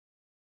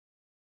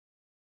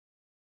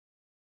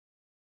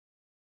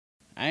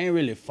I ain't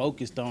really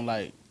focused on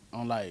like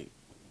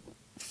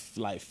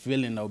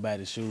feeling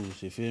nobody's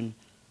shoes. You feel me?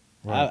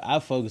 Right. I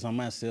focus on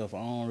myself. I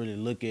don't really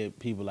look at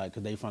people like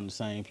cause they from the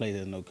same place.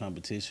 There's no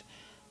competition.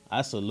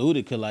 I salute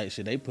it cause like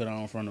shit they put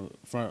on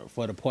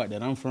for the part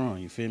that I'm from.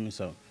 You feel me?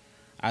 So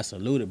I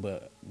salute it,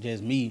 but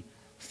just me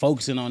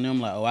focusing on them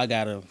like, oh, I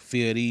gotta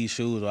feel these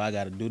shoes or I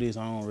gotta do this.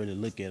 I don't really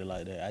look at it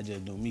like that. I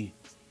just do me.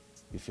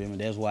 You feel me?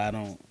 That's why I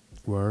don't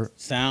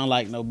sound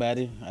like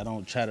nobody. I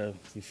don't try to.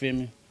 You feel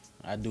me?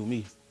 I do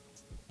me.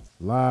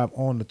 Live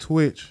on the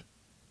Twitch,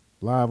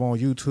 live on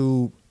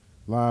YouTube,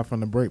 live from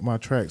the Break My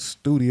Track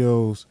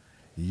Studios.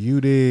 You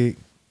dig?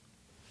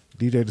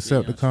 DJ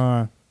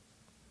Decepticon,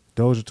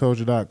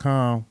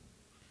 DojaToja.com.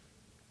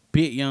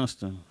 Big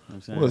Youngsta.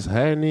 What's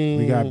happening?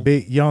 We got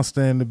Big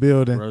Youngsta in the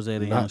building. Rozay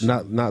the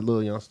Youngsta. Not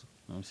Lil Youngsta.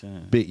 I'm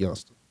saying Big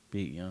Youngsta.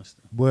 Big Youngsta.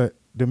 But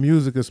the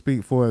music will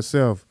speak for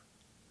itself.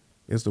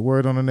 It's the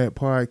Word on the Net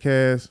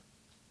podcast.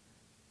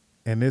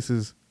 And this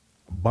is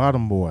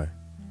Bottom Boy.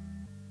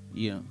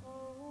 Yeah.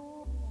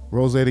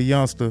 Rozay the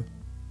Youngsta.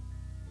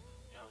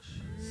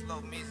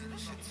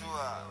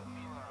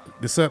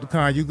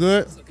 Decepticon, you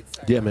good?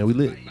 Yeah, man, we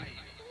lit.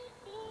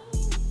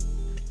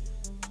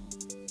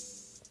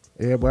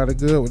 Everybody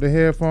good with the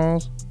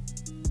headphones?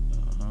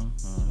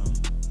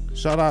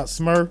 Shout out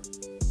Smurf.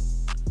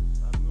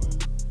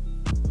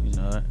 You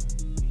know it.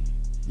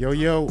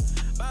 Yo.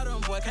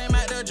 Bottom boy came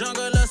out the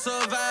jungle of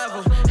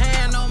survival.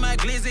 Hand on my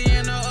glizzy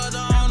and the other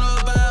on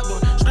the Bible.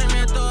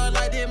 Screaming through it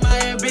like this, my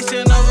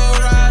ambition of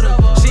a rider.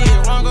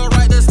 Shit, wrong or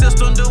right, the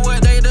system do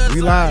what they do. We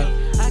live.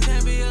 I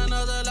can't be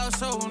another lost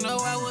soul, no,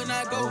 I would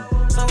not go.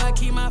 So I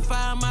keep my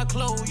fire, my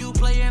clothes. You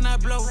play and I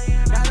blow.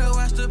 Gotta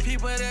watch the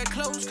people that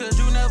close, cause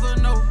you never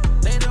know.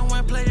 They don't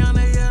want play on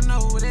the year,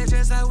 no, that's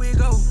just how we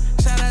go.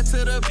 Shout out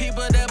to the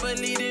people that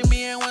believe in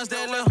me and ones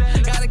that love.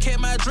 Gotta keep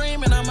my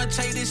dream and I'ma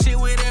chase this shit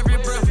with every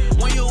breath.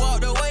 When you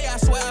walked away, I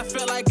swear I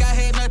felt like I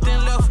had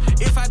nothing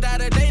left. If I die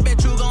today,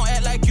 bet you gon'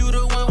 act like you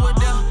the one with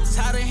death.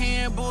 Tired of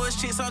hearing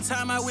bullshit,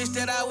 sometimes I wish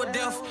that I was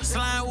deaf.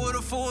 Slime with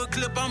a full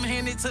clip, I'm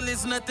handing till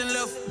it's nothing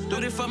left. Do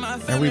this for my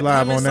family, and we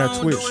live on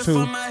that Twitch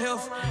too.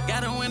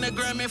 Gotta win a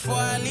Grammy before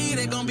I leave,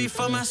 they gon' be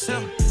for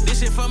myself. This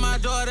shit for my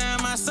daughter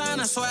and my son,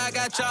 I swear I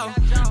got y'all.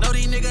 Know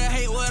these niggas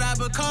hate what I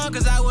become,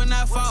 cause I would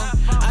not fall.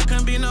 I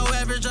couldn't be no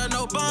average or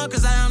no bum,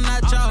 cause I am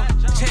not y'all.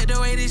 Check the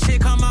way this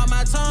shit come out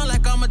my tongue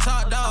like I'm a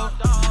top dog.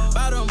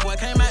 Bottom boy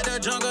came out the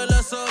jungle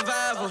of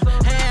survival.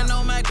 Hand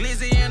on my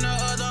glizzy and the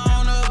other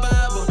on the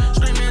Bible.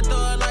 Screaming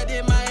through it like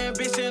this, my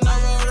ambition of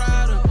a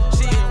rider.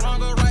 Shit,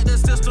 wrong or right, the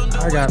system do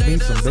I got me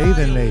some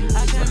bathing nades.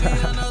 I can't be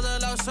another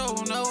lost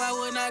soul, no, I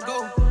would not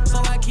go. So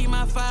I keep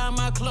my fire,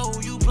 my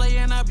clothes. You play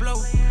and I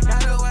blow.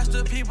 Gotta watch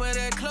the people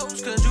that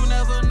close, cause you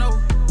never know.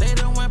 They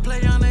don't want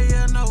play on the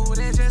year, no,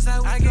 that's just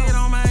how I get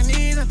on my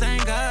knees and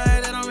thank God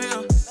that I'm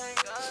here.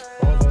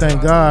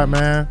 Thank God,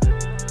 man.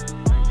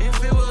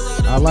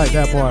 I like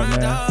that part,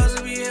 man.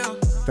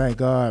 Thank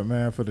God,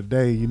 man, for the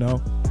day, you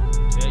know.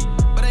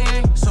 But they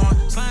ain't, so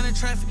I'm sliding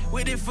traffic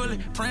with it fully,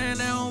 praying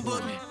they don't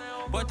book me.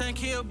 Boy, think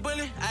he a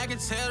bully, I can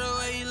tell the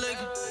way he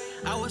looking.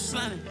 I was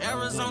sliding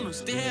Arizona,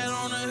 still had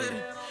on a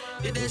hoodie.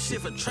 Did that shit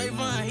for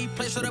Trayvon, he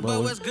played so that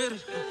boy was good.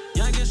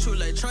 Young and shoot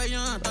like Trey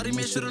Young, thought he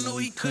made sure to know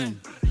he couldn't.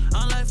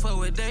 Unlike fuck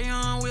with they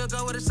young, we'll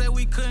go where they say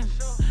we couldn't.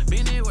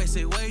 Been it way,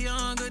 say way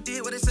younger,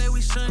 did what they say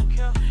we shouldn't.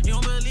 You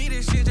don't believe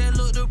this shit, just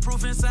look the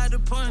proof inside the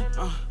punt.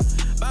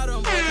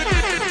 Bottom boy,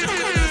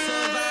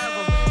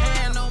 survival.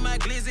 Hand on my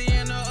glizzy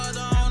and the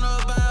other on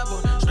the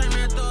Bible.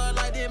 Screaming through it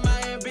like this,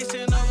 my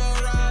ambition of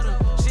a rider.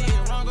 Shit,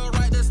 wrong or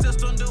right, the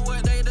system do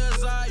what they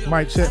desire.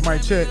 Mic check,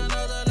 mic check.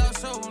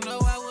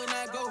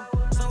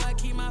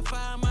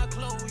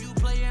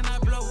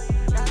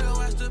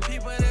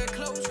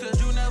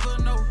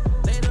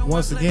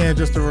 Once again,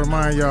 just to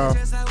remind y'all,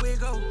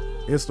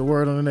 it's the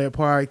Word on the Net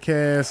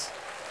podcast.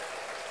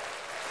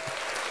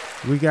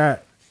 We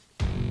got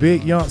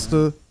Big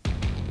Youngsta,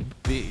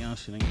 I'm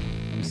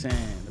saying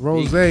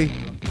Rozay,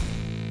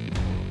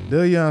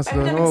 the Youngster.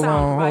 Epidemic Hold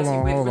Sound provides you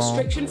on. with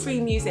restriction-free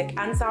music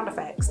and sound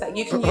effects that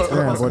you can use.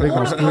 Damn, boy, they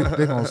gonna squeeze them.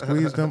 They gonna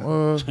squeeze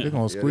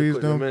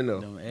them.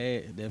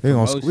 They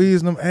gonna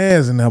squeeze them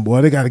ass in there, boy.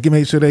 They gotta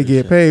make sure they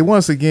get paid.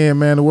 Once again,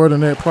 man, the Word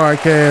on the Net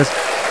podcast.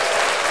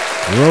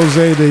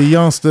 Rozay the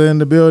Youngster in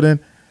the building.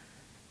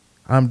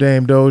 I'm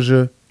Dame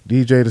Doja.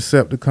 DJ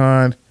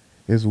Decepticon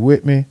is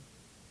with me.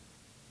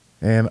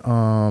 And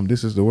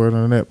this is the Word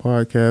on the Net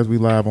podcast. We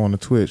live on the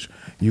Twitch.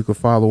 You can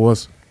follow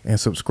us and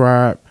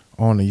subscribe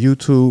on the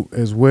YouTube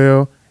as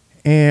well.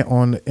 And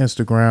on the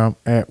Instagram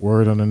at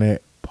Word on the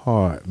Net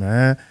pod,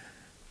 man.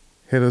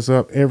 Hit us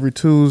up every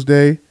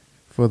Tuesday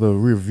for the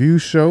review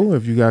show.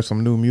 If you got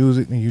some new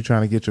music and you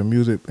trying to get your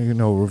music,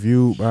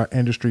 reviewed by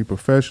industry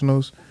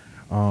professionals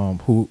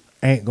who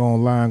ain't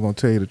gonna lie, I'm gonna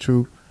tell you the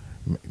truth.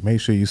 Make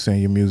sure you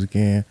send your music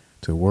in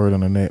to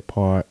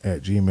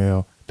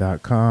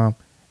wordonthernetpod@gmail.com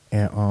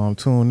and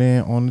tune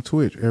in on the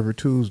Twitch every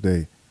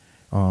Tuesday.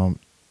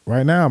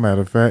 Right now,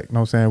 matter of fact, you know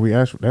what I'm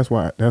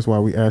saying, that's why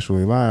we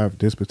actually live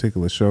this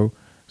particular show.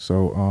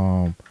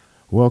 So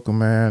welcome,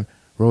 man,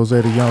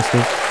 Rozay the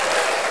Youngster.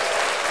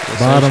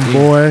 Bottom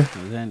Boy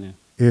Exactly.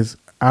 is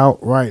out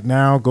right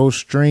now. Go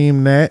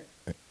stream that.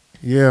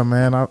 Yeah,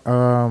 man. I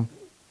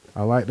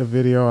like the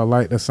video. I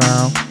like the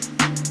sound.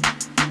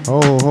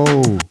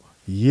 Ho.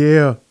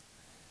 Yeah.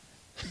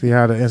 See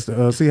how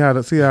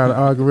the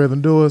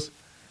algorithm do us.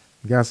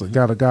 Got a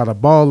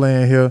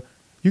baller in here.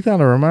 You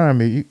kind of remind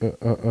me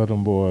of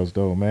them boys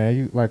though, man.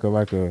 You like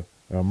a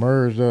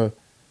merge. Who,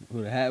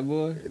 the Hat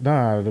Boy?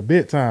 Nah, the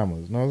bit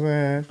timers. Know what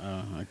I'm saying?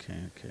 Oh,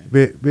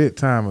 okay. Bit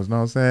timers. Know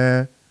what I'm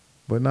saying?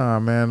 But nah,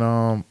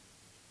 man.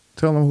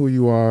 Tell them who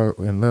you are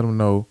and let them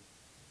know.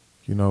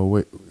 You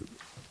know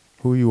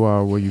who you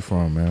are, where you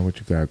from, man. What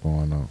you got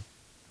going on?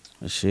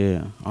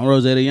 Shit. I'm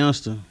Rozay the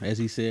Youngsta, as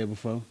he said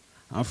before.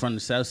 I'm from the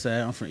South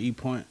Side. I'm from East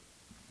Point,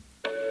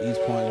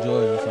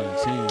 Georgia. I'm from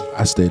the 10.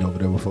 I stayed over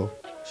there before.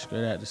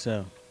 Straight out the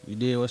South. You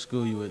did? What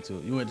school you went to?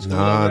 You went to school?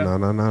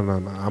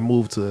 No. I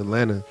moved to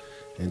Atlanta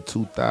in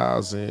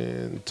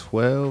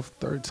 2012,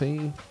 13.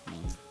 You know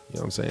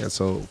what I'm saying?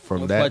 So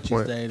from What that part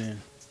point, you stayed in?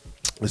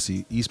 let's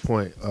see, East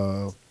Point.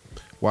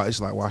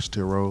 It's like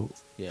Washington Road.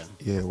 Yeah.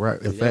 Yeah,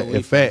 right. In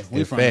Yeah, fact,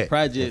 we from the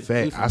project.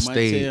 We from I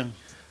stayed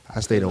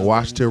Montel. in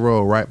Washington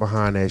Road, right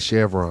behind that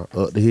Chevron,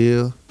 up the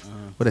hill.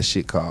 What that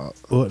shit called?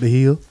 Up the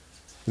hill.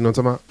 You know what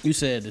I'm talking about? You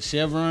said the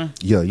Chevron?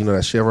 Yeah, you know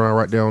that Chevron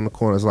right there on the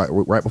corner. It's like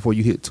right before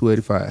you hit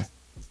 285.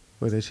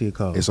 What that shit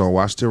called? It's on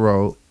Washington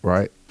Road,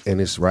 right?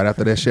 And it's right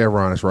after that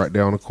Chevron. It's right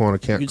there on the corner,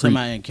 Camp You Creek. talking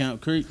about in Camp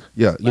Creek?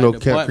 Yeah, you know the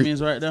Camp Creek.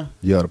 apartments right there?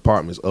 Yeah, the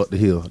apartments up the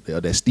hill.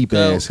 That steep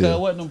ass hill.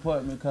 What them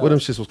apartments called? What them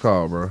shits was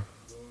called, bro?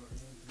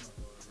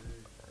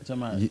 You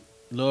talking about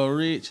Lower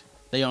Ridge?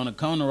 They on the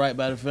corner right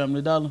by the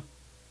Family Dollar?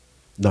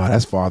 No,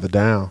 that's farther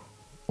down.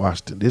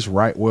 Washington. This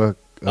right where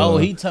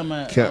he talking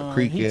about Camp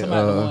Creek he and, talking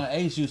about the one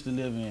Ace used to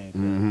live in.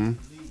 mm-hmm.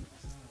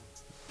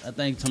 I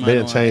think talking They about done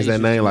the one changed Ace that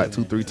used name to like live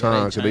in. 2-3 Yeah,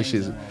 times. they Cause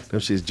changed them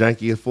that. shits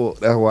janky as fuck.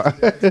 That's why.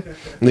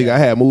 Nigga, I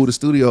had moved the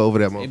studio over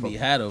there, It be motherfucker.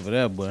 hot over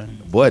there, boy.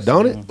 Boy,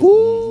 don't it?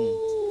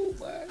 Ooh.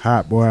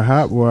 Hot boy.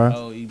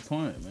 Oh, East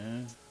Point,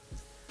 man.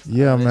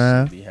 Yeah, That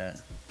man. shit be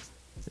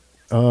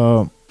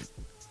hot.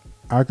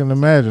 I can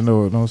imagine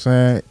though. You know what I'm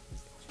saying?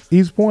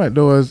 East Point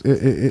though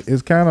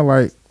is kind of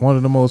like one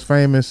of the most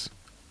famous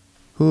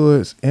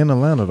hoods in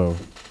Atlanta though.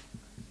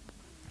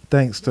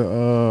 Thanks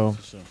to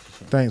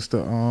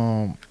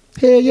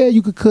Hell yeah,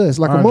 you could cuss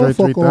like Andre a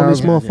motherfucker on this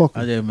 3000. motherfucker.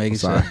 I just making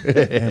Sorry.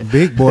 sure. and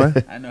Big Boy.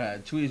 I know how to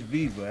twist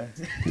beat, boy.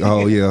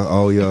 Oh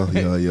yeah.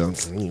 You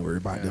ain't worry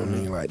about them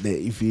niggas like that.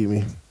 You feel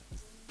me?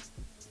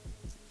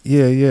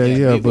 Yeah.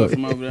 Big boy But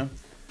from over there.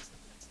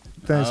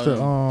 thanks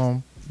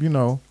to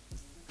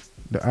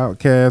the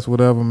Outcast,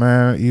 whatever,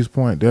 man. East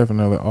Point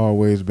definitely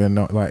always been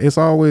like it's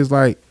always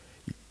like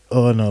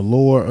an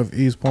allure of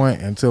East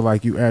Point until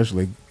like you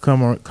actually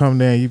come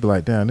there and you be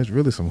like, damn, this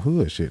really some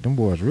hood shit. Them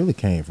boys really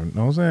came from. You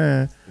know what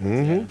I'm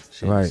saying?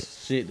 Mm-hmm. Yeah,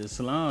 Like- the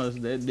salons,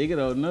 that nigga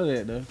don't know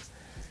that though.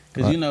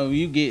 Cause you know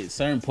you get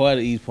certain part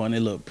of East Point, they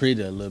look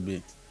pretty a little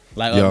bit,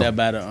 like Yo. up there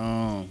by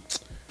the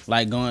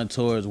like going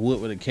towards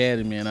Woodward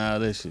Academy and all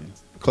that shit.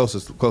 Closer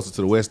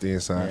to the west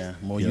end side. Yeah,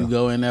 more you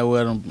go in there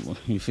with them,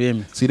 you feel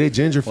me? See, they Or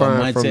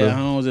gentrifying from Montel the.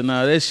 Homes and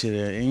all that shit.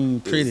 It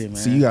ain't pretty, man.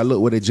 See, you gotta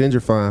look where they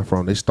gentrifying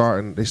from. They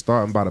starting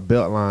by the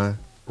belt line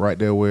right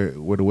there where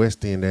the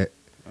west end at,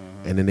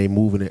 and then they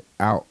moving it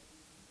out.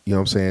 You know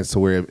what I'm saying? So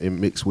where it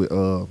mixed with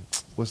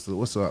what's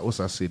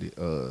our city?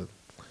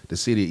 The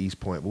city of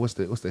East Point. But what's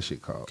that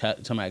shit called?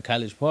 Talking about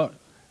College Park.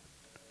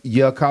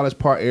 Yeah, College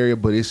Park area,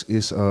 but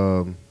it's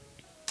well,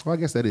 I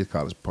guess that is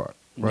College Park.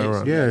 Right Next.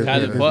 around. Yeah,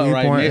 College it's Park East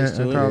right Point next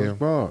to it. College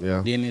Park.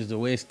 Yeah. Then it's the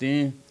West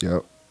End.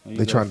 Yep. When you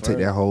They go trying to take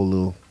further. that whole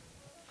little.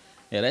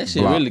 Yeah, that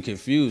shit block. really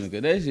confusing.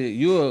 Cause that shit,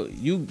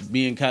 you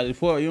be in College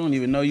Park, you don't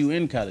even know you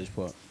in College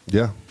Park.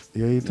 Yeah.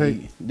 Yeah, you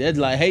take That's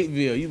like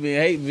Hateville. You be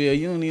in Hateville,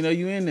 you don't even know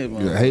you in there.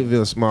 Yeah.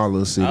 Hateville, small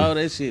little city. All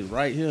that shit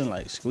right here,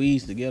 like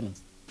squeezed together.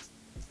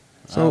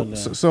 so All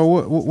that. so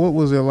what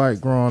was it like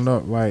growing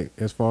up? Like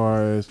as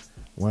far as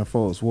when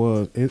folks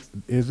was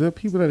is there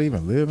people that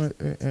even live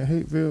in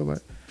Hateville? Like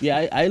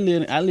Yeah, I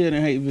live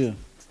in Hateville.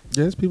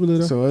 Yes, people live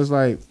there. so it's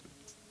like,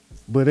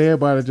 but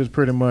everybody just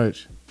pretty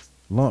much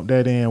lumped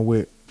that in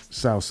with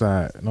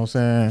Southside. You know what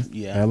I'm saying?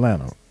 Yeah.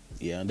 Atlanta.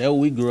 Yeah, that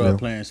we grew up Yeah.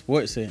 playing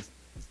sports in.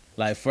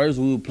 Like first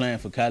we were playing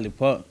for College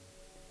Park,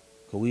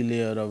 cause we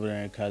lived over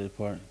there in College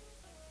Park,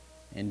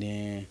 and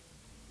then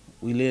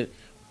we lived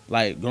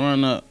like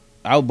growing up.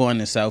 I was born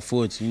in South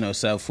Fulton. You know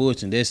South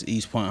Fulton. That's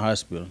East Point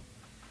Hospital.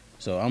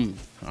 So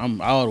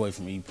I'm all the way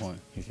from East Point.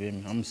 You feel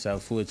me? I'm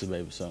South Fulton,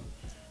 baby. So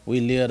we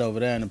lived over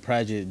there in the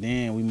project.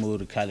 Then we moved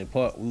to College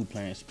Park. We were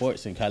playing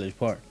sports in College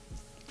Park.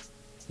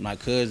 My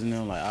cousin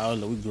and them, like all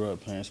we grew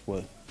up playing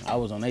sports. I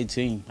was on their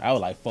team. I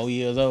was like 4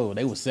 years old.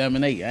 They was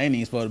 7, 8. I ain't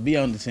even supposed to be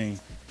on the team.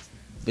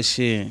 But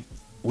shit,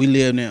 we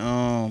lived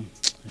in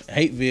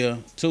Hateville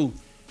too,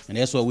 and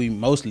that's where we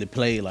mostly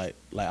played like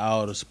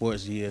all the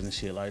sports years and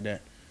shit like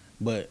that.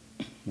 But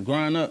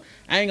growing up,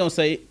 I ain't gonna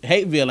say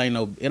Hateville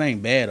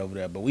ain't bad over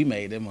there, but we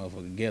made that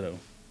motherfucker ghetto.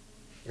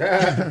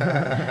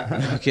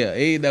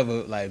 Okay, ain't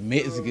never like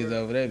Mexicans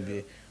over that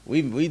bitch.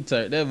 We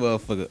turned that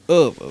motherfucker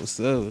up or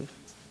something.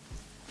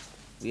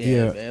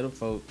 Yeah, better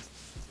folk.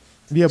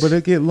 Yeah, but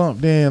it get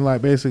lumped in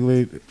like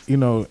basically, you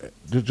know,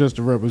 just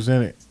to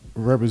represent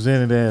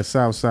it as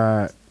South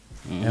Side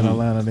in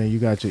Atlanta. Then you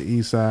got your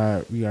East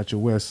Side, you got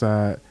your West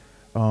Side,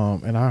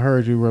 and I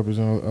heard you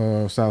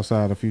represent South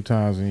Side a few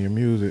times in your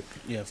music.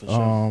 Yeah, for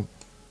sure.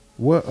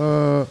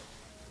 What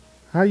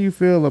how you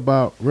feel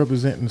about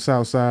representing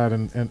South Side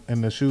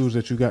and the shoes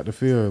that you got to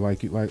fill?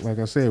 Like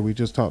I said, we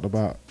just talked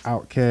about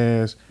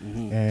Outkast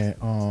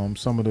and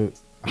some of the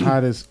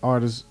hottest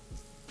artists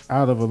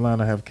out of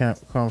Atlanta have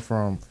come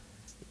from,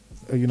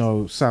 you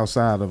know, South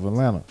Side of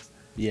Atlanta.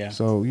 Yeah.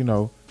 So, you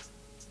know,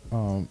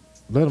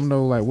 let them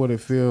know like what it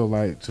feel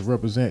like to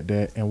represent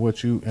that and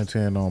what you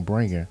intend on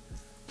bringing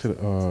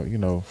to, you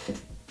know,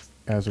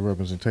 as a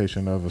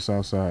representation of the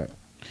South Side.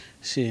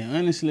 Shit,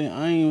 honestly,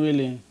 I ain't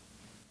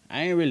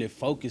really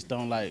focused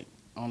on like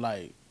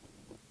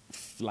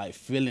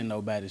filling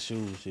nobody's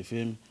shoes. You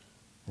feel me?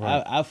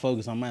 Right. I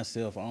focus on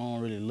myself. I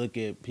don't really look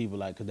at people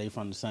like, cause they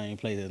from the same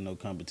place. There's no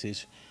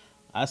competition.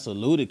 I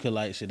salute it, cause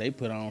like shit they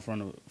put on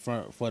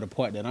for the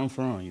part that I'm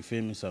from. You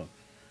feel me? So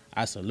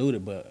I salute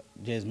it, but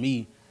just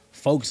me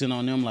focusing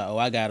on them like, oh,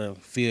 I gotta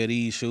fill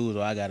these shoes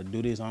or I gotta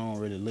do this. I don't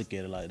really look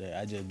at it like that.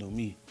 I just do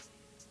me.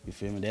 You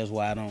feel me? That's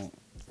why I don't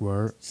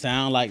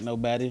sound like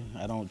nobody.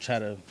 I don't try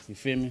to. You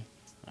feel me?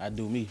 I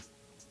do me.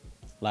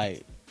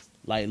 Like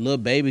Lil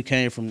Baby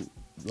came from,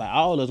 like,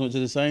 all of us went to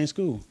the same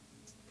school.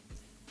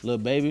 Lil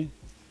Baby,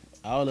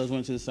 all of us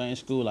went to the same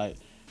school. Like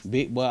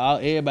Big Boy,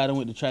 everybody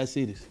went to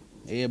Tri-Cities.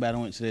 Everybody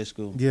went to that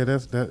school. Yeah,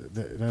 that's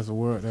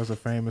a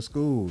famous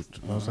school. You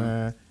know what I'm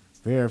saying?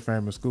 Very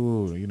famous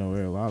school. You know,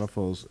 a lot of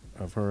folks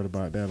have heard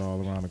about that all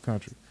around the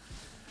country.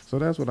 So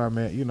that's what I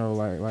meant. You know,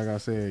 like I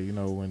said, you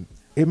know, when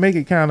it make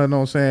it kind of, know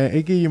what I'm saying,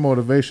 it give you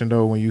motivation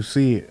though when you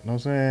see it. You know what I'm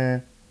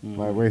saying?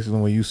 Like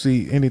basically when you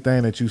see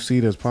anything that you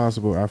see that's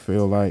possible, I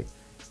feel like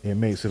it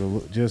makes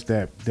it just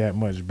that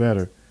much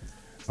better,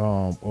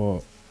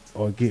 or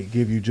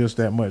give you just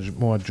that much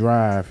more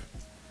drive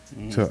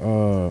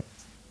to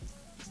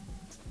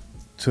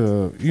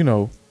you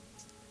know,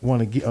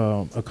 want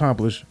to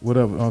accomplish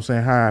whatever, you know what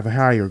I'm saying,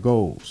 higher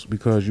goals,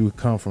 because you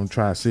come from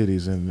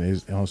Tri-Cities and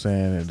is, you know what I'm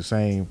saying, at the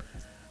same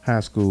high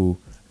school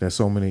that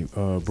so many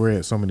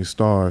bred so many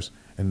stars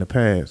in the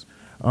past.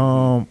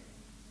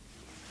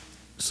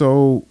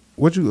 So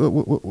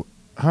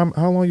how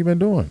long you been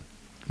doing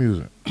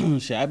music?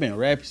 Shit, I've been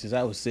rapping since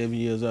I was 7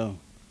 years old.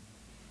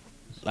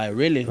 Like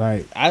really,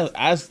 like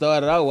I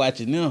started out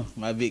watching them,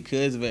 my big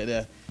cousin back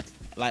there.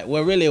 Like,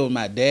 well, really it was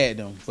my dad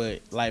them,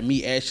 but like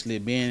me actually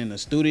being in the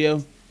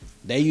studio,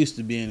 they used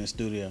to be in the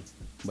studio,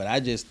 but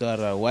I just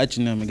started out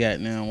watching them and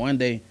got down. One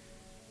day,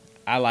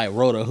 I like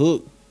wrote a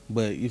hook,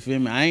 but you feel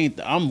me?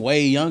 I'm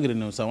way younger than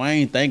them, so I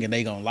ain't thinking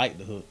they gonna like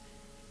the hook.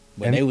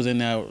 But and they was in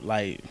there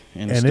like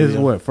in the studio. And this is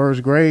what,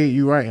 first grade?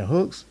 You writing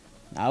hooks?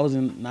 I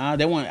wasn't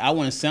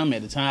some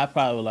at the time. I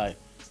probably was like,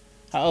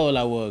 how old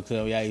I was?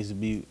 Cause I used to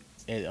be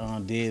at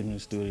Dead in the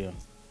studio.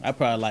 I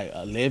probably like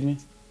 11,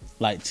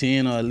 like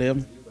 10 or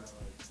 11.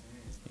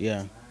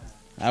 Yeah,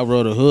 I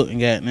wrote a hook and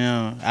got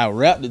down. I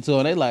rapped it to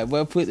them. They like,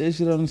 boy, put that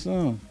shit on the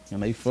song,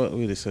 and they fucked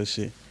with it. So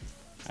shit,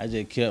 I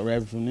just kept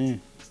rapping from there.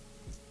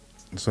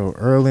 So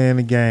early in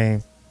the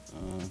game,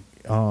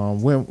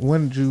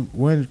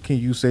 when can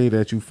you say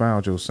that you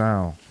found your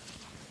sound?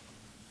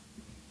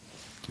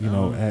 You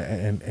know,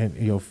 and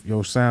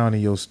your sound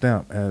and your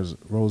stamp as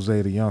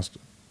Rozay the Youngsta.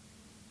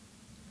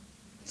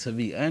 To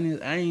be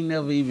honest, I ain't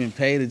never even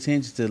paid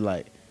attention to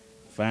like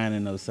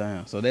finding no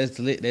sound. So that's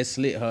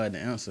slit hard to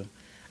answer.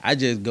 I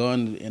just go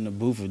in the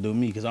booth and do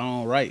me, because I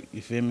don't write,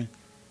 you feel me?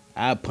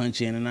 I punch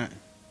in and out.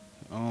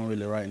 I don't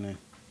really write now.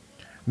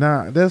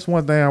 Now, that's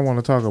one thing I want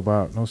to talk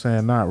about, you know what I'm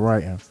saying, not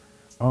writing.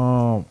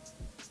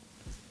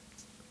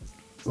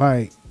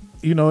 Like,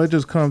 you know, it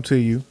just come to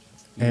you.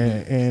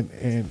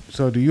 And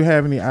so do you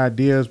have any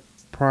ideas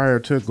prior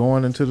to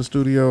going into the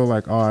studio?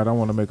 Like, all right, I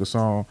want to make a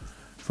song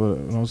for,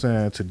 you know what I'm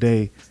saying,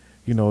 today,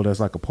 you know, that's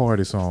like a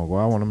party song.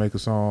 Or I want to make a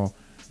song,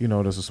 you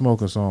know, that's a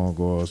smoking song,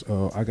 or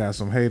I got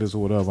some haters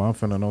or whatever. I'm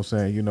finna, know what I'm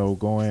saying, you know,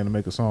 go in and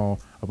make a song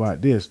about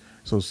this.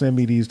 So send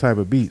me these type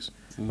of beats.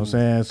 You know what I'm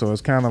saying? So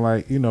it's kind of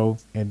like, you know,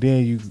 and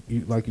then you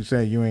like you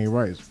said, you ain't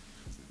right.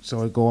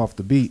 So it go off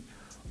the beat.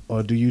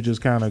 Or do you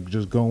just kind of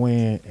just go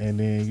in and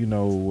then, you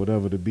know,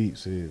 whatever the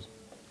beats is?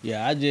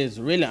 Yeah, I just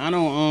really, I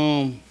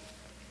don't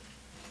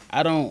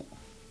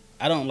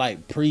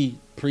like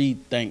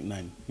pre-think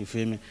nothing. You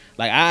feel me?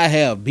 Like, I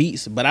have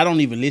beats, but I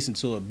don't even listen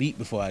to a beat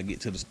before I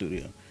get to the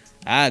studio.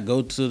 I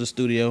go to the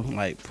studio,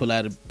 like pull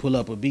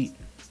up a beat,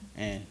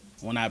 and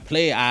when I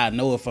play, I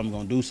know if I'm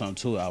gonna do something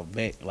to it out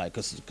back, like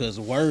cause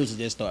words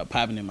just start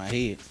popping in my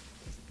head.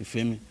 You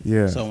feel me?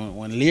 Yeah. So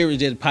when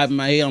lyrics just pop in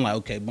my head, I'm like,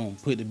 okay, boom,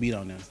 put the beat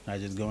on there. I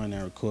just go in there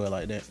and record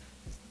like that.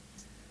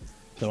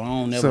 So I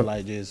don't never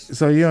like just.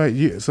 So you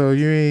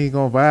ain't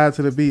gonna vibe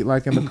to the beat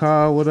like in the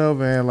car or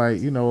whatever, and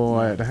like, you know,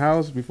 or at the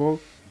house before.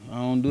 I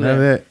don't do None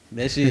that. Of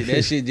That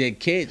shit just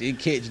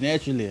catch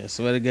naturally. I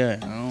swear to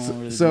God, I don't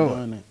really be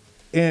doing that.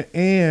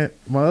 And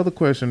my other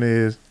question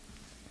is,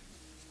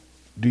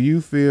 do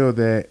you feel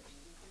that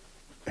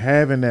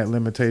having that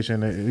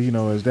limitation, you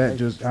know, is that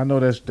just, I know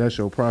that's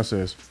your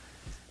process,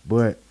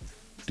 but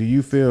do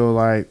you feel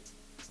like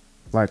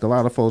a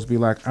lot of folks be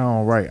like, I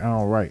don't write.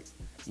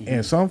 Mm-hmm.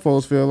 And some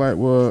folks feel like,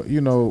 well,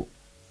 you know,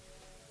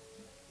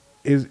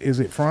 is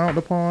it frowned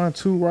upon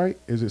to write?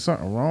 Is it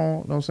something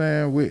wrong? You know what I'm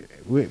saying?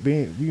 With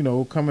being, you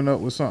know, coming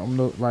up with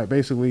something like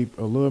basically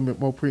a little bit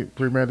more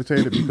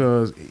premeditated,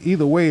 because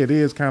either way it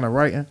is kind of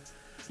writing,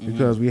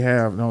 because we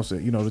have,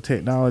 you know, the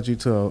technology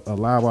to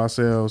allow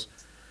ourselves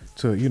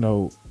to, you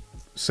know,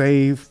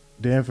 save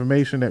the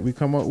information that we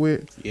come up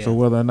with. Yeah. So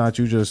whether or not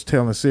you just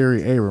telling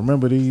Siri, hey,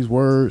 remember these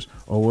words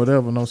or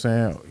whatever, you know what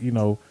I'm saying? You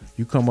know,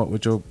 you come up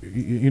with your,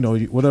 you know,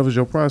 whatever's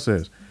your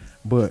process.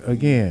 But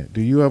again,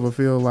 do you ever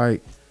feel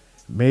like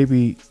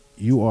maybe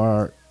you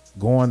are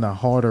going the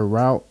harder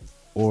route,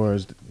 or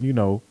is, you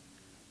know,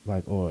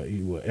 like, or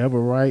you will ever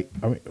write?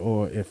 I mean,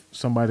 or if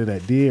somebody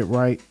that did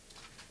write,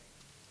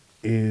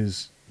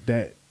 is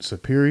that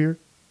superior?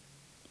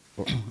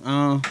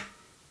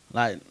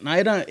 Like, now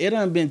it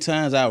done been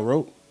times I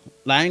wrote.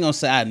 Like, I ain't gonna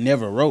say I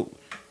never wrote,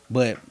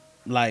 but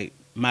like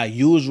my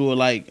usual,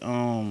 like,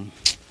 how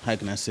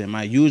can I say,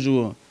 my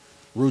usual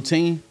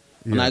routine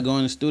when I go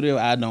in the studio,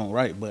 I don't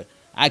write, but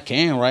I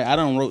can write. I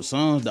done wrote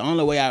songs. The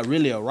only way I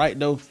really write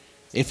though,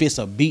 if it's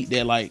a beat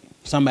that like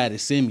somebody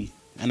send me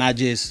and I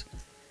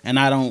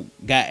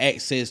don't got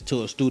access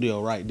to a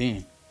studio right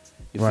then.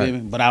 You feel me?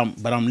 But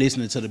I'm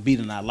listening to the beat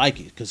and I like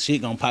it, cause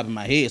shit gonna pop in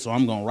my head, so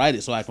I'm gonna write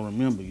it so I can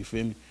remember. You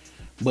feel me?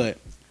 But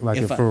like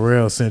if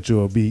Pharrell sent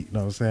you a beat, you know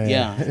what I'm saying?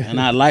 Yeah,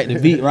 and I like the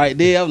beat right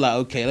there. I'm like,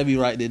 okay, let me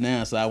write this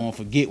down so I won't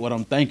forget what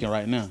I'm thinking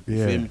right now.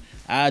 You feel me?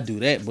 I do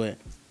that, but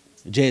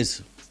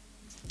just,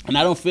 and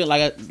I don't feel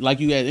like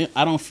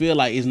I don't feel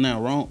like it's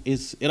nothing wrong.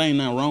 It ain't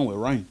nothing wrong with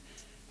writing,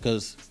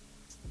 cause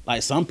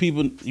like some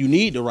people you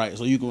need to write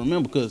so you can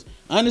remember. Cause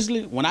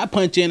honestly, when I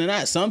punch in and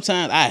out,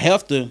 sometimes I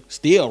have to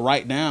still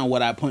write down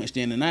what I punched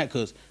in and out,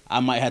 cause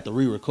I might have to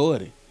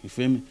re-record it. You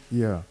feel me?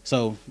 Yeah.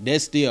 So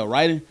that's still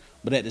writing.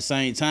 But at the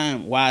same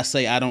time, why I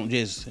say I don't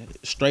just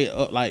straight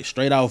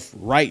off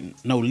write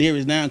no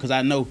lyrics down, because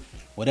I know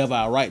whatever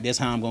I write, that's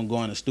how I'm going to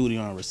go in the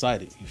studio and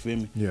recite it. You feel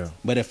me? Yeah.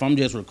 But if I'm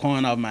just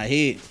recording off my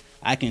head,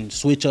 I can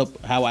switch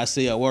up how I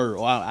say a word,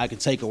 or I can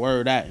take a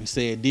word out and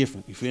say it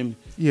different. You feel me?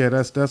 Yeah,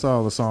 that's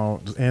all the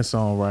song and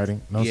songwriting.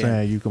 You know what I'm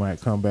saying? You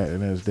might come back the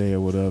next day or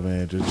whatever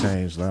and just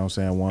change, like I'm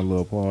saying, one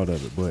little part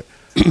of it. But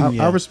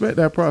I respect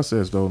that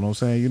process, though. You know what I'm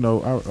saying? You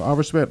know, I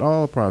respect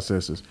all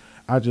processes.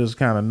 I just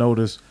kind of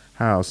notice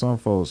how some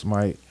folks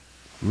might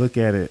look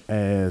at it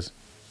as,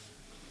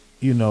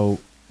 you know,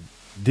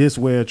 this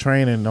way of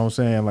training, you know what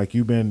I'm saying? Like,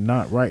 you've been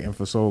not writing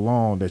for so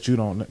long that you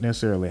don't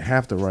necessarily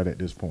have to write at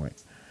this point,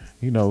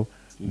 you know,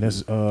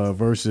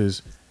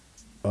 versus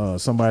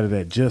somebody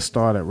that just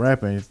started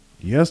rapping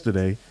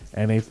yesterday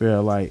and they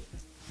feel like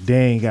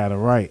they ain't got to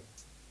write,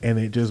 and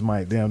it just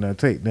might damn near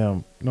take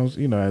them,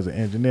 you know, as an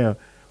engineer,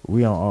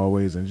 we don't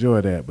always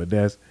enjoy that, but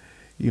that's,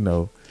 you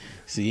know.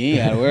 See, you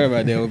ain't got to worry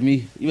about that with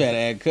me. You better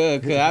add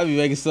cuz I be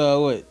making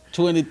song,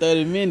 20,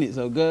 30 minutes,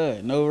 so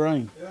good, no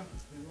rain. Yeah,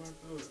 you run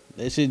through it.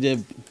 That shit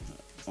just,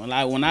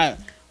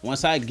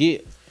 once I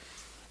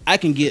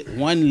can get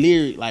one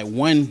lyric, like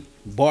one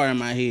bar in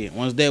my head.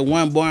 Once that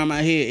one bar in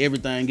my head,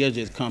 everything else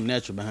just come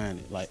natural behind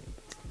it, like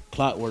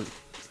clockwork.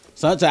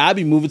 Sometimes I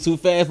be moving too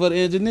fast for the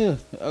engineer.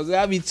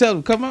 I be telling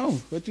him, come on,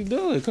 what you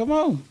doing? Come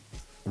on.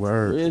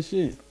 Word. Real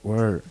shit.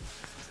 Word.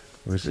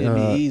 Which, it'd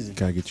be easy.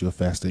 Gotta get you a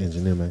faster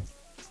engineer, man.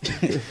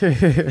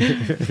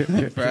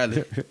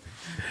 Probably.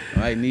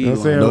 I need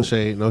one. No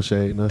shade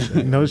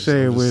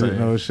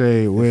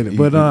with it.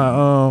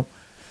 But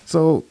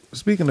so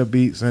speaking of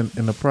beats and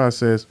the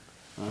process,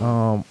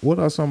 what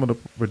are some of the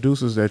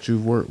producers that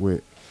you've worked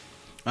with?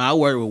 I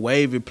worked with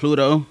Wavy,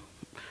 Pluto.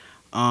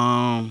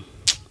 I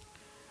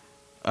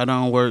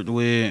done worked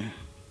with,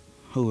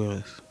 who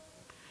else?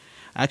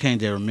 I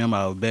can't just remember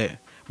all that.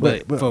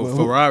 But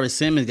Ferrari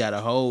Simmons got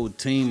a whole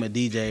team of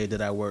DJs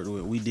that I worked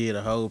with. We did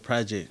a whole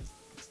project.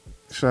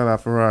 Shout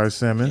out Ferrari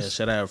Simmons. Yeah,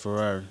 shout out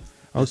Ferrari.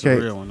 That's a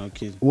real one, no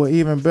kidding. Well,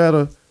 even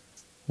better,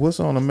 what's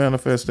on the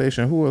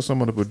manifestation? Who are some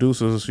of the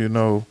producers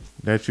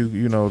that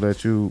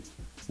you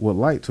would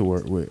like to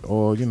work with,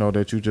 or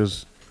that you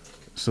just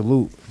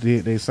salute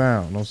they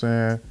sound? You know what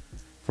I'm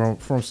saying?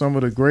 From some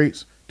of the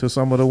greats to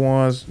some of the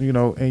ones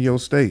in your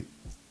state.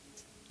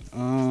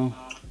 I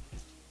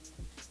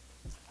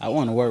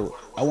want to work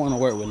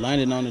with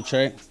London on the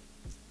track.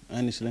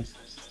 Honestly.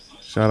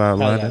 Shout out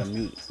London. Gotta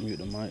mute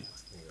the mic.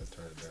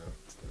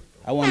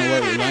 I want to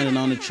work with London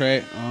on the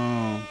track.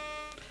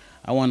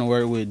 I want to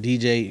work with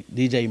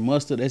DJ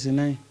Mustard. That's his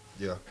name.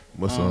 Yeah,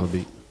 Mustard on the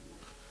beat.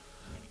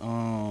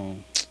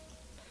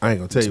 I ain't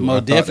gonna tell you.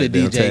 Most definitely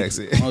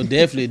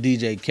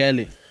DJ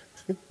Khaled.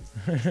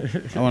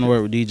 I want to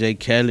work with DJ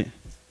Khaled.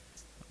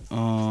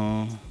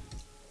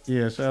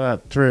 Yeah, shout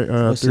out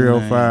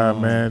 305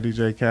 man,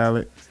 DJ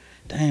Khaled.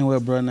 Dang,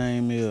 what bro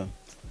name is?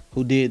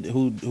 Who did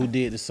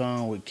the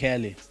song with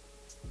Khaled?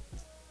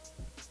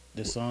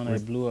 The song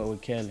that blew up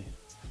with Khaled.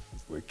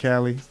 With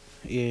Cali?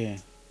 Yeah.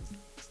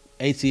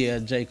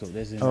 ATL Jacob.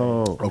 That's his name.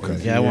 Oh, Okay.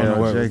 Yeah, I wanna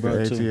work with Jacob,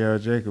 bro, too. ATL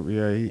Jacob.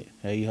 Yeah, he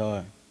Hey, he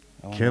hard.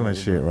 I wanna killing work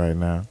with shit bro. right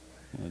now.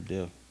 No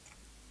deal.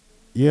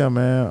 Yeah,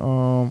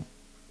 man.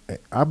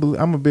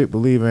 I'm a big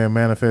believer in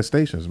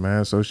manifestations,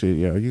 man. So shit,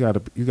 yeah, you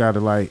gotta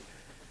like,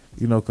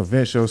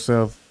 convince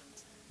yourself,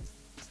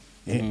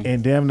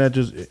 and damn that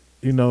just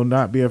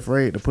not be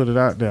afraid to put it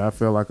out there. I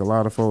feel like a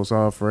lot of folks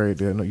are afraid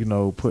to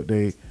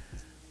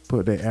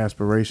put their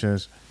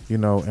aspirations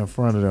in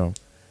front of them,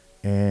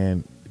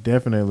 and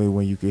definitely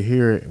when you can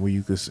hear it, when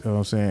you can, you know what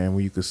I'm saying,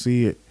 when you can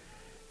see it,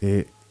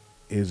 it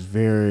is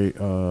very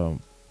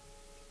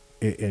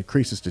it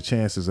increases the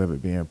chances of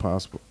it being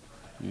possible.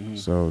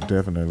 So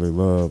definitely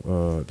love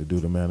to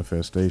do the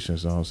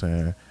manifestations, you know what I'm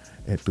saying,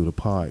 and through the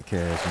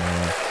podcast,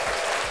 man.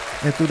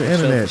 And through the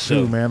internet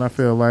too, man. I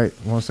feel like,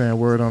 you know what I'm saying,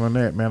 word on the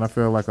net, man, I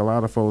feel like a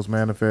lot of folks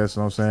manifest,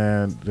 you know what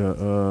I'm saying,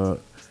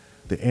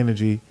 the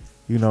energy,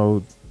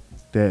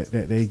 that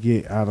they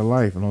get out of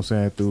life, you know what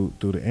I'm saying,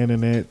 through the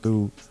internet,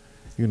 through,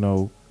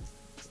 the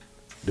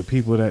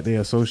people that they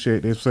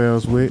associate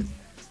themselves with,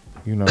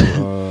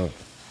 that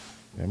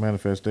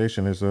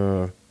manifestation is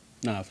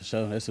Nah, for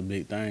sure. That's a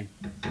big thing.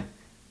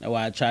 That's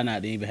why I try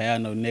not to even have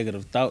no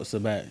negative thoughts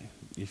about it.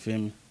 You feel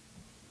me?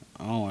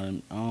 I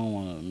don't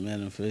want to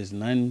manifest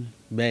nothing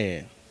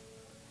bad.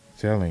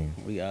 telling you.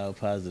 We all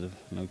positive.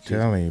 No kidding.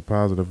 Telling you,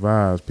 positive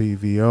vibes,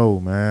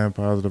 PVO, man,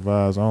 positive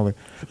vibes only.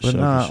 But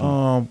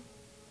sure.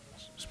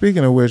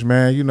 Speaking of which,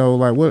 man,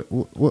 like what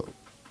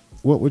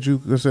would you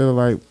consider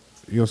like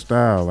your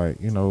style, like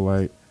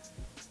like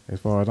as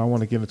far as I want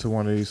to get into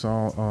one of these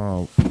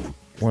songs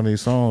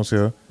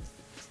here.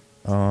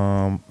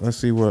 Let's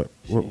see what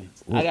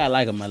I got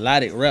like a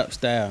melodic rap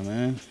style,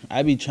 man.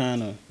 I be trying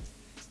to,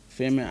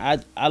 feel me?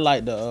 I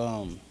like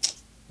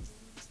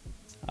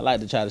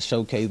to try to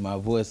showcase my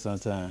voice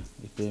sometimes.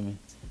 You feel me?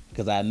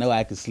 Because I know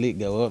I can slick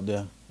go up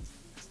there.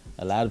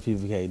 A lot of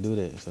people can't do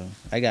that, so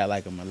I got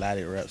like a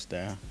melodic rap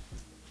style.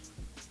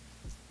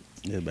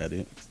 That's about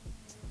it.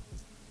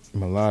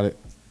 melodic.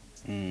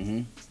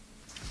 Mm-hmm.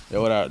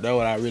 That's what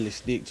I really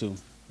stick to.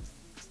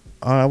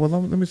 All right, well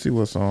let me see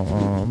what's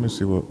on. Let me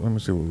see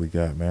what we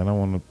got, man. I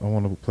want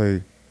to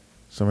play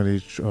some of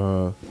these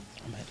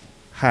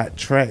hot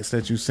tracks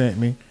that you sent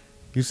me.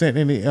 You sent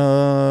any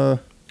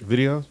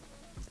Videos?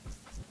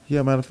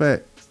 Yeah, matter of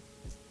fact,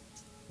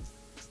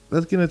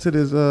 let's get into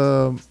this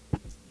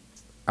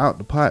out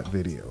the pot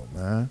video,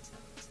 man.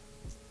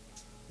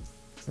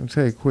 Let me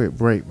take a quick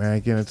break, man.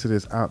 Get into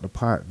this out the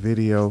pot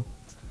video.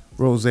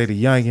 Rozay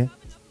the Youngin.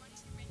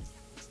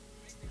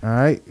 All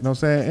right, you know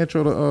what I'm saying?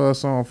 Intro the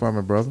song for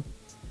me, brother.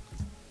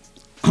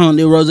 This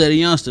Rozay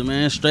the Youngsta,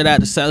 man. Straight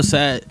out the South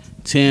Side,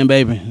 10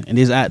 baby, and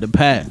this out the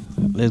pot.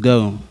 Let's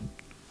go.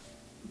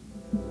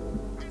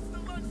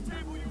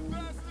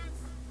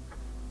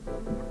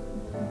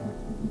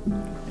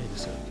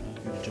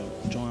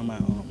 Join my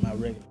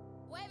record.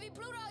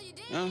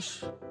 Yeah.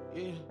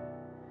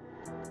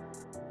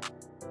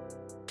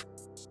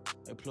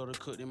 Hey, Pluto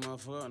cook them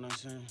motherfucker, know what I'm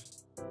saying?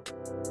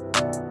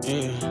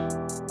 Yeah.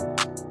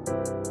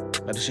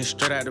 Got this shit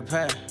straight out the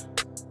pot.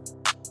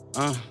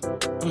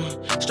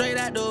 Straight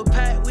out the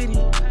pot with it.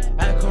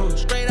 I come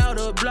straight out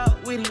the block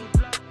with it.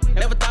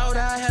 Never thought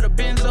I had a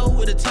benzo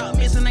with the top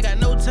missing. I got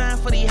no time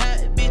for these hot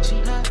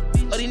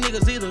bitches. Or these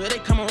niggas either. If they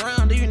come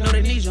around, do you know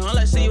they need you? I'm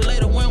like, see you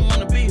later, when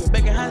wanna be you.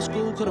 Back in high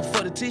school, could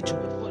afford a teacher.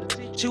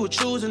 She was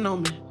choosing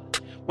on me.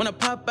 When I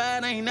pop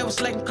out, I ain't never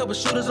selecting couple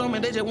shooters on me.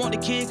 They just want the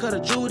kid, cause the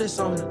Judas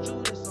on me.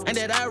 And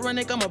that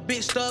ironic, I'm a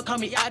big star, call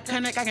me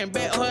iconic. I can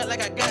bet hard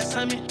like I got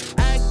something.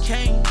 I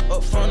came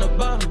up from the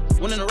bottom,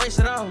 went in the race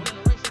at all.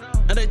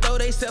 And they throw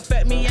they self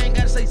at me, I ain't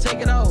gotta say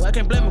take it off. I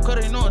can't blame them cause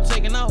they know I'm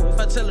taking off. If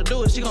I tell her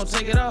do it, she gon'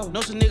 take it off.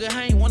 Know some nigga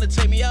ain't wanna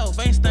take me off.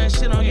 I ain't starting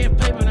shit, I'm getting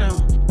paper now.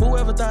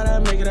 Whoever thought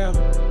I'd make it out.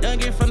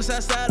 Youngin' from the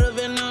south side of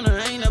Atlanta,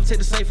 I ain't never take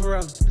the safer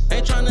route.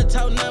 Ain't tryna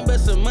talk nothing but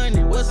some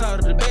money, what's all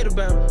the debate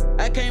about?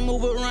 I can't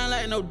move around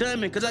like no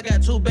dummy, cause I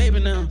got 2 baby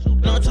now.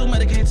 Knowing too much,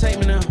 they can't take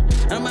me now.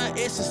 And my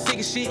ex is sick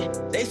as shit.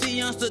 They see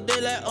Youngsta,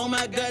 they like, oh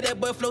my god, that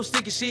boy flow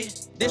sick as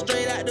shit. This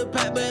straight out the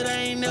pot, but I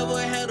ain't never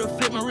had to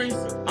flip my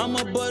wrist. I'm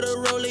a butter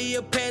roller,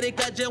 a paddock,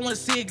 I just wanna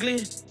see it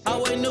glitch.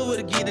 Always knew where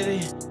to get it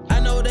in. I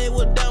know they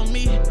would doubt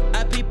me.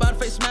 I peep out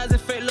fake smiles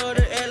and fake lord,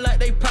 they act like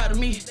they proud of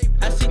me.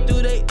 I see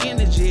through their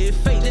energy, it's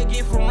fake, they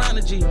get from round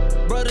the G.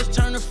 Brothers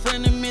turn to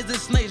frenemies and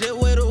snakes, that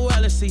way the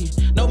wallet see.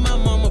 Know my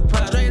mama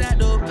proud. Straight out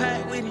the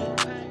pack with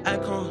it. I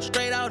come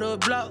straight out the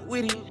block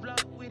with it.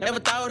 Never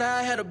thought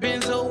I had a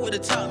benzo with the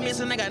top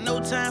missing. I got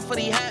no time for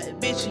these hot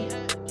bitches.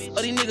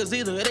 Or these niggas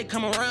either. If they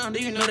come around,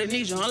 do you know they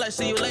need you? I'm like,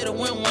 see you later,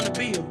 when wanna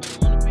be you.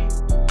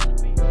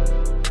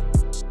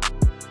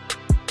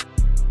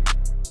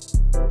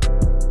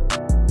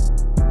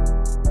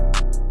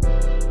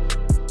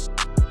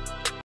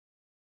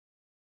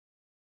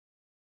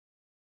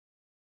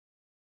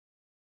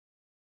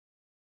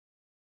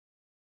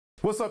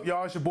 What's up,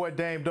 y'all? It's your boy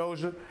Dame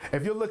Doja.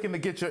 If you're looking to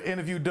get your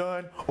interview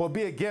done or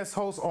be a guest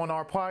host on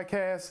our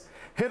podcast,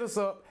 hit us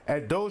up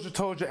at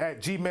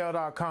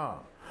dojatoja@gmail.com.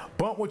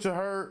 Bump what you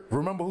heard.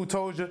 Remember who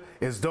told you?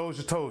 It's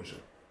Doja Toja.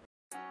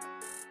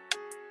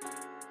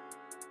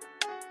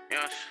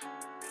 Yes.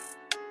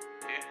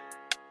 Yeah.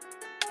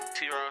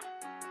 T-Rock.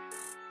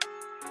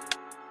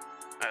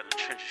 I had the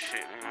trench shit,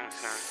 you know what I'm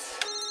saying?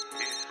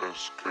 Yeah.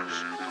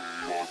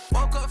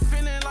 Woke up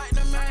feeling like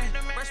the man.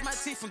 Brush my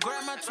teeth and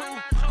grab my tool.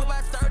 Put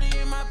about 30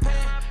 in my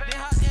pan. Then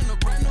hop in a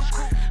brand new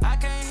coupe. I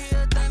can't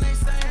hear a thing they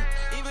saying.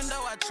 Even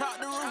though I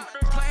chopped the roof.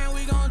 Playing,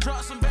 we gon'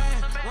 drop some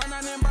band. Run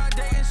on in by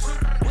day and shoot.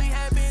 We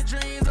had big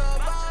dreams of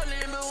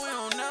ballin', but we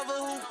don't never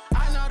hoop.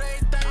 I know they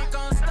think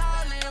I'm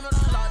stallin', but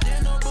I'm locked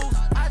in the booth.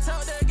 I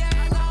told the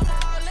gang I'm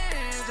all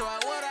in. So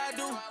what I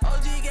do?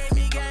 OG gave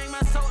me gang,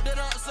 I soaked it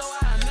up, so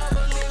I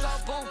never lose. Go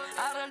boom,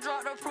 I done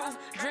dropped the proof.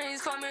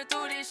 Dreams coming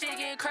through, this shit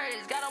getting crazy.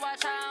 Gotta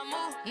watch how I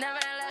move. Never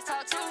end, let's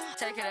talk to.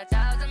 Take it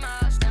 1,000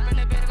 miles. Step in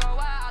the bit, go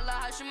wild. I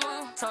love how she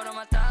move. Told them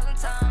 1,000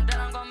 times that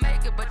I'm gon'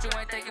 make it, but you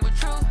ain't think it was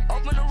true.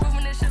 Open the roof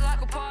and this shit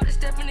like a party.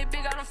 Step in it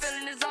big, I done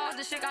feeling this all.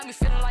 This shit got me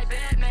feeling like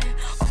Batman.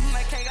 Open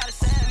my cake, got a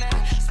Sandman.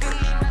 Spinning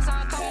the rest,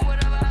 I'm coming.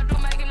 Whatever I do,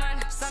 making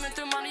money. Summon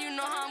through money, you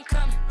know how I'm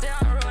coming. They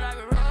on the road, I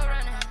be road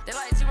running. They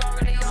like T-Raw,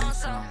 really on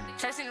some.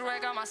 Chasing the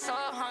rag, got my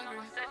soul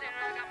hungry.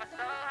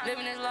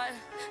 Living this life,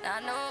 now I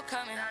know it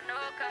coming.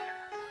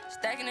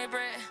 Stacking the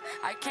bread,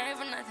 I came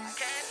for nothing.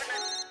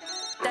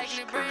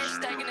 Stacking the bread,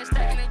 stacking the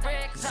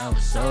bread, cause I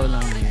was so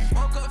lonely.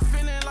 Woke up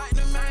feeling like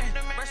the man.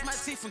 Brush my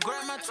teeth and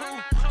grab my tool.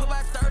 Put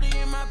about 30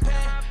 in my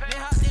pan.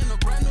 Then hop in a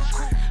brand new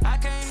coupe. I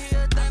can't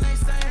hear a thing they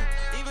saying.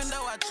 Even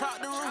though I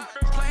chopped the roof.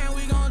 Playing,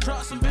 we gon'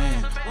 drop some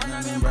band. Run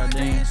on in by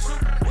day and shoot.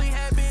 We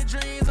had big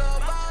dreams of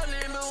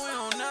ballin', but we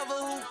don't never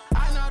hoop.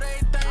 I know they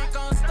think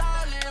I'm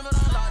stallin', but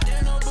I'm locked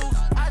in the booth.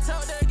 I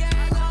told the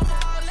gang I'm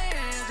all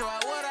in. So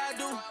what I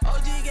do?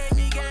 OG gave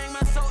me gang,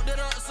 I soaked it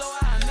up, so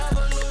I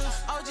never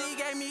lose. OG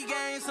gave me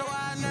gang, so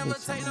I never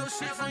take no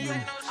shit from you.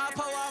 I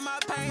pour all my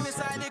pain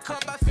inside the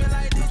cup, I feel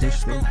like DJ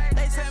Screw.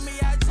 They tell me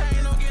I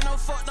change, don't get no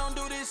fuck, don't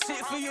do this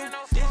shit for you.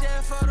 This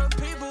just for the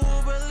people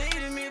who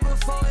believe in me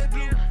before it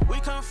blew. We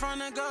come from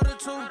the gutter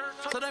too,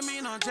 so that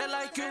mean I'm just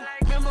like you.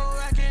 Remember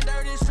rocking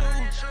dirty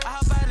shoes, I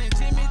hop out in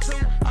Jimmy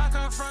too. I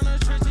come from the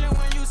trench and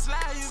when you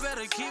slide, you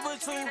better keep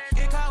it too.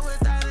 Get caught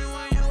without it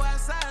when you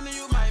outside and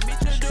you might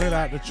meet your dude. Straight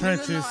out the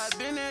trenches.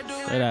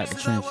 Straight out the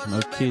trenches,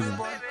 no kidding.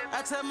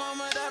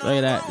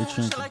 Straight out the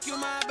trenches. That's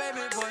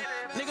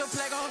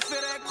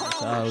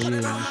all we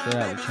is, straight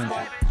out the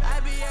trenches.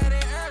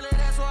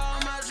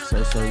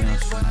 So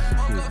Youngsta.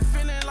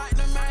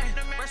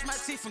 Brush my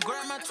teeth and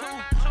grab my tool.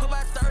 Put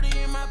about 30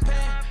 in my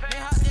pan.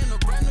 Then hop in a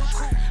brand new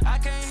coupe. I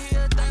can't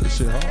hear a thing. This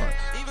shit hard.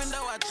 Even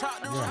though I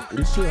chopped the roof.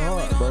 This shit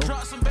hard, bro.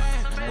 That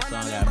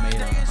song got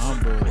made on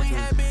Humble.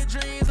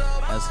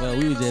 That's why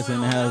we was just in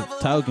the house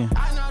talking.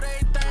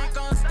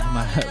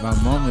 My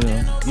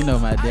mama, you know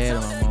my dad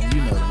and my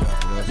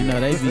mama, you know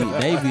they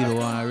be the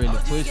one really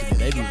pushing it.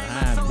 They be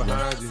behind me.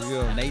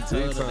 Yeah. And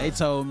they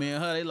told me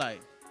and her, they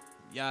like,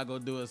 y'all go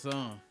do a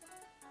song.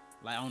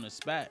 Like on the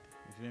spot.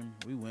 You feel me?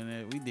 We went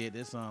there, we did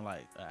this song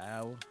like an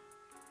hour.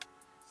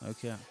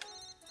 Okay.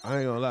 I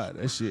ain't gonna lie,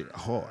 that shit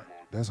hard.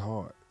 That's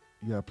hard.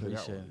 You gotta play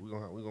Appreciate that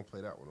one. We gonna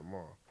play that one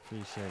tomorrow.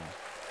 Appreciate it.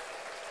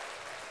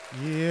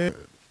 Yeah.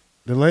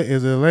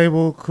 Is it a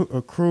label,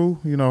 a crew,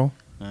 you know?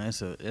 Nah,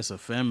 it's a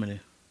family.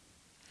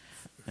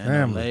 And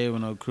Family. no label,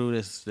 no crew,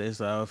 that's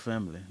our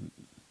family.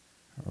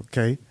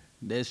 Okay.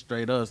 That's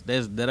straight us.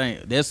 That's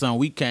something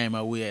we came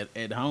up with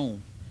at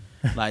home.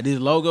 Like this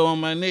logo on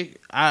my neck,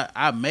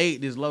 I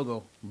made this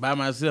logo by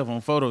myself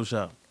on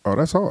Photoshop. Oh,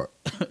 that's hard.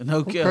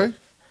 No cap. Okay.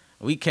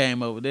 We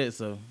came up with that,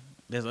 so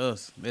that's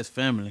us. That's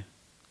family.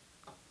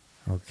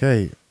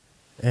 Okay.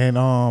 And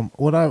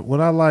what I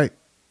like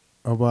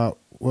about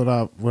what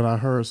I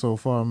heard so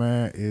far,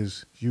 man,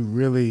 is you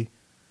really,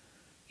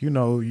 you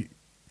know,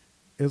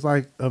 it's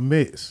like a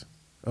mix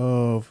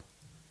of,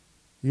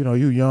 you know,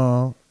 you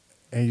young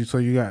and you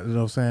got, you know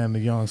what I'm saying, the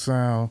young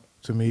sound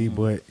to me,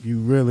 but you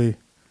really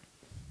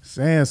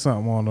saying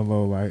something on the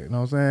low, like, you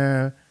know what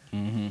I'm saying?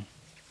 Mm-hmm.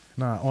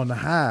 Nah, on the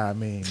high, I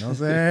mean, you know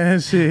what I'm saying?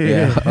 Shit.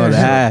 Yeah, on the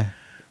high.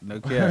 No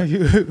cap.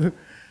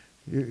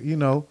 you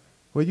know,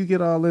 where you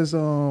get all this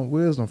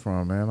wisdom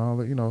from, man? All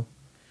that, you know,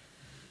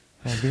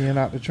 from being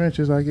out the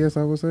trenches, I guess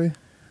I would say.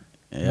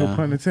 Yeah. No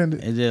pun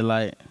intended. It's just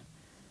like,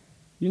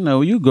 you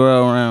know, you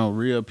grow up around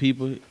real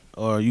people,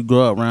 or you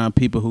grow up around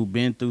people who've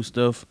been through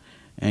stuff,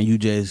 and you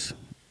just,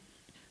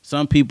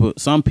 some people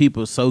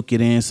soak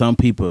it in, some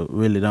people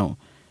really don't.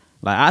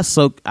 Like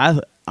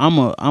I'm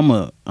a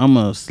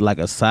like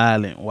a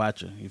silent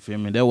watcher. You feel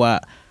me? That's why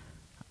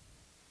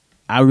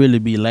I really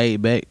be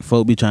laid back.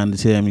 Folk be trying to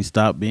tell me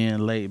stop being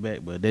laid back,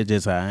 but that's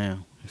just how I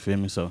am. You feel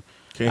me? So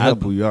Can't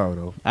help who you are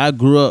though. I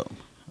grew up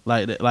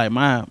like that, like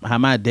how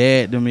my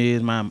dad them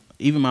is,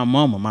 even my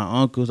mama,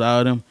 my uncles,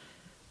 all them.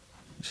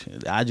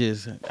 I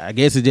guess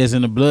it's just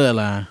in the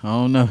bloodline. I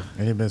don't know.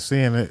 And you've been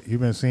seeing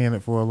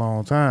it for a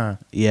long time.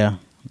 Yeah,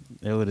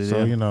 that's what it is.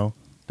 So, you know,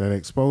 that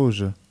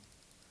exposure,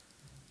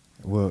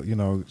 well, you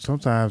know,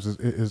 sometimes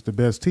it's the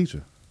best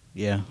teacher.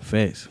 Yeah,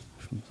 facts.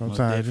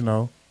 Sometimes, you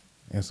know,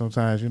 and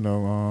sometimes, you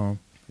know,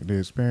 the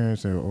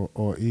experience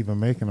or even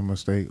making a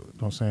mistake, you know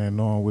what I'm saying,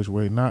 knowing which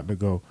way not to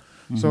go.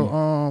 Mm-hmm.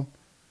 So,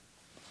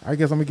 I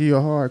guess I'm going to give you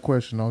a hard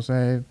question, you know what I'm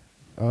saying?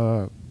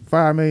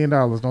 $5 million.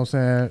 Know what I'm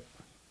saying?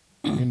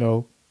 You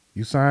know,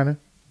 you signing?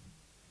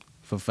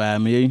 For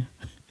 $5 million.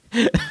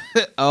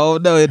 Oh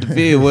no, it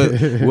depends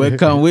what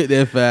come with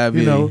that $5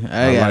 million. know,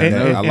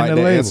 I like that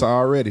answer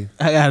already.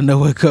 I gotta know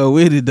what come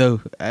with it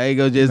though. I ain't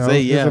gonna just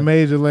say It's a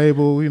major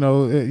label. You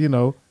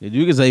know.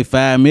 You can say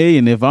 $5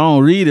 million. If I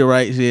don't read it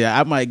right, shit,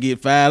 I might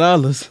get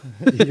 $5.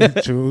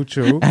 Yeah,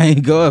 true. I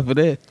ain't going for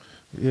that.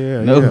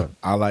 Yeah, No. yeah.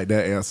 I like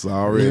that answer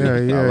already.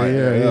 Yeah, I like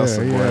that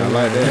answer, boy. I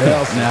like that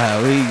answer.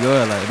 Nah, we ain't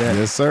going like that.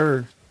 Yes,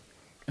 sir.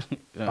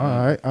 All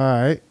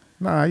right.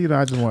 Nah, I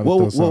just want to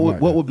throw something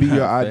like what would be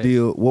your Thanks.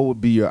 ideal? What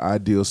would be your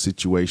ideal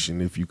situation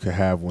if you could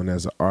have one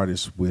as an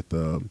artist with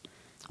a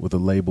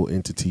label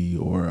entity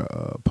or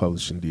a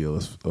publishing deal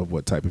of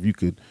what type? If you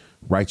could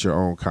write your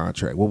own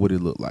contract, what would it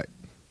look like?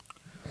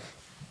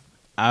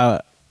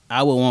 I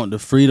would want the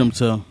freedom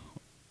to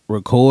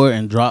record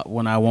and drop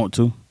when I want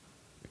to.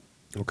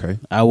 Okay.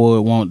 I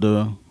would want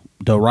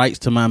the rights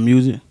to my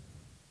music,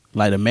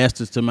 like the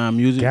masters to my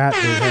music. Got to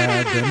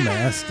have the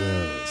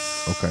masters.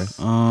 Okay.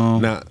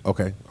 Now,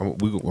 okay. I'm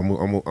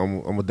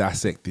gonna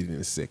dissect it in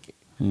a second.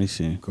 Let me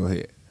see. Go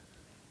ahead.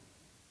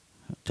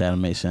 Try to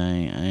make sure I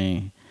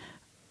ain't.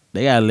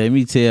 They gotta let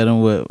me tell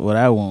them what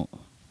I want.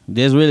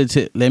 Just really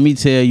let me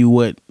tell you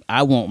what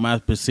I want my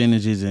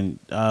percentages and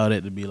all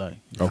that to be like.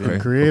 Okay.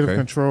 Creative okay.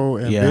 control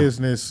and Yeah.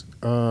 business.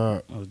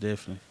 Most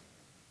definitely.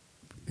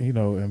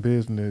 And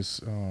business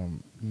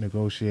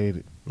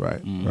negotiated.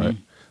 Right. Mhm. Right.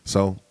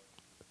 So,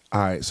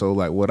 all right. So,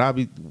 like, what I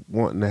be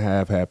wanting to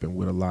have happen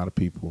with a lot of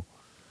people,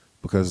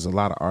 because there's a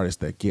lot of artists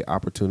that get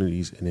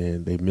opportunities and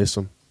then they miss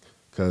them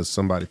because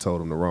somebody told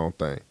them the wrong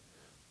thing.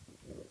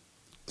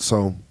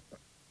 So,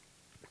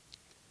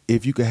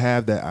 if you could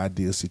have that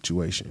ideal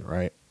situation,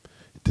 right,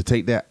 to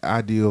take that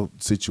ideal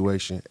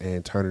situation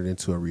and turn it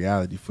into a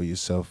reality for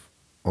yourself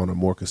on a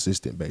more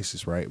consistent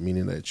basis, right,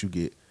 meaning that you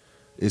get,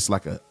 it's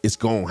like it's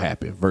gonna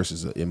happen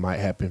versus it might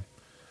happen.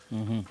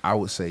 Mm-hmm. I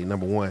would say,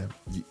 number one,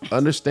 you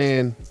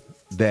understand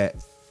that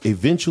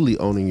eventually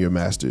owning your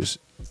masters,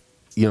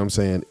 you know what I'm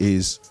saying,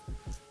 is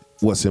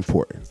what's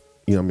important.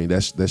 You know what I mean?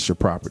 That's your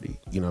property.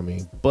 You know what I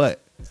mean?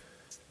 But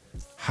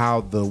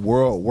how the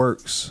world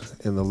works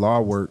and the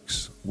law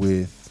works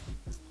with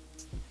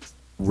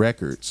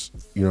records,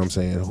 you know what I'm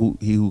saying?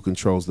 He who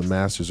controls the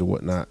masters or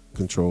whatnot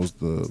controls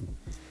the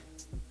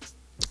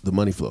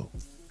money flow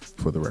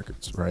for the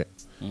records, right?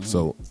 Mm-hmm.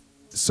 So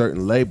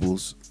certain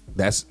labels,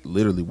 that's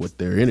literally what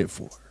they're in it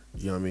for.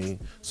 You know what I mean?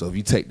 So if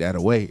you take that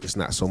away, it's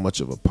not so much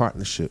of a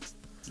partnership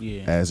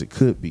as it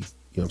could be. You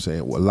know what I'm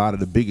saying? Well, a lot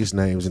of the biggest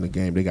names in the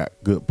game, they got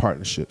good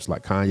partnerships.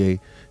 Like Kanye,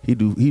 he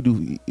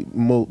do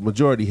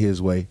majority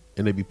his way,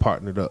 and they be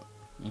partnered up.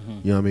 Mm-hmm.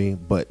 You know what I mean?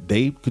 But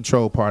they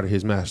control part of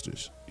his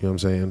masters. You know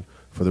what I'm saying?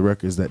 For the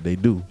records that they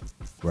do,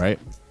 right?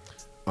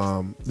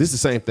 This is the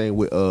same thing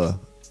with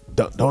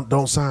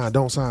don't sign.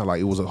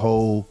 Like, it was a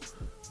whole.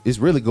 It's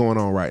really going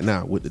on right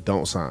now with the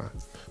don't sign.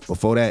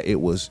 Before that,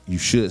 it was you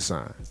should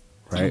sign,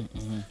 right?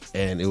 Mm-hmm.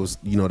 And it was,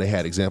 they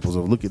had examples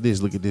of look at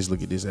this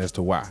as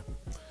to why.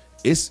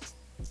 It's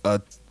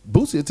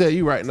Boosie will tell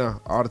you right now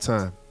all the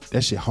time,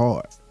 that shit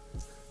hard.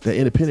 That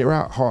independent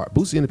route, hard.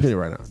 Boosie independent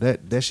right now.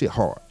 That shit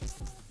hard.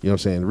 You know what I'm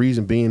saying? The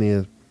reason being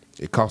is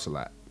it costs a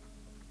lot.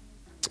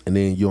 And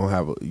then you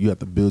have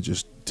to build your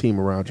team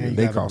around you, and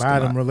they cost a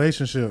lot. Them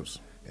relationships.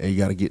 And you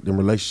got to get them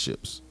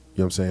relationships. You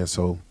know what I'm saying?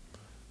 So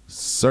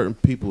certain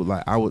people,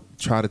 like, I would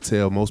try to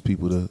tell most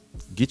people to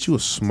get you a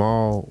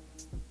small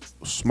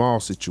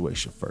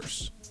situation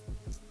first.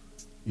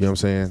 You know what I'm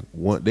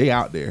saying? They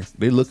out there,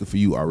 they looking for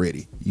you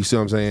already. You see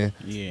what I'm saying?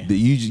 Yeah.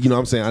 You know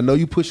what I'm saying? I know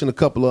you pushing a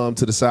couple of them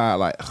to the side,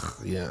 like,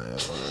 yeah,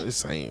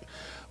 this ain't.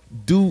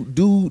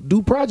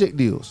 Do project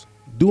deals.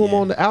 Do them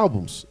on the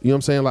albums. You know what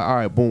I'm saying? Like, all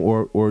right, boom,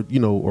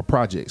 or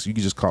projects. You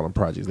can just call them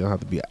projects. They don't have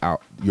to be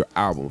your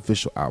album,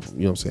 official album.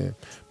 You know what I'm saying?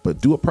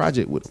 But do a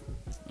project with them.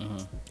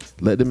 Uh-huh.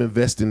 Let them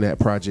invest in that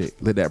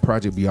project. Let that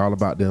project be all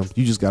about them.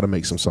 You just got to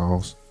make some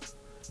songs.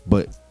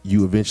 But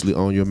you eventually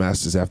own your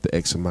masters after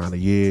X amount of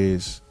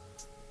years,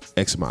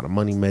 X amount of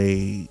money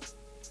made.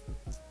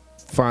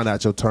 Find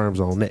out your terms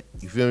on that.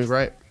 You feel me,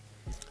 right?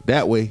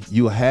 That way,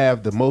 you'll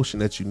have the motion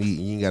that you need,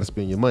 and you ain't got to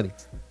spend your money,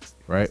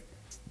 right?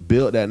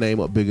 Build that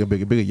name up bigger,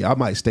 bigger, bigger. Y'all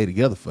might stay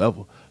together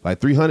forever. Like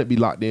 300 be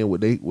locked in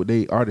with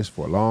they artists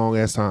for a long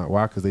ass time.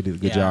 Why? Because they did a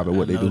good job at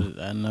what they do.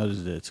 I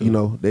noticed that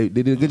too. They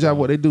did a good job at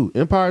what they do.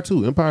 Empire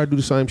too. Empire do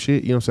the same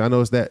shit. You know what I'm saying? I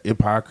know it's that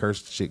Empire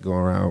cursed shit going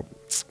around.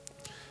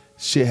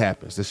 Shit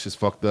happens. This shit's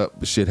fucked up,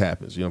 but shit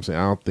happens. You know what I'm saying?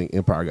 I don't think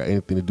Empire got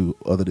anything to do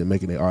other than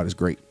making their artists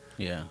great.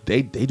 Yeah.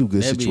 They do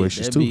good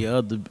situations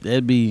too.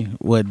 That'd be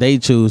what they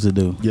choose to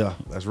do. Yeah,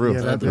 that's real.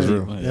 Yeah, that's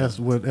real. That's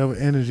whatever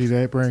energy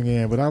they bring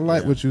in. But I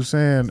like what you're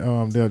saying,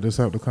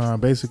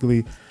 Decepticon.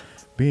 Basically,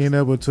 being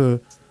able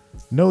to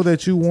know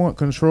that you want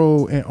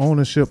control and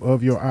ownership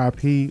of your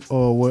IP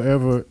or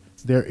whatever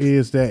there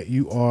is that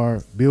you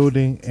are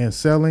building and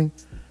selling,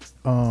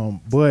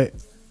 but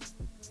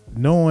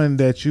knowing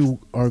that you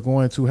are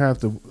going to have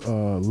to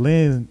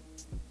lend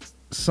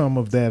some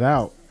of that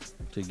out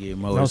to get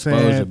more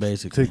exposure,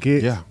 basically. To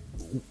get,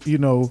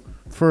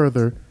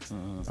 further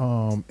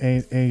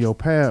in your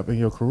path, in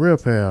your career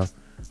path,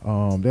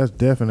 that's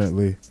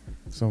definitely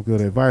some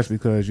good advice,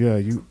 because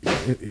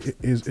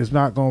it's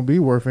not going to be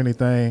worth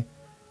anything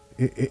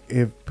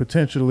if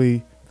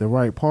potentially the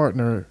right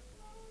partner,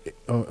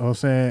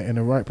 and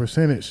the right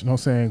percentage,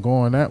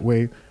 going that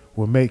way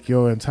will make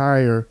your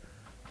entire,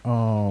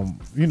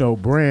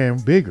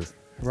 brand bigger,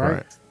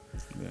 right?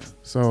 Yeah.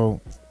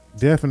 So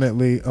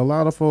definitely, a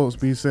lot of folks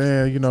be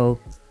saying,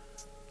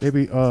 they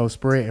be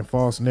spreading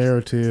false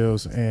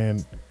narratives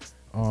and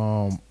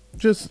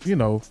just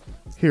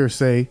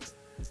hearsay.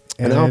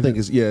 And I don't think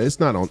it's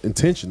not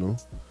intentional.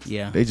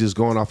 Yeah. They just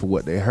going off of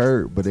what they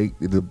heard, but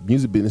the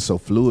music business is so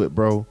fluid,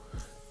 bro.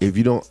 If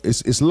you don't,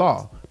 it's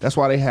law. That's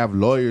why they have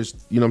lawyers.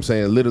 You know what I'm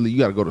saying? Literally, you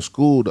got to go to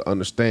school to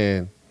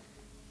understand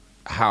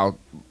how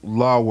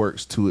law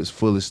works to its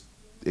fullest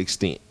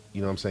extent.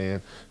 You know what I'm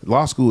saying?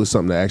 Law school is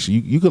something that actually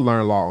you can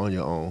learn law on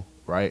your own,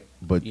 right?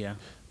 But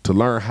to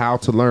learn how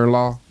to learn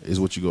law is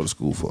what you go to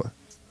school for.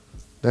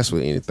 That's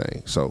with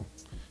anything. So,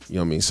 you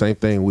know what I mean? Same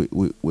thing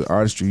with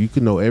artistry. You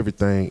can know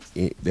everything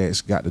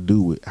that's got to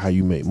do with how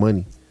you make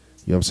money.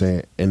 You know what I'm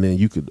saying? And then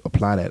you could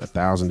apply that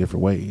 1,000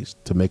 different ways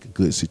to make a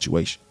good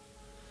situation.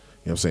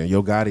 You know what I'm saying?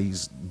 Yo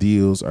Gotti's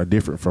deals are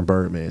different from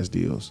Birdman's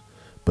deals,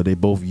 but they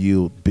both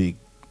yield big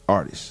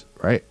artists,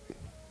 right?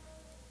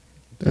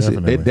 That's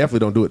it. They definitely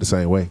don't do it the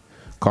same way.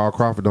 Carl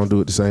Crawford don't do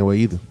it the same way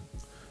either. You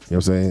know what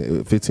I'm saying?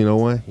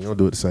 1501, he don't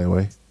do it the same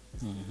way.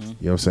 You know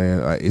what I'm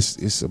saying? Like,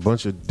 it's a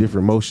bunch of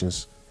different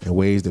motions and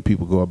ways that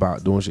people go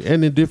about doing shit,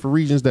 and in different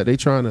regions that they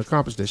trying to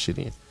accomplish that shit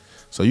in.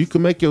 So you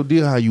can make your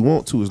deal how you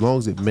want to, as long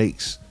as it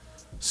makes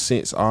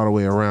sense all the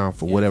way around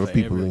for whatever for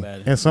people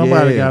everybody. in. And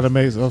somebody got to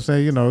make. I'm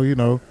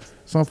saying,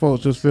 some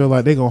folks just feel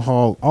like they gonna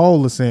hog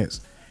all the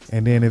sense,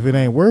 and then if it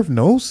ain't worth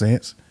no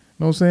sense, you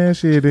know what I'm saying,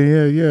 shit,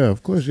 then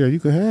of course, you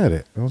could have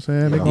it. You know what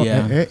I'm saying? They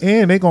gonna,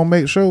 and they gonna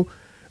make sure, you know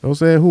what I'm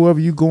saying, whoever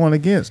you going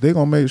against, they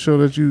gonna make sure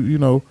that you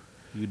don't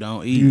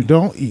eat. You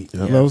don't eat. You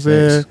know what I'm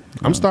saying?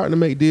 I'm starting to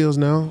make deals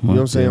now. You know what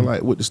I'm saying?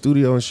 Like with the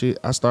studio and shit,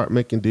 I start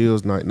making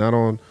deals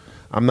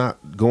I'm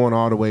not going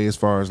all the way as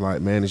far as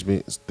like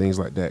management, things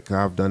like that, because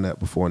I've done that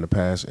before in the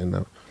past,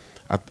 and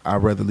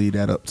I'd rather leave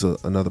that up to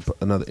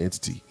another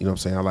entity. You know what I'm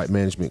saying? I like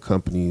management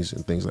companies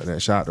and things like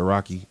that. Shout out to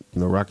Rocky.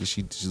 You know, Rocky,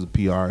 she's a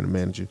PR and a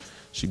manager.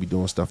 She be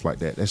doing stuff like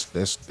that.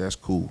 That's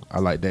cool. I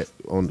like that.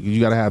 You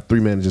got to have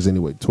 3 managers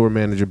anyway: tour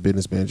manager,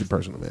 business manager,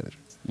 personal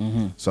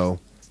manager. So,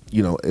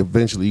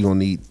 eventually you're gonna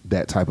need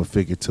that type of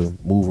figure to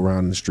move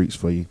around in the streets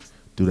for you.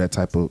 Do that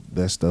type of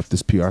stuff,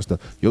 this PR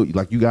stuff. Yo,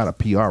 like you got a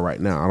PR right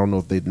now. I don't know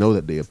if they know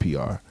that they're a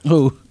PR.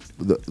 Who?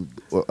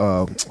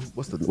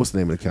 What's the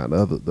name of the account?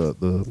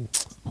 The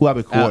who I've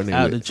been coordinating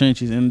out with. the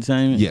Trenches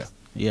Entertainment.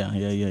 Yeah.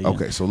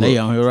 Okay, so look, they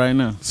on here right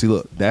now. See,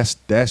 look, that's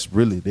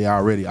really, they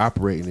already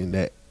operating in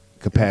that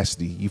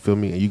capacity. You feel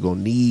me? And you gonna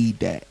need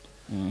that.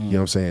 You know what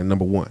I'm saying?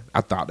 Number one,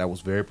 I thought that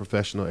was very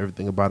professional.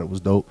 Everything about it was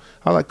dope.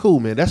 I was like, cool,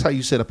 man. That's how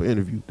you set up an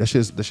interview. That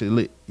shit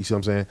lit. You see what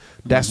I'm saying?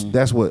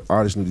 That's what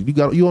artists need.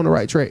 You on the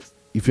right track.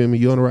 You feel me?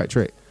 You on the right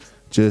track.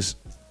 Just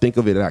think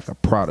of it like a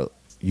product.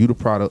 You the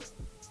product.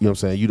 You know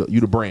what I'm saying? You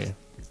the brand.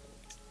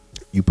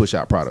 You push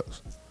out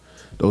products.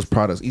 Those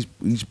products, each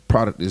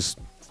product is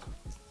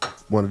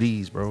one of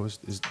these, bro. You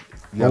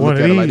gotta look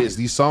at it like this.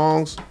 These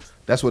songs,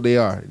 that's what they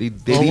are. They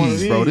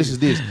these, bro. This is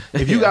this.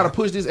 If you gotta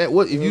push this at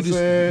what? If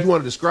you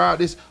want to describe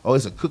this,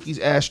 it's a cookies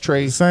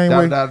ashtray. Same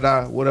way.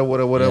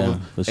 Whatever.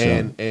 Yeah,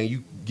 sure. And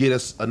you get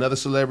us another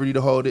celebrity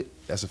to hold it.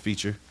 That's a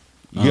feature.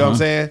 You know what I'm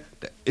saying?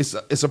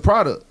 It's a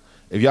product.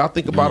 If y'all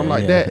think about them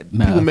like that,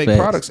 people make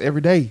products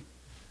every day.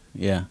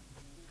 Yeah.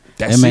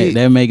 That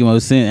make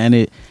most sense,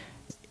 and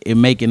it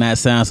make it not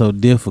sound so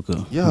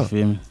difficult. Yeah. You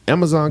feel me?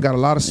 Amazon got a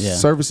lot of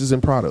services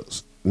and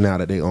products now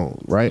that they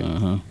own, right?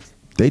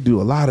 They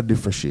do a lot of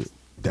different shit.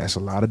 That's a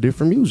lot of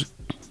different music.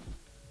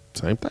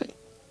 Same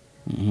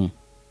thing.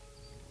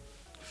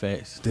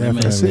 Facts.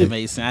 Definitely. That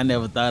makes sense. I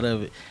never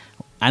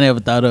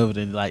thought of it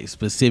in like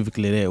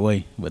specifically that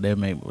way, but that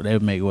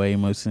make way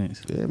more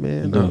sense. Yeah,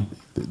 man.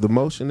 The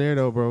motion there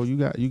though, bro. You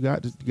got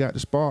the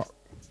spark.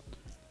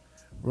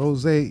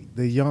 Rozay,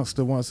 the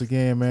youngster, once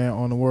again, man,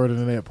 on the Word of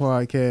the Net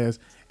podcast,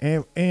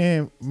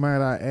 and might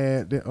I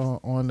add that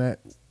on that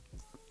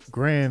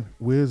grand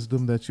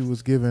wisdom that you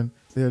was given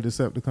there,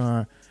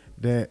 Decepticon,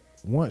 that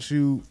once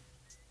you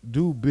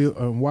do build,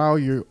 while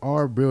you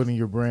are building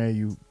your brand,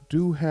 you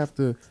do have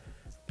to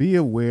be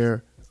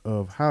aware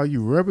of how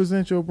you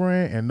represent your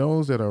brand and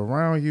those that are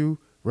around you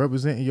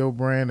representing your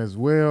brand as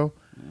well.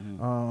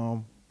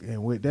 And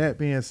with that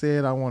being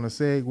said, I want to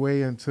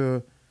segue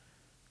into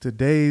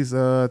today's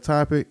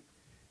topic,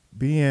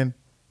 being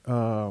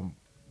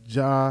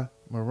Ja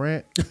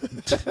Morant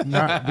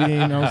not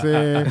being, you know what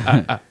I'm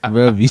saying?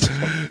 Bro, be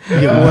tripping.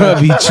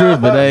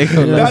 I ain't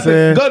gonna know what I'm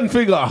saying? Gun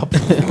figure off.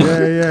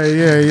 Yeah.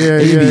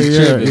 You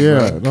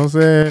know what I'm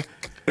saying?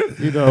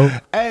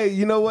 Hey,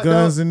 you know what?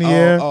 Guns in the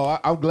air.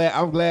 I'm glad.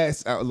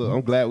 Look,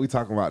 I'm glad we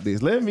talking about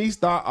this. Let me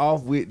start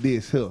off with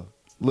this here.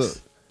 Look,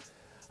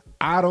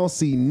 I don't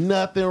see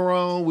nothing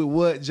wrong with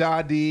what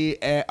Ja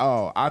did at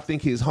all. I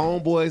think his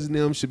homeboys and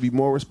them should be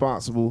more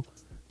responsible.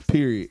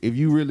 Period. If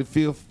you really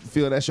feel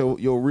that's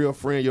your real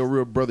friend, your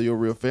real brother, your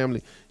real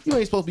family, you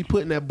ain't supposed to be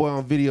putting that boy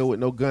on video with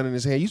no gun in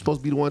his hand. You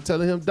supposed to be the one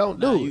telling him don't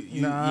do it.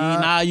 You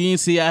ain't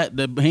see how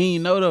he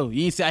ain't know though.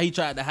 You ain't see how he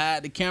tried to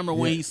hide the camera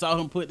when he saw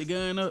him put the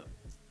gun up.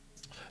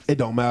 It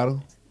don't matter.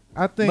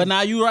 I think, but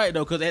now you right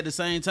though, because at the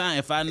same time,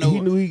 if I know he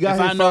knew he got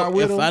his fire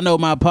with him. I know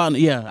my partner,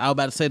 I was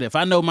about to say that. If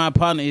I know my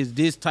partner is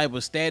this type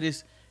of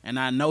status, and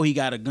I know he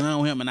got a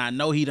gun with him, and I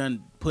know he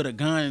done put a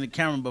gun in the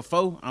camera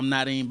before, I'm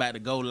not even about to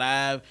go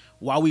live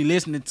while we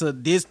listening to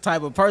this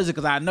type of person,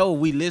 because I know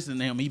we listening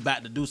to him, he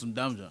about to do some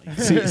dumb junk.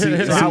 So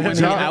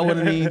I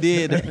wouldn't even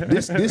did that.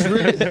 This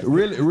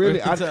really.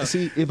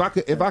 See, if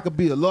I could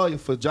be a lawyer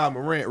for Ja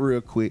Morant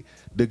real quick,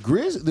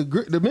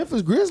 the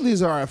Memphis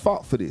Grizzlies are at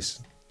fault for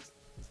this.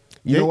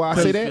 You know why I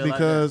say that?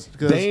 Because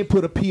they ain't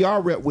put a PR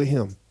rep with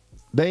him.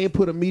 They ain't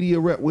put a media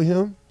rep with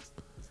him.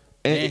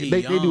 And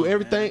they do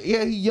everything. Man.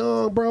 Yeah, he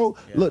young, bro.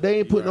 Yeah, look, they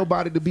ain't put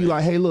nobody to be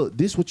like, hey, look,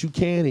 this what you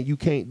can and you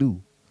can't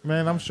do.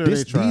 Man, I'm sure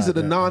these are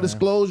the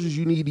non-disclosures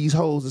you need these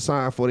hoes to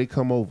sign before they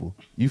come over.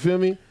 You feel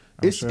me?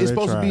 It's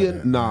supposed to be a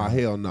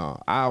hell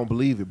no. I don't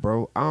believe it,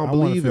 bro. I don't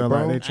believe it, bro.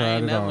 Like they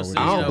tried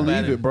I don't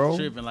believe it, bro.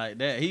 Tripping like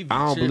that.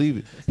 I don't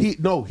believe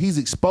it. He's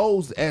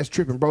exposed as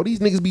tripping, bro. These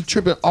niggas be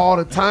tripping all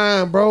the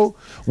time, bro.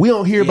 We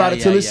don't hear about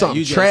it till it's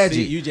something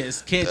tragic. You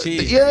just catch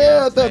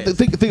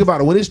it. Think about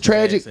it. When it's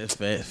tragic,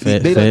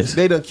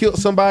 they done killed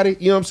somebody.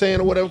 You know what I'm saying,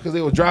 or whatever, because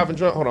they were driving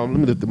drunk. Hold on, let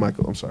me lift the mic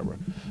up. I'm sorry, bro.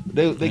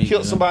 They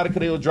killed somebody because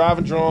they were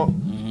driving drunk.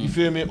 You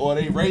feel me? Or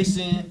they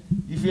racing.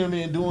 You feel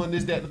me? And doing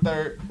this, that, the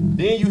third.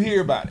 Then you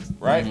hear about it,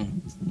 right?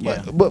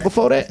 But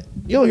before that,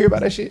 you don't hear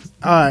about that shit.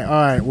 All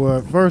right.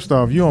 Well, first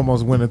off, you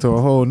almost went into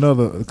a whole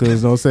nother,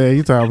 because I'm saying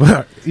you talking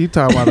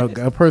about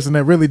a person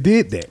that really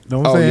did that. You know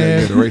what I'm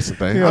saying? Yeah, the racing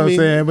thing. You know what I'm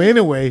saying? But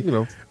anyway,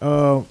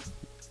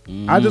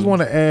 I just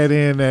want to add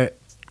in that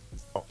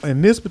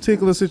in this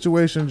particular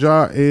situation,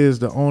 Ja is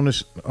the owner.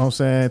 I'm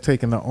saying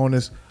taking the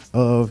onus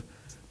of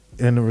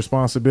and the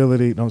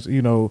responsibility.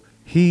 You know,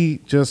 he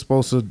just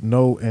supposed to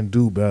know and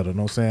do better. You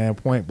know what I'm saying?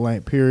 Point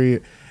blank,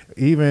 period.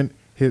 Even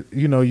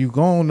you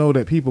gonna know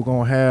that people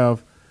gonna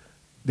have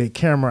their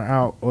camera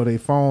out or their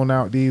phone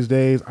out these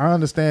days. I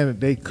understand that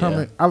they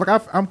coming.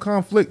 I'm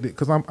conflicted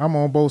because I'm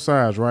on both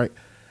sides, right?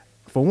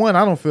 For one,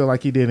 I don't feel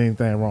like he did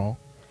anything wrong.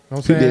 You know what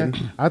I'm saying?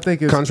 Didn't. I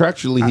think it's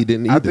contractually he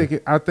didn't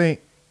either. I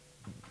think,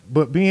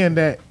 but being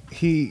that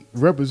he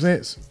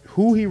represents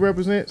who he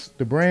represents,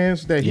 the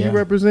brands that he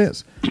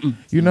represents,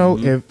 you know,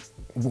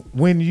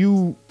 when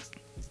you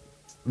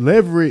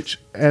leverage,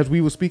 as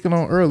we were speaking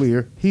on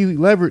earlier, he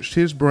leveraged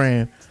his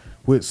brand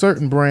with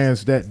certain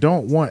brands that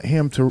don't want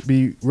him to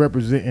be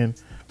representing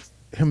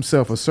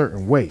himself a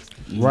certain way,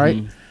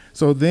 right?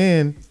 So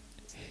then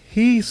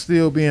he's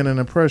still being an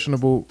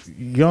impressionable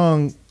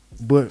young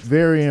but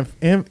very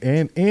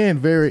and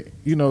very,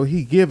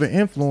 he give an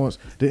influence.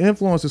 The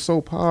influence is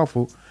so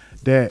powerful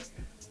that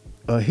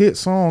a hit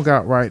song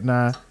out right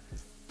now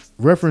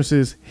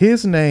references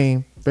his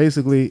name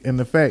basically in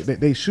the fact that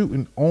they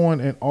shooting on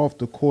and off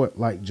the court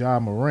like Ja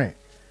Morant.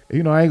 I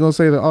ain't gonna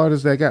say the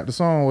artist that got the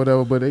song or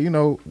whatever, but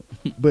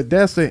but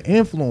that's the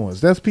influence.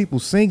 That's people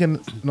singing, you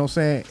know what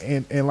I'm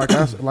saying? And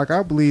like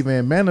I believe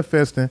in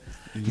manifesting,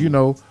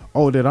 that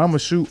I'm gonna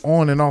shoot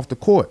on and off the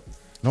court. You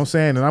know what I'm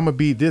saying? And I'm gonna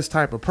be this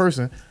type of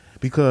person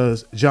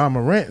because Ja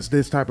Morant's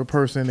this type of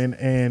person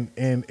and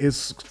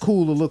it's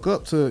cool to look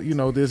up to,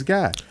 this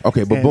guy.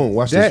 Okay, but boom,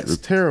 watch this. That's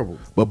terrible.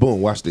 But boom,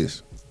 watch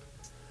this.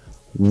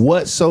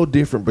 What's so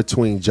different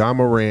between Ja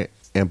Morant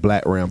and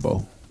Black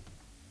Rambo?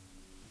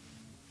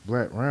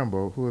 Black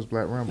Rambo? Who is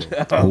Black Rambo? You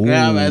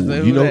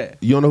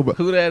don't know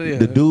who that is?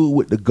 The dude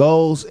with the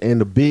goals and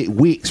the big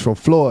wicks from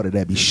Florida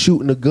that be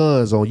shooting the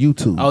guns on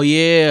YouTube. Oh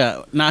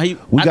yeah, I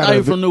thought he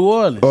was from New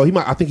Orleans. Oh,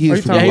 I think he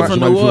is from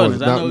New Orleans.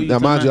 Now,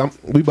 mind you,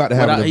 we about to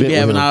have an event. He be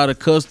having with him. all the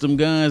custom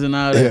guns and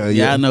all that.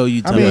 Yeah, I know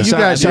you.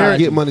 Shout out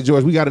Get Money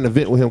George. We got an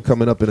event with him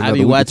coming up in another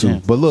week or two.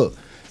 But look,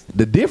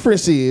 the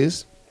difference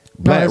is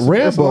Black Rambo.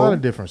 There's a lot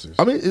of differences.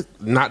 I mean, it's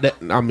not that.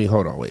 I mean,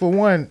 hold on, wait. For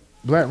one,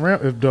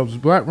 does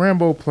Black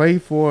Rambo play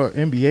for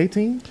an NBA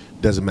team?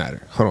 Doesn't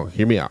matter. Hold on,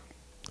 hear me out.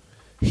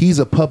 He's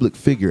a public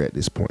figure at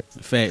this point.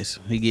 Facts.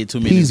 He get too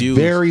many views. He's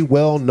very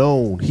well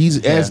known.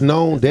 He's as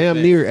known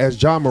damn near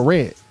as Ja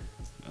Morant.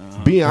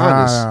 Being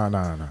honest.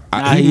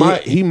 No.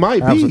 He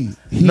might be.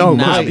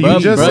 You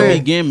just said he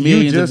getting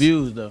millions of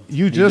views though.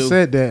 You just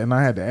said that, and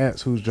I had to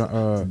ask who's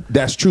John.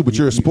 That's true, but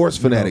you're a sports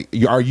fanatic.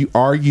 Are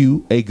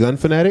you a gun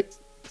fanatic?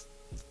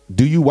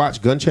 Do you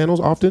watch gun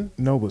channels often?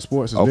 No, but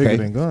sports is bigger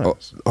than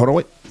guns. Hold on,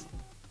 wait.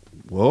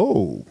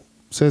 Whoa.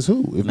 Says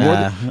who?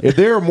 If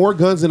there are more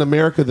guns in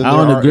America than there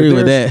are, I don't agree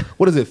with that.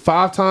 What is it?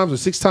 5 times or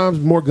 6 times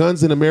more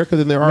guns in America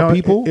than there are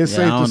people? It's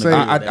safe to say.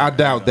 I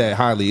doubt that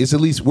highly.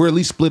 We're at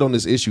least split on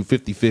this issue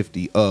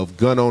 50-50 of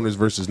gun owners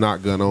versus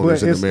not gun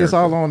owners in America. It's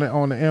all on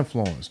the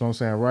influence. You know what I'm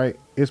saying, right?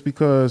 It's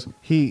because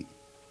he,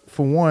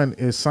 for one,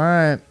 is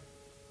signed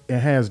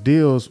and has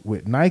deals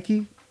with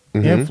Nike,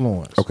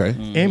 influence, okay,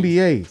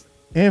 NBA,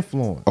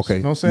 influence. Okay.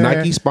 You know what I'm saying?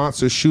 Nike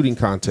sponsors shooting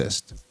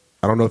contest.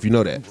 I don't know if you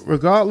know that.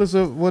 Regardless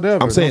of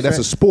whatever. I'm saying that's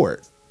a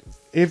sport.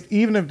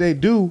 Even if they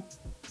do,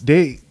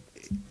 they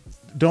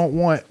don't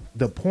want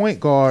the point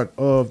guard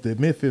of the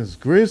Memphis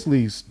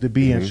Grizzlies to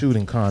be in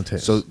shooting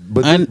contests. So,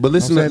 but listen.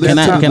 I'm saying Listen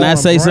that's to- Can I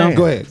say brand.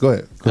 something? Go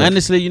ahead.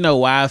 Honestly, you know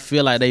why I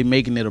feel like they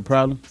making it a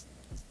problem?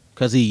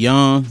 Cause he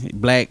young,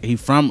 black. He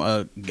from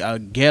a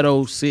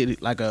ghetto city,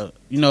 like a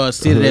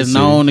city Hood that's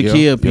known to city.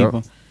 kill Yep,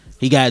 people.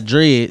 He got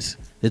dreads.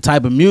 The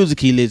type of music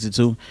he listen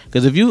to.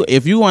 Cause if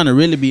you want to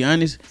really be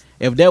honest,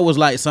 if that was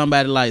like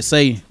somebody like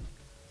say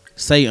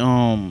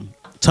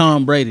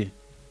Tom Brady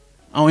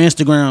on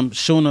Instagram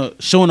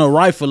showing a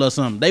rifle or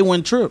something, they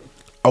wouldn't trip.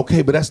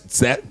 Okay, but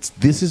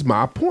this is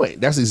my point.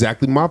 That's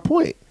exactly my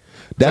point.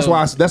 That's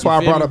why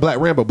I brought up Black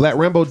Rambo. Black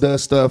Rambo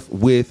does stuff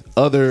with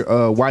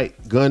other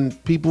white gun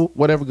people,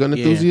 whatever, gun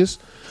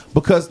enthusiasts.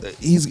 Because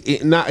he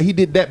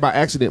did that by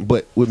accident,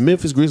 but with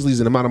Memphis Grizzlies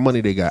and the amount of money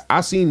they got,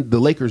 I seen the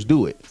Lakers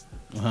do it.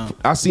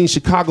 I seen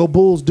Chicago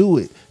Bulls do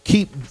it.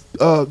 Keep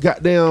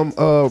goddamn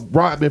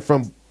Rodman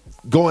from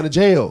going to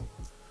jail.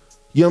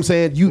 You know what I'm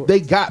saying? They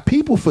got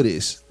people for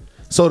this.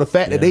 So the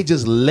fact that they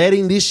just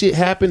letting this shit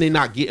happen, they're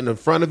not getting in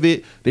front of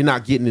it, they're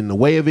not getting in the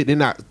way of it,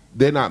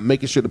 they're not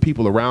making sure the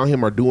people around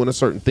him are doing a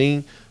certain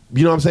thing.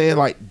 You know what I'm saying?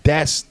 Like,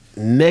 that's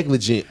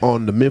negligent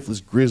on the Memphis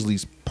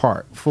Grizzlies'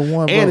 part. For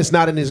one, and bro, it's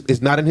not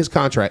in his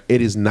contract.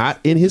 It is not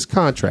in his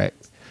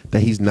contract that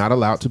he's not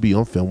allowed to be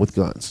on film with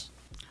guns.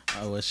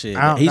 Oh well, shit.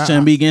 He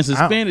shouldn't be getting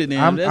suspended.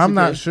 Then I'm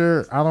not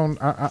sure.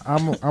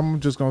 I'm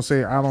just gonna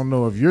say I don't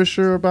know if you're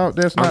sure about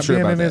that's not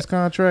being in his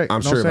contract.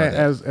 I'm sure about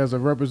that. As a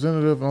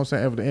representative, you know what I'm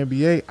saying, of the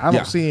NBA, I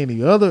don't see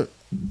any other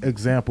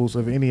examples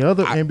of any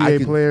other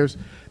NBA players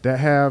that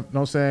have, you know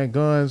what I'm saying,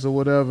 guns or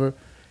whatever.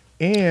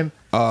 And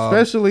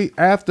especially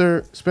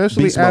after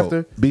Beast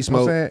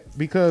Mode.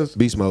 Because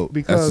Beast Mode.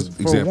 Because That's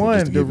an for example, one,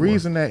 just to the give you one.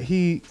 reason that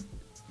he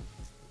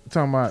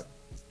talking about,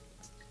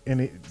 and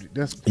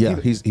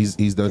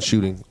he's done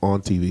shooting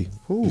on TV.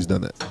 Who? He's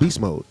done that. Beast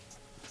Mode.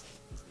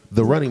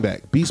 The running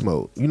back, Beast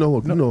Mode. You know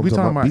what we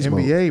talking about Beast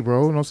NBA, Mode.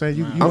 bro. You know what I'm saying?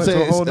 You I'm went saying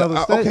to a whole nother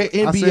state. okay,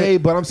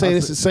 NBA, but I'm saying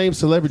it's the same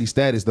celebrity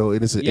status though,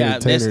 and it's an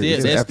entertainer.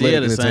 That's it's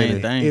still the same entertainer.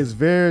 thing. It's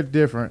very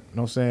different, you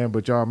know what I'm saying?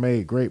 But y'all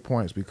made great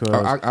points because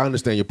I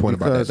understand your point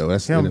about that though.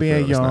 That's him NFL, being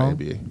that's young, not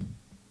NBA. you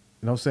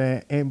know what I'm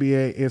saying?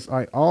 NBA, it's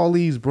like all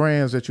these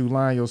brands that you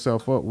line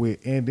yourself up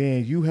with, and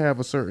then you have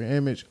a certain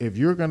image. If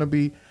you're going to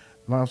be, you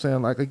know what I'm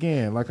saying, like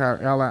again, like how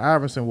Allen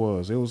Iverson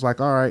was. It was like,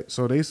 all right,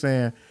 so they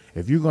saying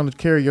if you're going to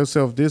carry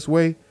yourself this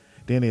way,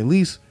 then at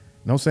least,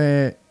 you know what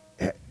I'm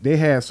saying, they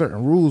had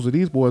certain rules where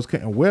these boys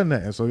couldn't wear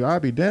nothing. So y'all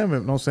be damn it,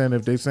 you know what I'm saying,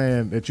 if they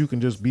saying that you can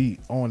just be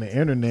on the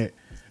internet,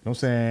 you know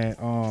what I'm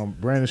saying,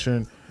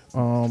 brandishing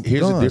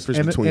Here's the guns.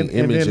 difference between image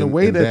and then the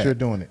way and that you're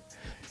doing it.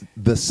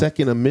 The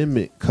Second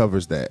Amendment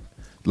covers that.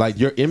 Like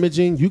your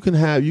imaging, you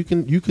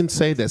can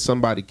say that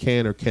somebody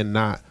can or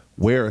cannot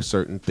wear a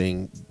certain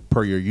thing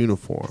per your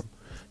uniform.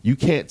 You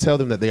can't tell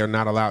them that they are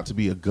not allowed to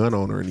be a gun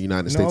owner in the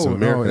United States of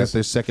America. That's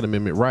their Second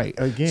Amendment right.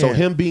 Again, so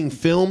him being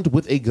filmed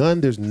with a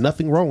gun, there's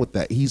nothing wrong with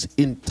that. He's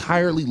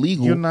entirely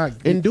legal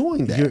in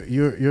doing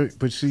that.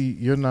 But see,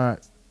 you're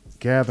not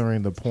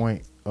gathering the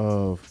point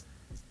of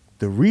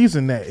the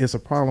reason that it's a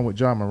problem with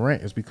John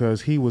Morant is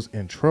because he was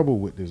in trouble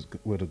with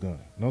a gun. You know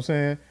what I'm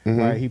saying?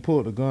 Like he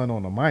pulled a gun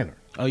on a minor.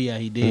 Oh yeah,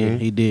 he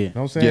did. He did. You know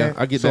what I'm saying? Yeah,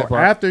 I get that So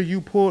part. after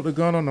you pulled the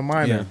gun on the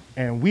minor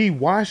and we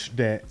watched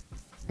that,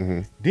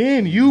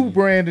 then you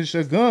brandish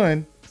a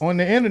gun on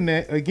the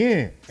internet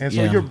again, and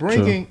so you're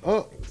bringing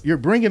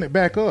it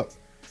back up,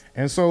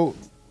 and so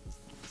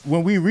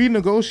when we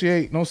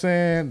renegotiate, you know what I'm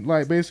saying,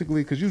 like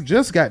basically because you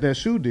just got that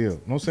shoe deal,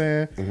 you know what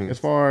I'm saying, as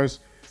far as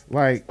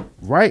like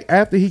right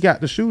after he got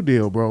the shoe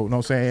deal, bro, you know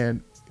what I'm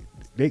saying,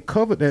 they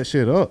covered that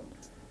shit up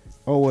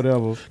or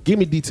whatever. Give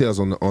me details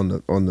on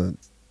the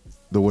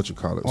what you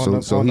call it.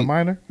 On the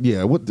minor?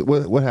 Yeah.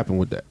 What happened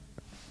with that?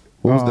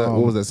 What was that?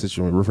 What was that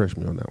situation? Refresh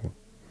me on that one.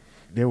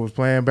 They was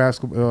playing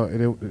basketball.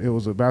 It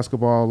was a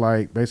basketball,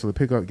 like basically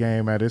pickup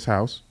game at his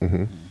house,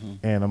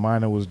 and a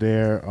minor was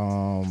there.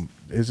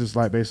 It's just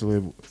like basically,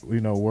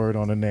 word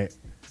on the net.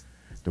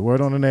 The word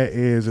on the net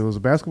is it was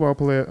a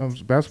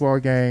basketball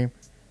game.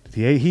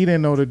 He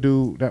didn't know the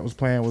dude that was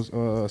playing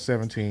was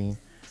 17.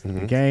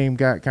 The game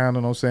got kind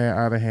of,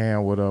 out of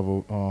hand,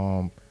 whatever.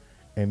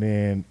 And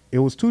then it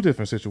was two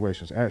different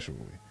situations actually.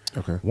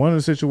 Okay. One of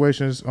the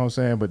situations,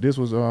 but this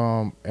was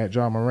at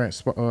John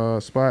Morant's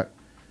spot.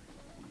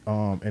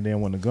 And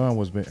then when the gun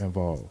was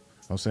involved,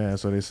 so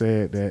they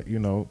said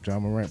that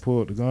John Morant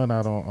pulled the gun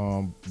out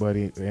on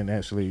Buddy, and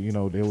actually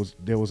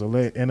there was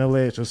an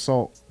alleged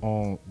assault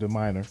on the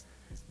minor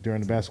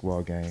during the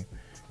basketball game,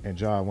 and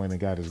John went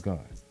and got his gun.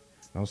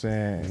 You know what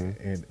I'm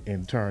saying,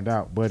 and turned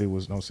out Buddy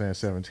was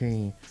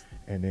 17,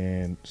 and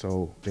then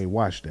so they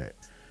watched that.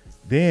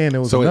 Then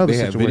there was another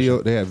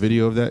situation. They had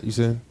video of that. You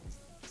said.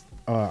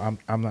 I'm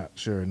not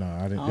sure. No,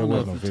 I didn't. I There don't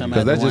was know no if video. you're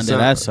talking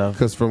about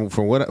Because because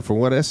from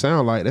what that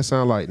sound like,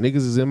 niggas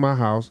is in my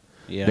house.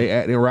 Yeah. They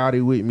acting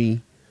rowdy with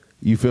me.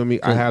 You feel me?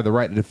 I have the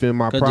right to defend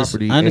my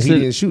property, and he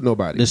didn't shoot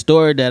nobody. The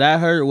story that I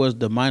heard was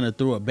the minor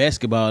threw a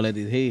basketball at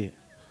his head.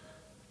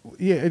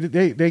 Yeah,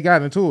 they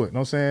got into it. You know what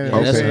I'm saying? Yeah,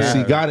 Okay, that's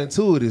see, got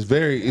into it is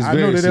very, I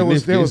know that there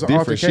was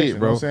different shit,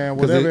 bro. You know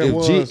what I'm saying?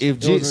 Whatever if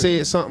Jit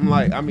said something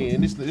like, I mean,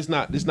 and it's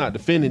not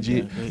defending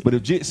Jit, but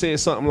if Jit said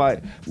something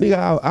like,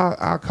 nigga,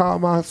 I call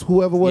my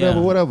whoever,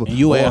 whatever, and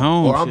you at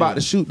home, or I'm about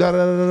to shoot,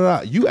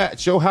 you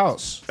at your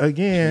house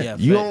again.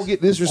 You don't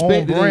get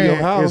disrespected in your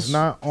house. It's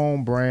not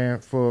on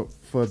brand for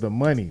the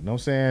money. You know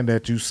what I'm saying?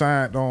 That you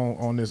signed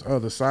on this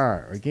other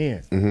side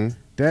again. Mm-hmm.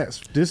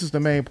 This is the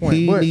main point.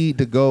 He need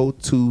to go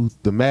to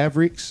the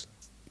Mavericks.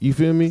 You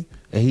feel me?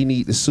 And he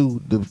need to sue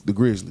the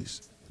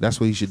Grizzlies. That's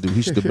what he should do.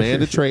 He should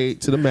demand a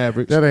trade to the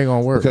Mavericks. That ain't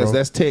gonna work, because bro.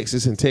 that's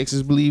Texas, and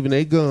Texas believe in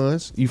their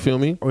guns. You feel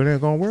me? Or it ain't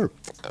gonna work.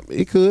 I mean,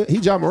 it could. He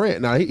Ja Morant.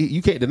 Now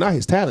you can't deny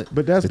his talent.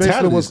 But that's the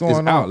basically what's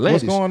going on.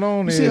 What's going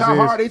on you is see how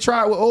hard they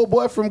tried with old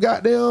boy from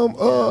goddamn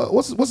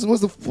what's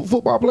the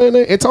football player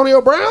name?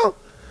 Antonio Brown.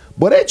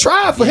 But they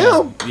tried for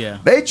him. Yeah.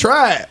 They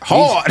tried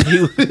hard.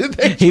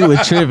 He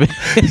was tripping.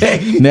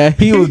 Now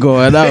he was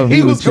going off.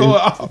 He was going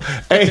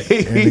off. Hey,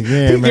 he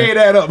gave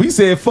that up. He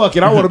said, fuck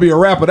it, I want to be a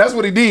rapper. That's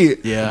what he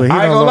did. Yeah. I ain't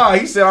gonna lie.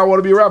 He said, I want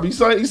to be a rapper. You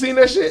seen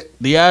that shit?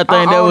 Do y'all think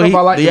I don't know if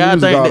I like the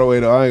music all the way,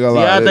 though. I ain't gonna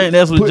lie. Do y'all think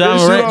that's what Ja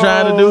Morant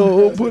trying to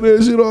do? Put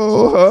that shit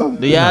on, huh?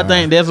 Do y'all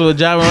think that's what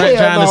Ja Morant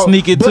trying to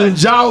sneak into?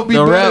 But Ja would be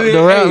the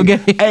rap game.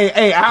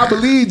 Hey, I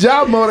believe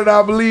Ja more than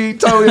I believe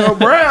Antonio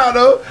Brown,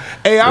 though.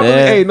 Hey, I believe,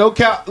 hey, no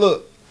cap. Look.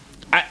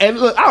 I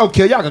don't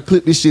care. Y'all can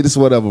clip this shit. It's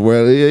whatever,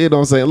 bro. You know what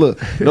I'm saying? Look,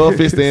 no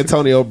offense to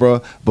Antonio,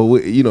 bro, but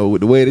with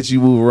the way that you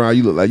move around,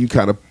 you look like you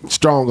kind of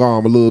strong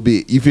arm a little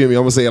bit. You feel me?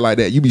 I'm gonna say it like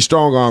that. You be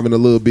strong arming a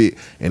little bit,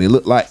 and it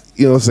look like,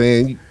 you know what I'm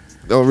saying, you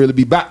don't really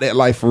be about that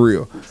life for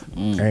real.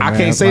 Hey, I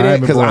can't say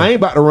that because I ain't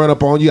about to run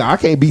up on you. I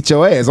can't beat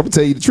your ass. I'm gonna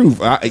tell you the truth.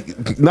 I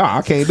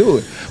can't do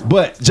it.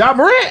 But Ja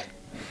Morant.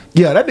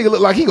 Yeah, that nigga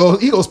look like he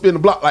gonna spin the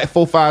block like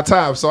 4-5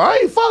 times. So I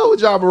ain't following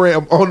Ja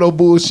Morant on no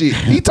bullshit.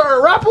 He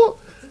turned rapper.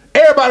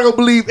 Everybody gonna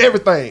believe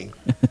everything.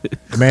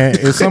 Man,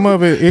 and some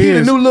of it is he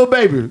the new little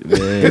baby.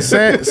 It's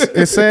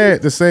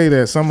sad to say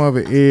that some of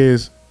it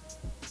is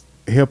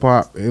hip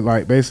hop.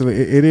 Like basically,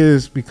 it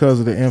is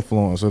because of the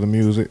influence of the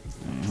music.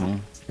 Mm-hmm.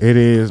 It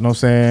is. You know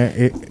what I'm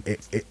saying?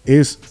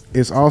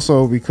 It's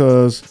also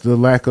because the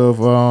lack of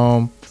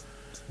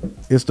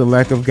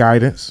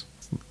guidance,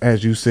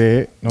 as you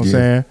said. You know what I'm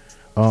saying?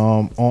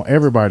 On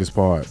everybody's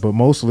part, but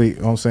mostly, you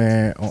know what I'm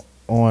saying,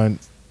 on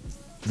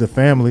the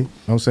family, you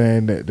know what I'm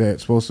saying,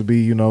 that's supposed to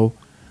be,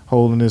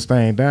 holding this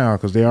thing down,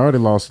 because they already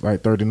lost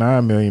like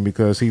 $39 million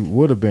because he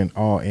would have been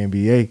all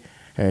NBA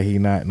had he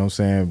not, you know what I'm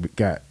saying,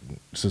 got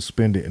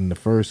suspended in the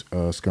first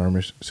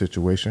skirmish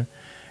situation,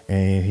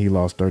 and he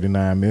lost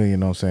 $39 million, you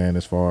know what I'm saying,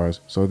 as far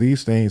as, so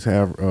these things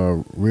have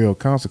real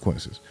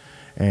consequences.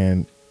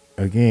 And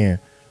again,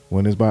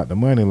 when it's about the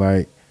money,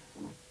 like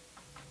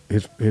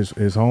his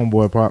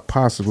homeboy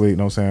possibly, you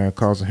know what I'm saying,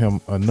 causing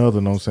him another,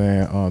 you know what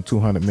I'm saying,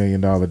 $200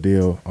 million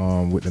deal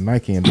with the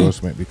Nike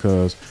endorsement,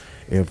 because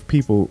if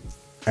people,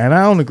 and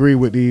I don't agree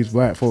with these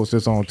black folks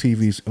that's on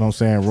TV, you know what I'm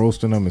saying,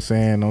 roasting them and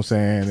saying, you know what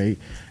I'm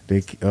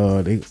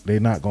saying, they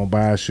not gonna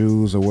buy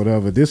shoes or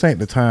whatever. This ain't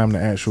the time to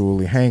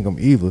actually hang them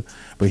either,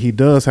 but he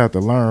does have to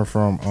learn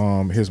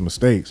from his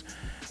mistakes.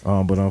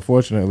 But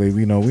unfortunately,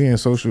 we in a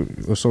social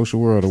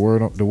world.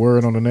 The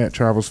word on the net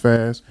travels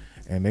fast.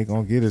 And they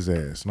gonna get his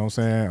ass. You know what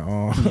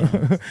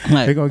I'm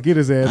saying? They gonna get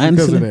his ass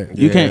because of that.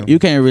 You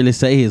can't really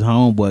say his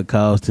homeboy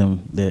caused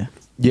him that.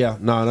 Yeah,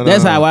 no.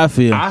 That's how I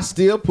feel. I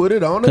still put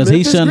it on him because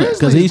he shouldn't have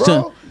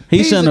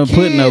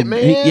put no.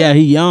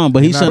 He young,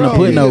 but he shouldn't have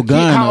put no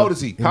gun. How old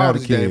is he? How old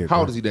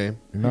is he, Dame?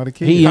 You're not a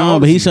kid. He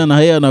young, but he shouldn't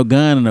have held no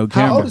gun and no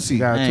camera. How old is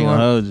he? I ain't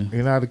gonna hold you.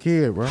 You're not a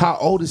kid, bro. How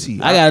old is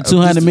he? I got a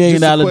 $200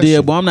 million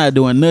deal, but I'm not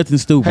doing nothing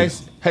stupid.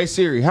 Hey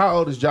Siri, how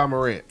old is Ja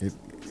Morant?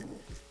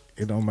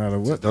 It don't matter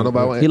what. Don't know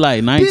about he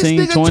like 19,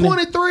 this nigga 20?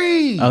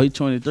 23. Oh, he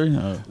 23?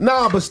 Oh.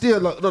 Nah, but still,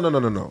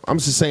 no. I'm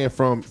just saying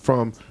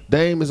from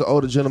Dame is an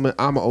older gentleman.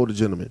 I'm an older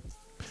gentleman.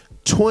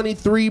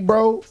 23,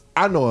 bro.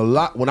 I know a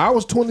lot. When I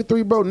was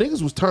 23, bro,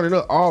 niggas was turning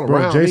up all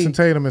around Jason me.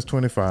 Tatum is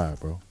 25,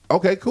 bro.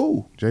 Okay,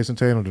 cool. Jason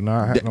Tatum do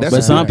not have no.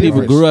 But some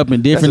people grew up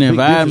in different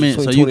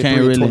environments, so you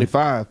can't really.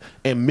 25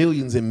 and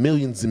millions and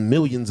millions and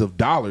millions of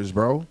dollars,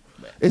 bro.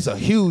 It's a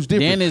huge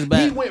difference.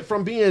 He went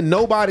from being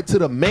nobody to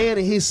the man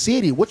in his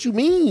city. What you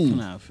mean?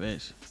 Nah,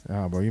 fish.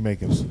 Nah, bro, you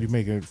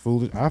making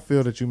foolish. I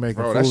feel that you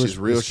making foolish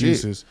real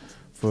excuses shit.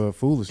 For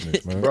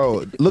foolishness, man.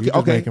 Bro, look.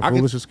 Okay,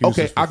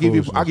 I'll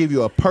give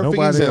you a perfect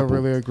Nobody example.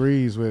 really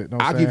agrees with.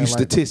 I'll give you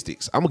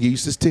statistics. I'm gonna give you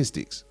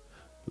statistics.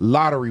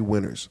 Lottery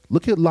winners.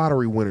 Look at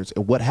lottery winners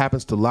and what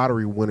happens to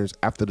lottery winners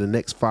after the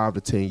next 5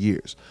 to 10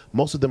 years.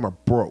 Most of them are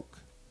broke.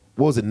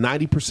 What was it,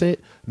 90%?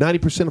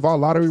 90% of all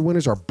lottery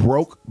winners are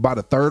broke by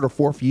the 3rd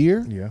or 4th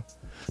year? Yeah.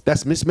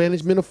 That's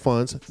mismanagement of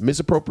funds,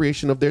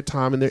 misappropriation of their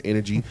time and their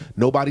energy.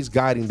 Nobody's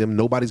guiding them.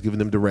 Nobody's giving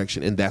them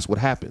direction. And that's what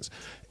happens.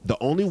 The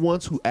only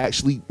ones who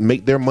actually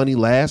make their money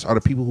last are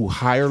the people who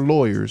hire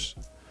lawyers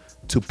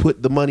to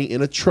put the money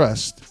in a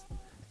trust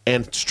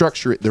and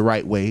structure it the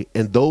right way,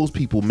 and those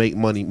people make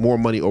more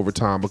money over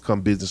time,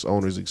 become business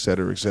owners, et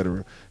cetera,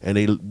 and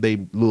they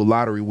little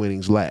lottery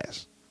winnings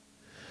last.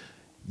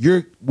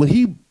 When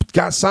he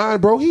got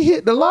signed, bro, he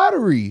hit the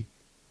lottery.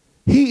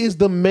 He is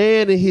the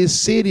man in his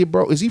city,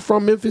 bro. Is he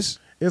from Memphis?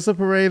 It's a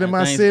parade in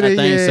my city. I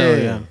think so,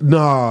 yeah.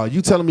 Nah,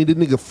 you telling me the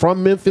nigga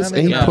from Memphis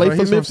and he play for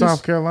he's Memphis? From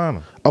South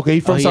Carolina. Okay,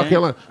 he's from South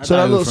Carolina.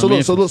 So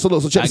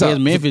look, check this out. I guess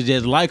Memphis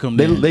just like him.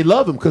 They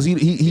love him because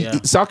he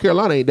South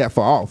Carolina ain't that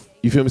far off.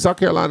 You feel me? South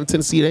Carolina and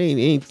Tennessee, they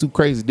ain't too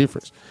crazy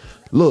difference.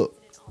 Look,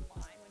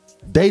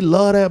 they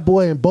love that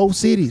boy in both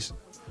cities.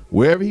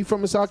 Wherever he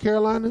from in South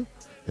Carolina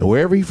and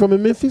wherever he from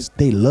in Memphis,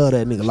 they love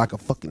that nigga like a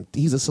fucking.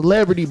 He's a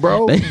celebrity,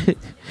 bro.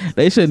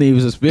 They shouldn't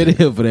even suspend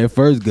him for that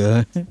first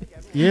gun.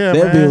 Yeah,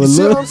 that man.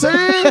 See what I'm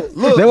saying?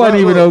 Look, that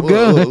wasn't even no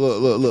gun.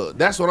 Look.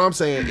 That's what I'm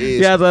saying. Is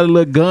you guys had a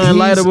little gun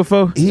lighter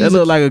before? That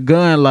looked like a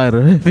gun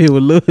lighter.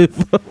 People looking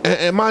for.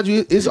 And mind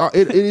you, it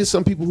is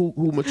some people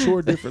who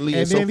mature differently.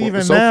 And then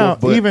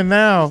even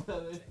now,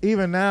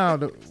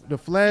 the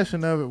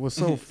flashing of it was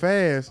so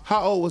fast.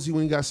 How old was he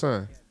when he got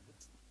signed?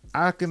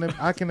 I can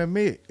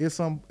admit it's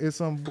some he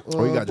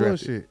got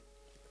bullshit.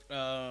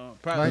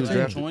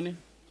 Probably 20,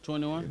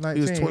 21.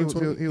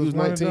 19. He was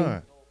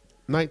 19.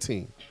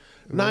 19.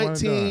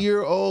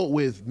 19-year-old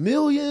with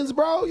millions,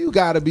 bro. You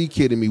gotta be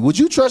kidding me. Would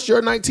you trust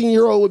your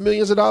 19-year-old with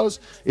millions of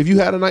dollars if you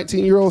had a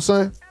 19-year-old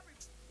son?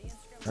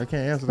 I can't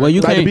answer that. Well,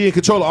 you like can't to be in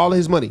control of all of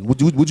his money.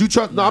 Would you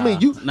trust? No, I mean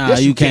you. Nah,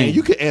 yes, you can. can't.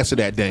 You can answer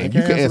that, Dame.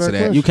 You can answer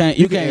that. You can't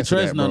answer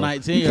trust that, no bro.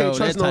 19-year-old. You can't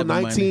trust no that type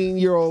of money.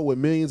 19-year-old with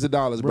millions of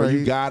dollars, bro. Bro,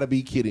 You gotta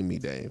be kidding me,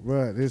 Dame.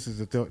 Bro, this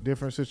is a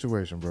different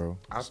situation, bro.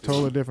 It's a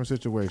totally different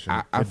situation.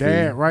 I the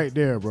dad right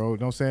there, bro. You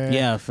know what I'm saying?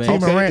 Yeah, T.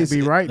 facts. Morant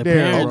be right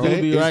there, bro.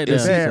 Be right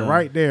His there. dad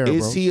right there, bro.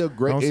 Is he a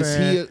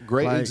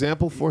great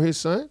example for his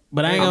son?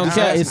 But I ain't gonna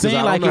care. It seems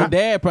like your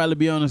dad probably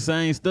be on the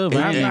same stuff.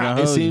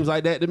 It seems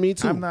like that to me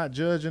too. I'm not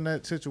judging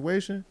that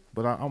situation,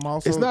 but I'm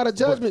also. It's not a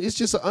judgment. It's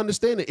just an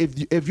understanding.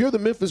 If you're the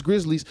Memphis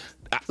Grizzlies,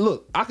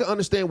 look, I can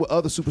understand with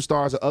other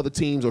superstars or other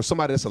teams or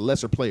somebody that's a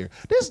lesser player.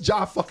 This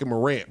Ja fucking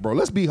Morant, bro.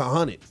 Let's be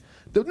 100.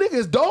 The nigga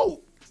is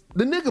dope.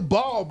 The nigga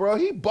ball, bro.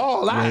 He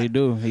ball out. Yeah, he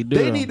do.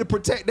 They need to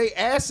protect their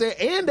asset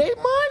and their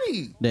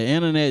money. The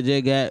internet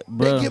just got,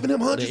 bro. They giving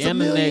him hundreds of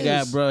millions. The internet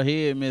millions. got, bro,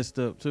 head messed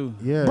up too.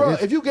 Yeah, bro,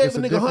 if you gave a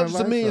nigga hundreds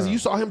lifestyle. of millions and you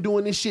saw him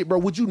doing this shit, bro,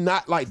 would you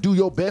not like do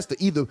your best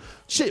to either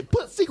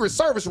put Secret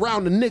Service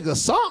around the nigga or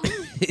something?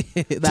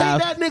 Take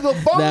that nigga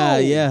phone.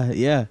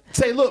 Yeah.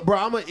 Say, look, bro,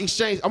 I'm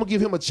gonna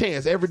give him a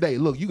chance every day.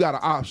 Look, you got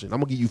an option. I'm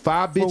gonna give you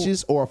 5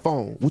 bitches or a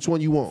phone. Which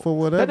one you want? For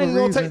whatever that nigga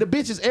gonna reason. take the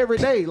bitches every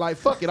day. Like,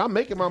 fuck it, I'm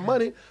making my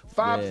money.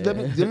 5. Let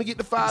me get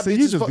the 5 See, bitches.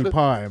 you just be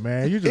partying,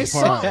 man. You just It's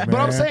partying, something, man. but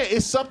I'm saying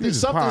it's something.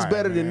 Something's partying,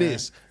 better than man.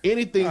 this.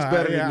 Anything's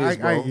better than this,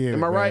 bro. I get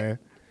Am I it, right? man.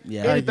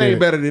 Yeah. Anything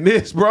better than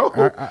this, bro.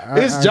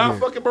 It's Ja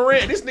fucking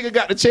Morant. This nigga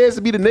got the chance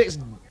to be the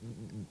next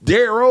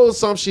Derrick Rose,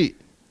 some shit.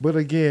 But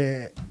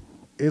again,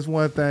 it's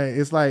one thing.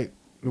 It's like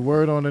the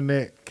word on the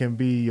net can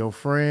be your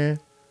friend,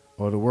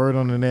 or the word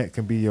on the net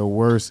can be your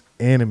worst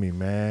enemy,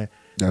 man.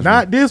 That's Not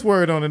right. this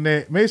word on the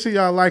net. Make sure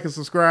y'all like and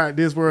subscribe.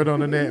 This word on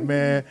the net,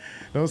 man.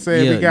 Don't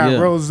say Yeah, we got yeah.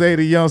 Rozay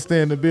the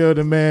Youngsta in the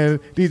building, man.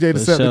 DJ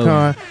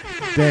Decepticon,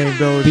 Dame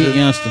Big Doja.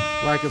 youngster.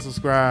 Like and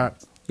subscribe.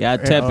 Y'all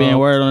tap in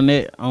word on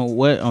that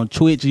on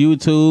Twitch,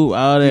 YouTube,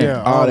 all that.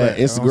 Yeah, all that.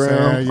 You know what I'm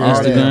Instagram, saying?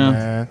 all that.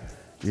 man.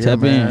 Yeah, Tap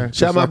man. in. Just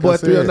Shout out my like boy I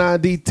said.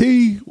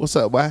 309DT. What's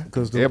up, boy?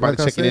 Everybody like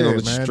I checking in on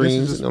the said, man, streams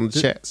this is and on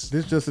the chats.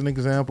 This is just an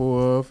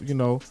example of,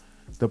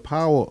 the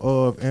power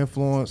of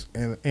influence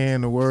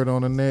and the word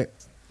on the net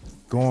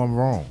going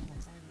wrong.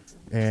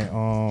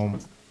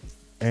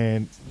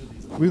 And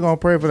we gonna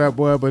pray for that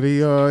boy, but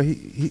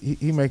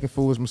he making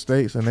foolish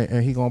mistakes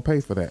and he gonna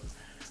pay for that.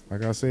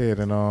 Like I said,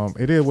 and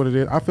it is what it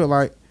is. I feel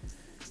like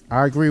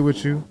I agree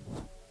with you,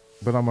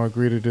 but I'm gonna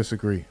agree to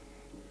disagree.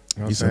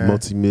 You know He's a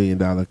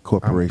multi-million-dollar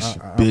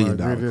corporation,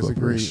 billion-dollar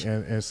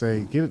corporation. and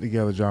say, get it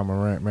together, John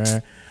Morant,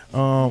 man.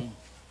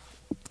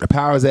 The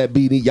powers that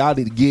be, y'all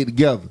need to get it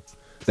together.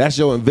 That's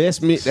your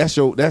investment. That's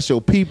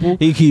your people.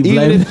 He keep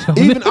blaming.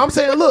 Even I'm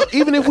saying, look,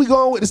 even if we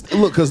going with this,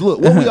 look, because look,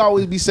 what we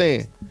always be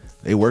saying,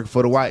 they work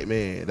for the white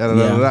man.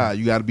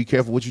 You got to be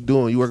careful what you're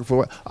doing. You working for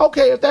what?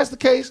 Okay, if that's the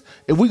case,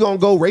 if we gonna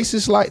go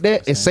racist like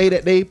that and say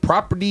that they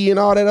property and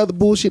all that other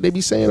bullshit they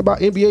be saying about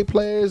NBA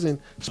players and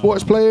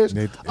sports players,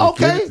 they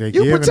protect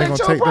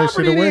your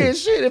property then.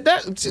 Shit, if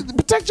that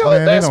protect your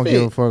investment. They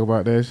don't give a fuck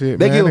about that shit.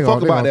 They man. give a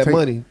fuck about that take,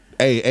 money.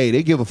 Hey,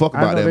 they give a fuck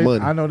about that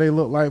money. I know they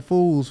look like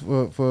fools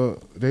for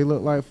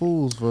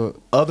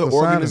other for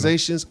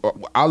organizations.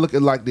 I look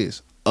at it like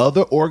this: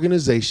 other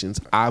organizations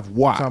I've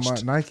watched talking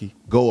about Nike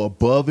go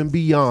above and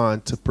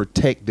beyond to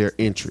protect their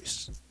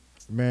interests.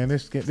 Man, the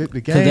game.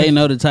 Because they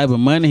know the type of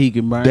money he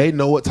can bring. They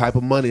know what type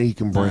of money he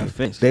can bring.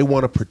 They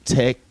want to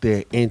protect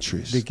their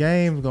interests. The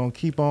game's gonna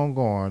keep on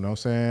going. You know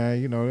what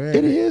I'm saying,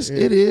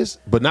 it is,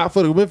 but not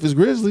for the Memphis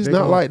Grizzlies.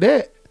 Not like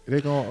that. they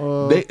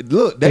gonna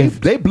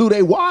they blew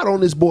their wad on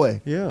this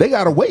boy. Yeah. They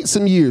gotta wait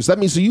some years. That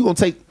means so you gonna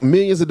take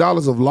millions of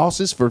dollars of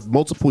losses for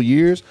multiple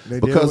years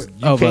because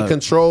you can't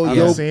control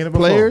your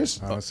players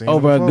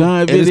over a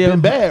gun video. And it's been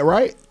bad,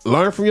 right?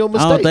 Learn from your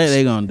mistakes. I don't think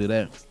they gonna do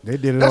that. They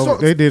did it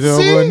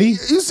over a knee.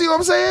 You see what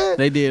I'm saying?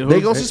 They did. They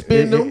gonna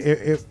suspend them.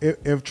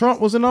 If Trump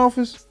was in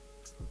office,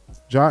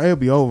 it'll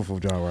be over for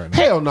John right now.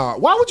 Hell no.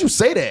 Why would you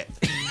say that?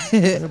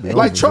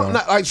 Like Trump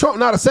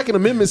not a Second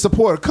Amendment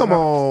supporter. Come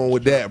on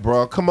with that,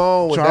 bro. Come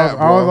on with that,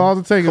 bro. All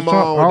the take is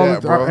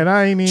Trump. And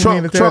I ain't even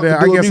mean to tell that.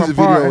 I guess I'm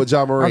parting.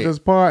 I'm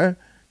just parting.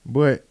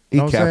 But he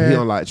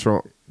don't like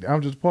Trump.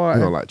 I'm just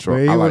parting. He don't like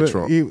Trump. I like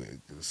Trump. He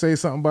say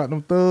something about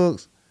them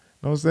thugs.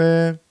 You know what I'm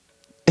saying?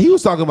 He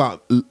was talking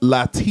about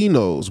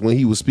Latinos when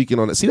he was speaking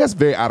on it. See, that's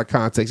very out of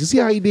context. You see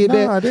how he did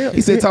that?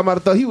 He said talking about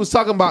the thug. He was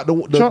talking about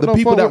the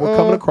people that were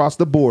coming across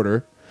the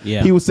border.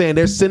 Yeah. He was saying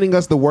they're sending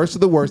us the worst of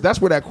the worst. That's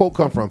where that quote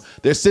come from.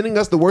 They're sending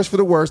us the worst for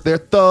the worst. They're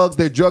thugs.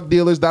 They're drug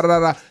dealers. Da da da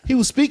da. He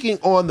was speaking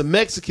on the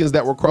Mexicans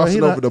that were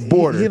crossing over the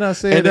border. He not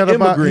saying that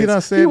about. He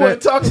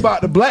wasn't talking about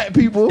the black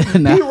people.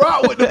 Nah. He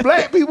rocked with the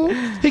black people.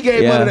 He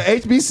gave money to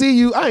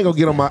HBCU. I ain't gonna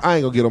get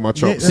on my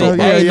Trump.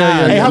 Hey,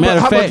 how much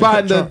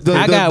Biden?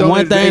 I got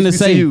one thing to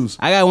say.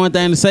 I got one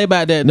thing to say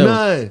about that though.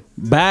 None.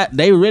 But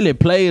they really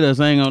played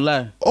us. I ain't gonna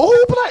lie. Oh,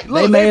 who played?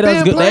 Look,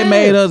 they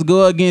made us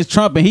go against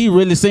Trump, and he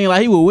really seemed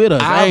like he was with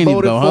us. I ain't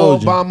voted even gonna for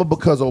hold Obama you.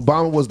 because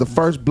Obama was the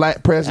first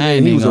black president,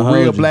 and he was a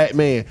real black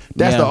man.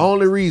 That's the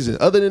only reason.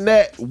 Other than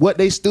that, what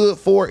they stood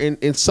for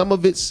in some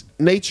of its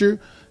nature,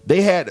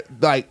 they had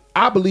like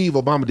I believe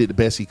Obama did the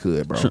best he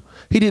could, bro. Sure.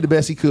 He did the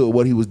best he could with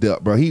what he was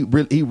dealt, bro. He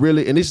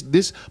really, and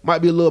this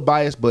might be a little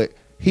biased, but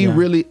he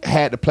really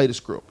had to play the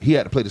script. He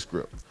had to play the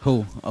script.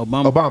 Who?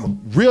 Obama.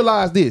 Obama.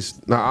 Realize this.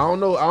 Now I don't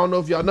know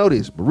if y'all know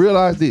this, but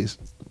realize this.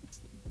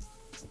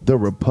 The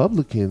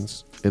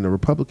Republicans in the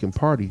Republican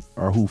Party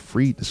are who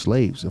freed the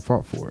slaves and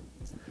fought for it.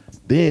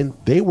 Then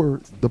they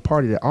were the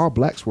party that all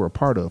blacks were a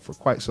part of for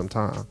quite some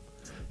time.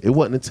 It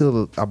wasn't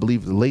until I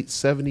believe the late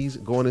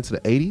 70s going into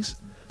the 80s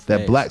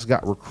that blacks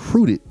got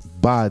recruited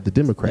by the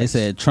Democrats. They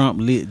said Trump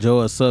lit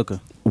George Sucker.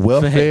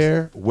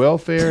 Welfare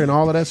and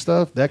all of that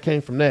stuff, that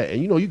came from that.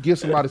 And you give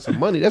somebody some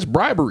money, that's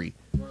bribery.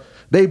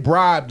 They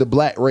bribed the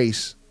black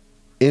race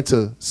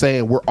into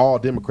saying we're all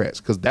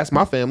Democrats because that's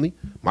my family.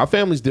 My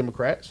family's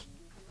Democrats.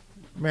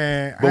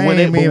 Man, but when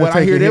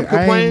I hear them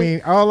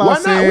complain, all I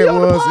said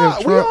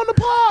was we on the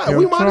pod.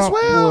 We might as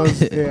well.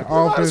 Was in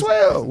office,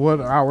 what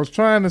I was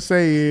trying to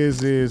say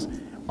is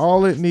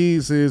all it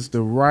needs is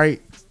the right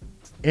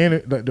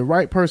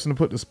person to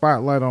put the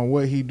spotlight on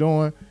what he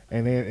doing,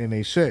 and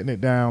they shutting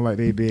it down like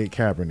they did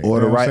Kaepernick.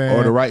 Or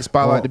the right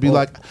spotlight to be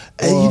like,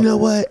 hey, you know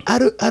what? I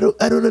don't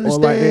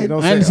understand.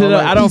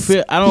 I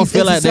don't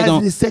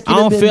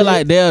feel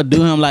like they'll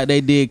do him like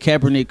they did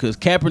Kaepernick because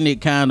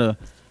Kaepernick kind of.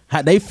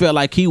 They felt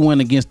like he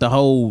went against the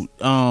whole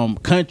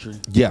country.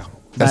 Yeah.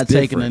 By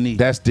taking a knee.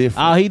 That's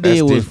different. All he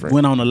did was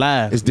went on the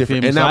live. It's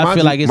different. And so I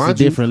feel like it's a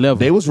different level.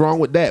 They was wrong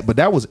with that, but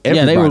that was everybody.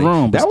 Yeah, they were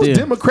wrong. That was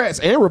Democrats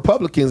and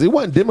Republicans. It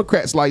wasn't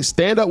Democrats like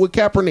stand up with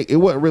Kaepernick. It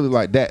wasn't really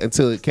like that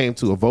until it came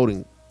to a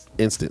voting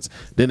instance.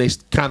 Then they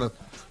kind of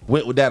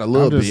went with that a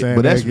little bit.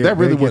 But that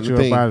really wasn't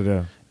the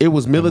thing. It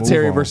was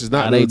military versus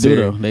not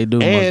military. They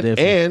do.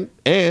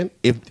 And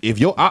if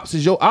your ops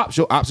is your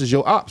ops is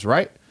your ops,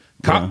 right?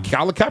 Colin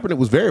Kaepernick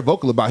was very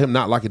vocal about him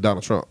not liking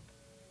Donald Trump.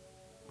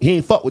 He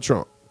ain't fuck with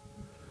Trump.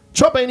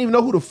 Trump ain't even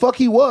know who the fuck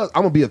he was.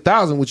 I'm gonna be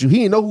 1,000 with you. He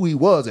didn't know who he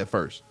was at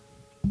first.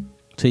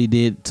 Till he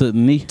did to the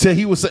knee. Till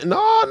he was saying, no,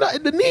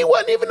 the knee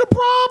wasn't even the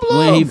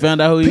problem. When he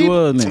found out who he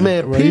was,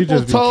 man,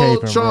 people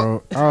told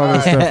Trump. Bro. All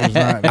that stuff is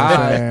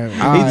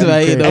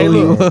not. Hey,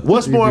 look,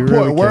 what's more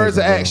important? Words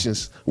or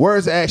actions?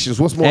 Words or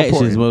actions? What's more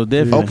important? Well,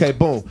 definitely. Okay,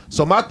 boom.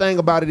 So my thing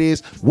about it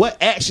is, what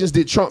actions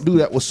did Trump do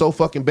that was so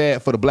fucking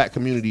bad for the black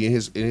community in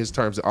his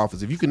terms of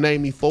office? If you can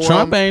name me 4,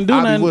 Trump ain't do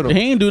nothing.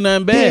 He ain't do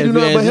nothing bad. He ain't do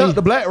nothing but help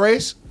the black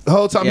race. The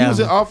whole time he was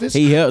in office,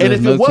 he helped and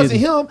if it wasn't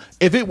him,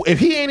 if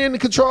he ain't in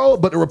control,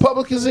 but the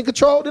Republicans in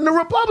control, then the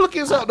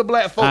Republicans helped the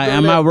black folks.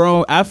 Am I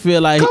wrong? I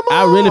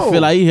really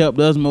feel like he helped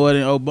us more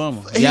than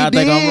Obama. Y'all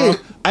think I'm wrong?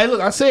 Hey, look,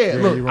 I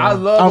said, I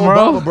love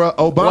Obama, bro.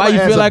 Obama Why you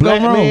as feel like a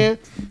black I'm wrong? man.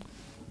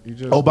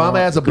 Obama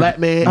as a black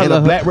man and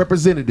a black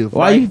representative.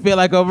 Why you feel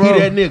like I'm wrong? He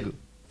that nigga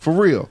for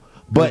real.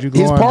 But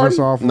his party,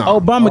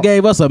 Obama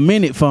gave us a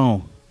minute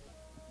phone.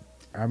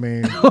 I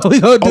mean, we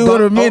gonna do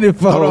with a minute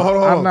phone.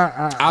 Hold on.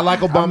 I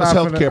like Obama's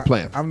healthcare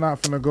plan. I'm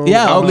not finna go.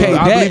 Yeah, okay.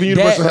 I believe in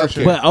universal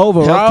healthcare. But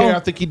overall, healthcare, I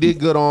think he did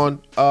good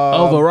on.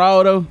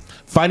 Overall, though,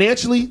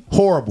 financially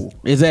horrible.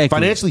 Exactly.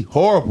 Financially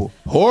horrible.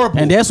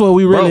 And that's what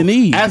we really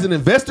need. As an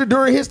investor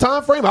during his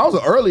time frame, I was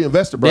an early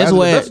investor, bro.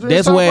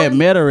 That's where it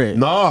mattered at.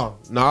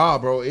 Nah,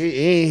 bro. It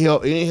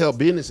ain't help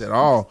business at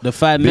all. The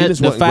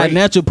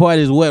financial part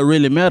is what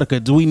really matters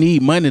because we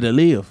need money to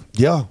live.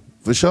 Yeah,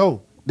 for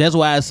sure. That's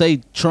why I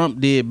say Trump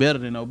did better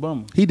than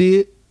Obama. He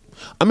did.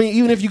 I mean,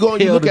 even if you go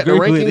and you He'll look at the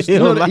agree with rankings, it. you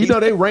know, He'll you know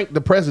like they rank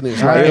the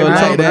presidents, Right, right? He'll Every like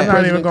time that. the I'm not even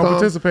president gonna comes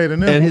participate in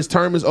them. and his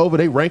term is over,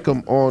 they rank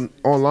them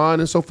online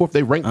and so forth.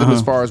 They rank them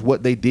as far as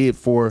what they did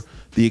for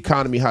the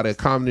economy, how the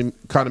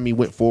economy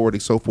went forward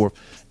and so forth,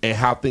 and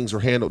how things were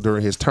handled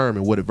during his term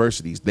and what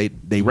adversities.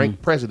 They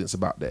rank presidents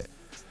about that.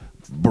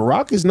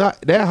 Barack is not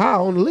that high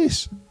on the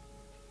list.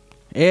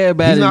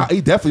 Everybody,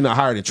 He's definitely not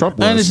higher than Trump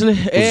was. honestly, Which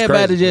is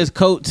everybody crazy. just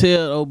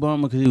coattailed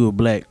Obama because he was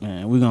black,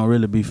 man. We gonna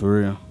really be for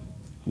real.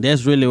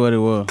 That's really what it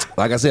was.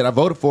 Like I said, I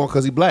voted for him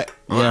because he black.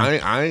 Yeah.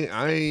 I ain't.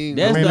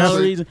 That's mean, the that's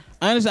only a- reason.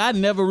 Honestly, I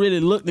never really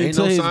looked Ain't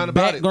into no his sign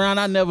about it. background.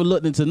 I never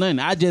looked into nothing.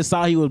 I just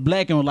saw he was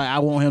black and was like, I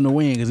want him to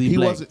win because He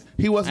black. wasn't.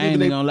 He wasn't I ain't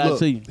even. gonna lie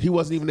to you. He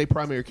wasn't even their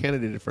primary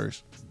candidate at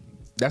first.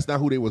 That's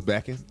not who they was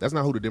backing. That's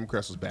not who the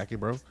Democrats was backing,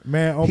 bro.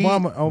 Man, But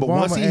once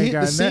Obama he ain't hit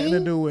got the nothing to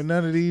scene- do with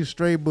none of these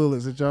stray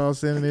bullets that y'all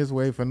sending his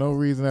way for no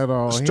reason at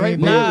all. He Straight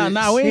ain't bullets.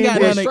 Nah, we ain't He got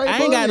did nothing. straight I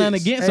ain't got nothing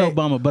bullets. against Hey,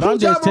 Obama, but who I'm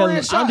just Ja Morant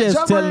telling. shot? I'm just Ja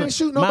Morant telling ain't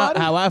shoot my, nobody.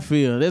 how I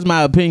feel. That's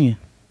my opinion.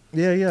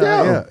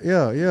 Yeah.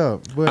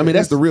 But I mean,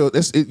 that's it's- the real.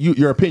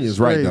 Your opinion's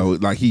right crazy. though.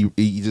 Like he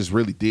just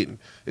really didn't.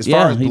 As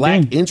Yeah, far as he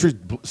black didn't. interest,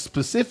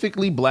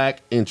 specifically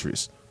black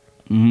interest.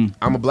 I'm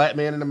a black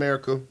man in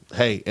America.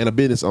 Hey, and a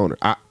business owner.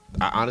 I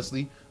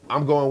honestly,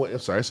 I'm going with. I'm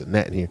sorry, it's a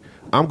gnat in here.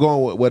 I'm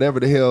going with whatever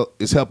the hell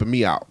is helping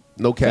me out.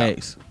 No cap.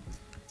 Facts.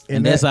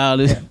 And that's all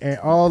this. And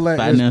all that is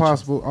Financial.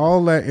 possible.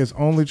 All that is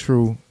only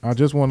true. I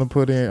just want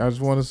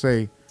to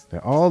say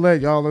that all that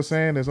y'all are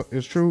saying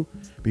is true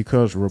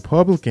because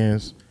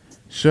Republicans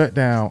shut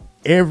down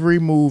every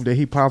move that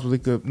he possibly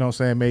could,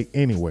 make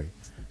anyway.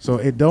 So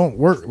it don't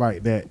work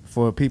like that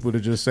for people to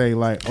just say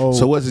like, oh,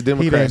 So what's the he didn't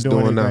Democrats do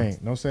doing now? anything. You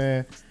know what I'm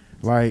saying?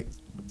 Like,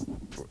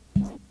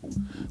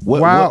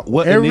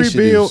 What every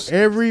initiatives?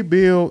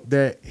 bill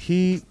that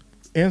he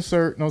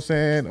insert,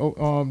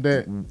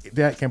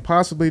 that can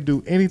possibly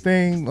do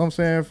anything, you know what I'm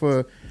saying,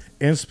 for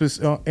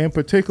in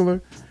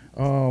particular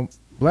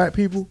black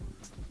people,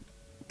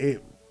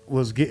 it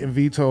was getting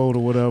vetoed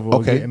or whatever, or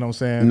Okay. getting, you know what I'm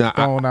saying, Now,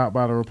 thrown out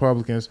by the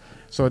Republicans.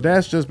 So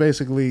that's just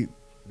basically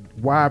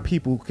why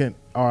people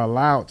are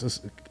allowed to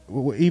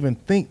even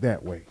think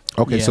that way.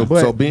 Okay, Yeah.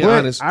 so being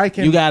honest, I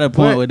can, You got a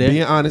point with that.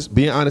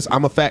 being honest,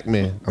 I'm a fact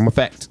man. I'm a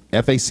fact.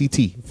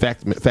 FACT.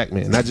 Fact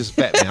man. Not just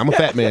fat man. I'm a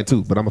fat man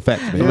too, but I'm a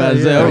fact man. I'm about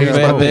to say, Yeah, I'm yeah,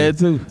 fat both. man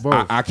too.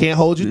 Both. I can't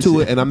hold you to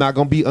it, and I'm not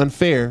gonna be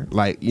unfair.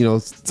 Like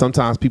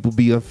sometimes people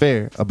be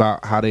unfair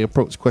about how they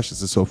approach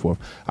questions and so forth.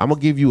 I'm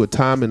gonna give you a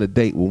time and a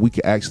date when we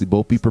can actually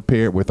both be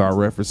prepared with our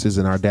references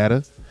and our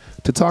data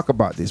to talk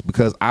about this,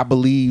 because I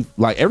believe,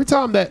 like, every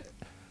time that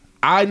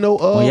I know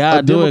of When y'all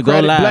a do it, go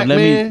Democratic live. black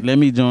man Let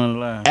me join the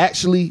live.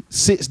 actually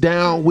sits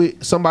down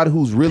with somebody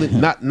who's really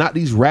not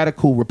these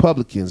radical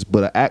Republicans,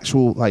 but an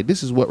actual, like,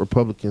 this is what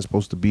Republicans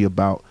supposed to be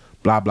about,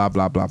 blah blah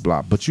blah blah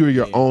blah. But you're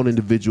your own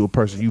individual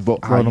person. You vote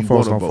how Bro, them you folks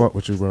want to don't vote, fuck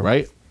with you, bro.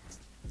 right?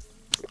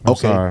 I'm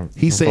Okay, sorry.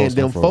 he's Them saying folks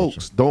them don't fuck with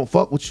folks don't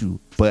fuck with you,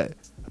 but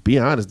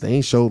being honest, they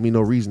ain't showed me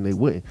no reason they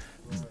wouldn't.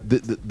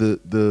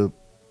 The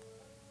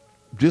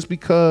just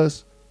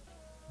because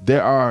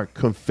there are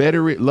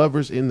Confederate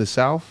lovers in the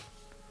South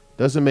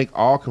doesn't make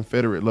all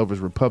Confederate lovers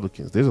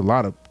Republicans. There's a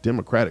lot of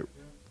Democratic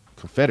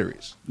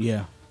Confederates,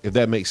 Yeah. if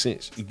that makes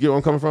sense. You get where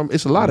I'm coming from?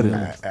 It's a lot of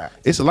them.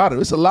 It's a lot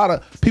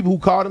of people who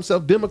call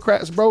themselves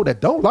Democrats, bro,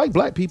 that don't like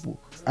black people.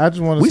 I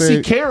just want to We say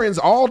see Karens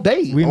all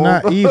day. we on-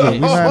 not either. We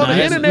on not the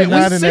that's- internet. we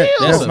not We in see that. them.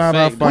 That's That's a not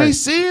our fact. fight. We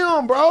see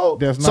them, bro.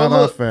 That's So not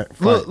our look, fight,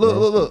 Look,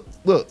 bro.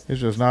 look.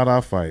 It's just not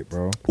our fight,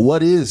 bro.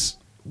 What is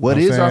Know our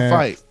saying?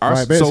 fight? Our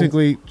Like,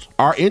 basically,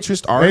 our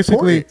interests are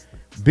basically important.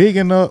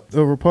 bigging up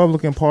the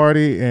Republican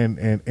Party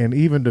and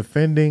even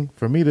defending.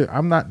 For me,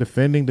 I'm not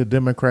defending the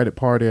Democratic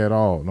Party at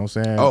all. You know what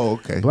I'm saying? Oh,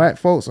 okay. Black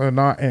folks are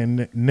not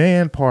an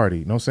nan party.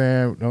 You know what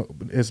I'm saying? No,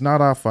 it's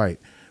not our fight.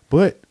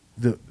 But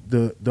the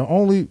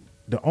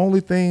only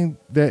thing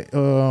that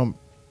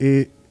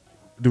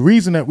the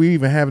reason that we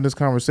even having this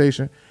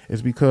conversation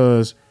is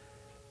because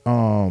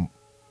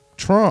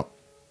Trump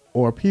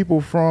or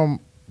people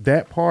from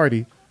that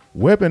party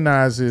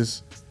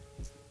weaponizes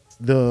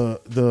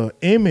the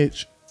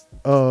image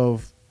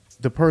of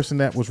the person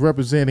that was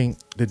representing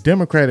the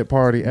Democratic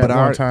Party at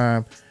one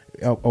time,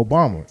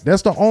 Obama.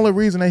 That's the only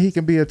reason that he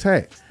can be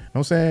attacked. You know what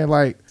I'm saying?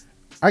 Like,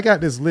 I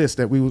got this list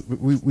that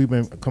we've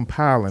been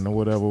compiling or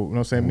whatever. You know what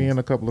I'm saying? Me and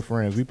a couple of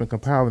friends, we've been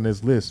compiling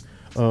this list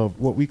of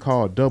what we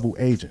call double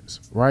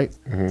agents, right?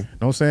 You know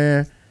what I'm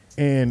saying?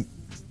 And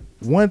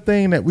one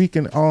thing that we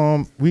can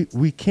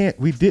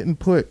we didn't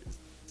put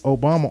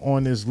Obama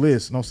on this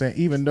list, you know what I'm saying,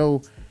 even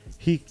though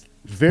he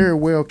very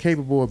well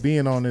capable of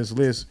being on this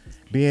list,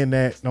 being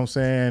that, you know what I'm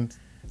saying,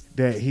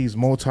 that he's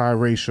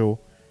multiracial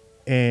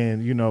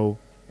and, and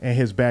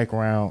his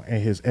background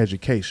and his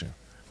education,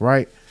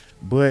 right?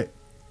 But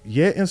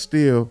yet and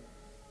still,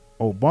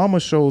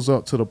 Obama shows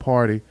up to the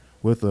party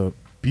with a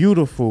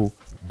beautiful,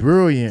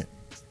 brilliant,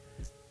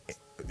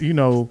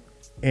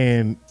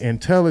 and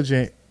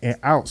intelligent and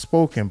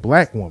outspoken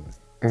black woman.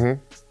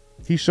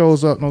 He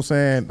shows up, you know what I'm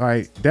saying?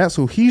 Like, that's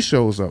who he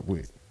shows up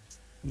with.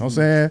 You know what I'm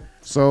saying?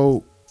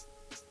 So,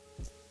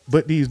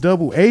 but these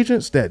double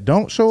agents that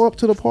don't show up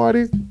to the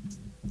party,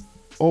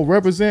 or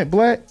represent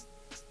black,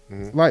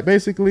 like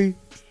basically,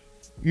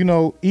 you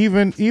know,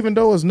 even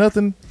though it's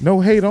nothing, no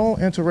hate on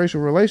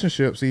interracial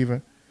relationships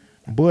even,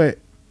 but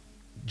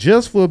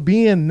just for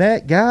being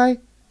that guy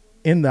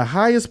in the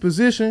highest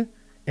position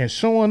and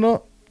showing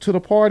up to the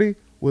party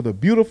with a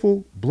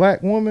beautiful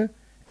black woman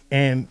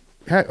and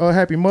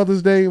happy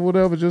Mother's Day or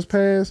whatever just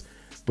passed.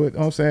 But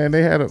I'm saying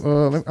they had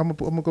I'm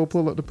gonna go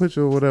pull up the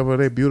picture or whatever.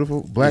 They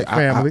beautiful black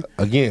family.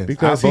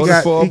 Because I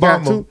voted for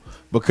Obama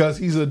because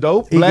he's a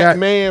dope black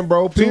man,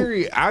 bro.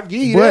 Period. I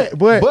give you that.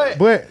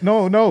 But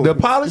no. The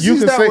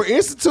policies that were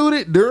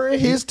instituted during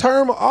his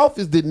term of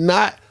office did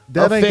not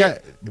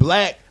affect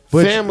black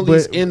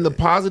families in the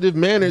positive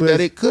manner that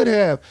it could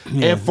have.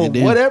 And for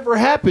whatever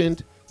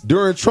happened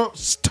during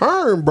Trump's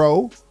term,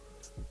 bro,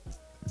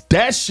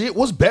 that shit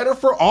was better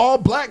for all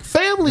black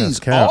families.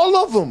 All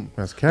of them.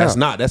 That's cap. That's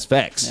not. That's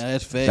facts. Yeah,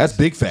 that's facts. That's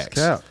big facts.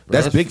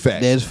 That's big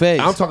facts. That's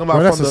facts. I'm talking about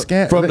bro, that's a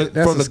scam, bro.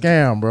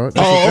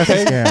 That's a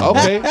scam.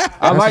 Okay.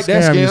 I like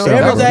that scam.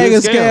 Everything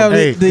is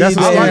scam.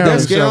 I like that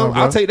scam.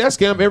 I'll take that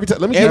scam every time.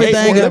 Let me get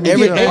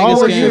 8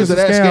 more years of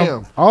that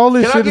scam. All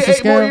this shit is a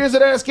scam. Can I get 8 more years of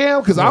that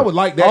scam? Because I would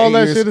like that. All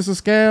that shit is a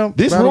scam.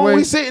 This room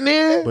we sitting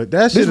in. But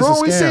that shit is a scam. This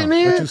room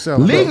we sitting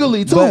in.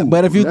 Legally too.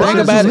 But if you think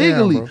about it,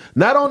 legally,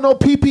 not on no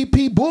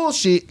PPP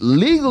bullshit.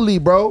 Legally,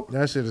 bro.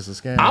 That shit is a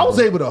scam. I was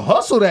able to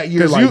hustle that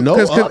year like no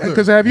other.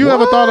 Because have you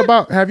ever thought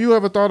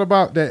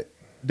about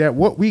that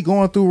what we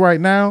going through right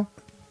now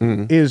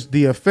is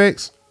the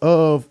effects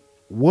of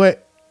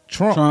what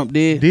Trump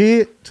did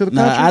to the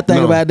country? I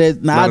think about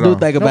that. I do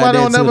think about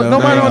that too.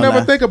 Nobody don't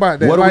ever think about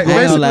that.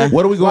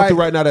 What are we going through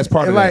right now that's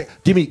part of that?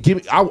 Give me.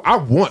 I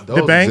want those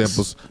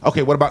examples.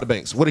 Okay, what about the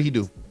banks? What did he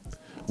do?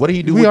 What did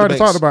he do? We already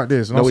talked about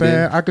this. You know what I'm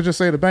saying? I could just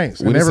say the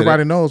banks, and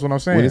everybody knows what I'm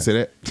saying. We didn't say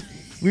that.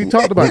 We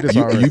talked about this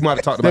already. You might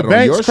have talked about the it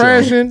on your show.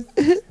 Crashing.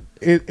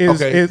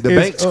 The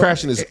banks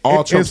crashing is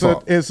all Trump's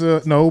fault. It's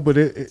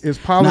policies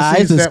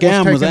it's the that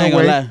scammers, was taken I ain't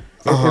away. gonna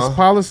lie. It's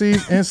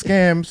policies and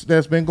scams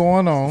that's been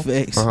going on.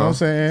 Facts. You know what I'm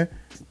saying?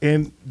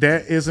 And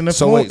that is an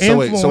influence.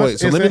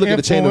 So let me look at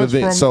the chain of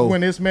events. So when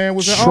this man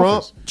was in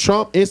office,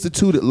 Trump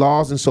instituted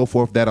laws and so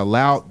forth that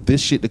allowed this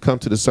shit to come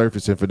to the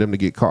surface and for them to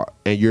get caught.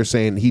 And you're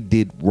saying he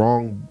did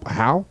wrong?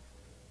 How?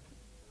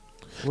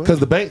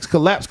 Because the banks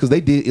collapsed because they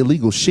did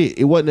illegal shit.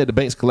 It wasn't that the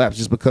banks collapsed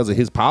just because of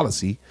his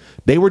policy.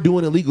 They were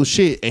doing illegal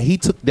shit, and he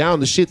took down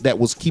the shit that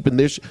was keeping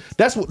their shit.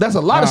 That's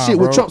a lot of shit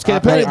with Trump's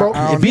campaign, bro.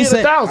 If he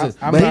said 1,000,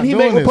 but didn't he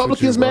make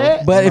Republicans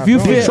mad? But if you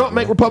feel Trump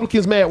make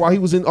Republicans mad while he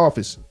was in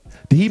office,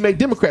 did he make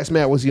Democrats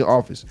mad while he was in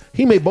office?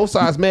 He made both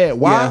sides mad.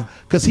 Why?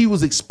 Because he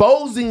was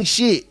exposing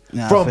shit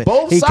from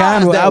both sides.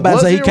 I was about to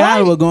say he kind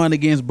of was going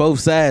against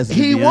both sides.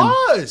 He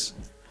was,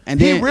 and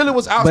he really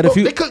was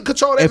outspoken. They couldn't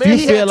control that man.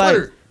 He had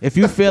Twitter. If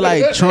you feel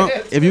like Trump,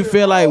 if you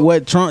feel like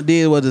what Trump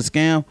did was a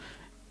scam,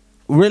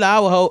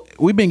 really,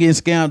 we've been getting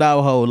scammed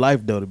our whole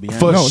life though. To be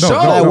honest, for sure.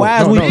 Like,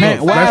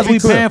 why is we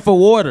paying for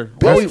water?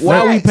 Why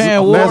are we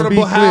paying water?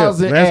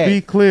 Let's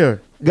be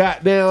clear.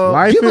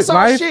 Goddamn, give us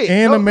our shit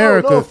in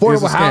America.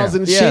 Affordable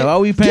housing shit. Yeah, why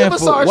we paying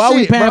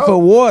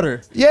for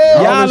water?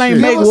 Yeah, y'all ain't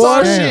make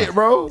water, shit,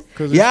 bro.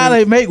 Y'all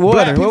ain't make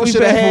water. Black people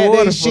should have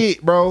had that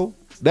shit, bro.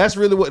 That's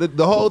really what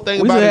the whole thing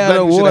about it.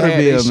 Black should have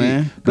had their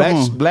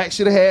shit. Black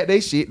should have had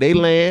their shit. They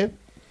land.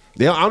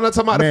 I'm not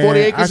talking about the 40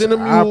 acres in the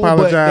mule, I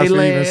apologize but they for even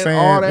land saying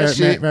all that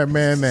shit. That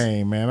man's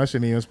name, man. I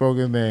shouldn't even spoke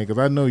his name because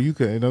I know you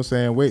couldn't. You know what I'm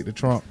saying? Wait, the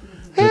Trump.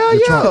 Hell yeah!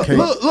 Trump cake.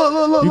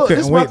 Look. You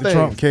couldn't wait the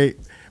Trump cake.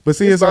 But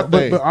see, it's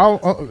but I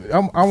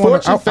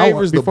want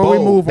to before we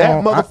move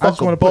on. I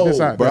just want to put this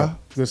out there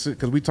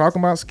because we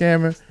talking about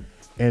scamming,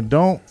 and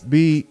don't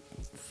be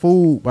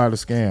fooled by the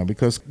scam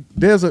because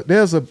there's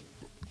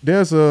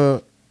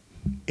a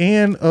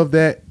end of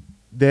that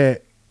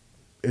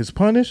is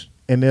punished,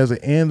 and there's an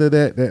end of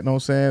that you know what I'm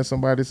saying,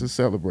 somebody's just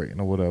celebrating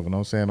or whatever, you know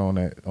what I'm saying, on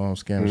that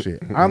scam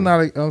shit. I'm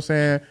not, you know what I'm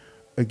saying,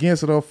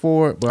 against it or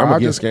for it, but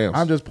I'm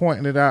just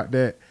pointing it out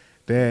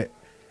that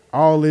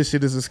all this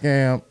shit is a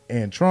scam,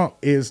 and Trump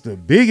is the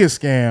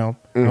biggest scam,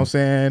 you know what I'm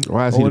saying?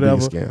 Why is he the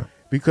biggest scam?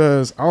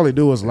 Because all they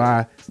do is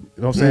lie. You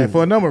know what I'm saying?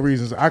 For a number of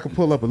reasons. I could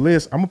pull up a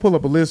list. I'm gonna pull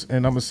up a list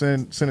and I'm gonna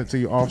send it to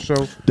you off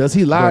show. Does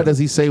he lie? Does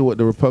he say what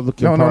the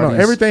Republican No.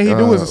 Everything he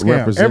do is a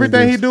scam.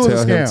 Everything he do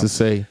is a scam. To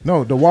say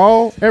no, the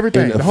wall,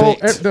 everything, the whole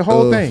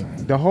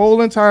thing, the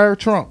whole entire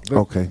Trump.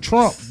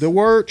 Trump. The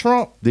word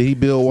Trump. Did he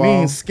build wall?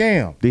 Means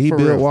scam. Did he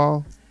build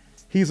wall?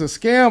 He's a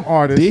scam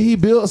artist. Did he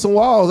build some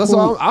walls? That's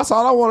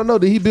all I want to know.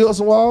 Did he build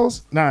some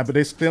walls? Nah, but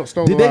they stole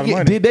a lot of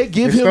money. Did they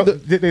give him?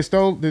 Did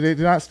they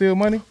not steal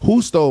money?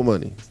 Who stole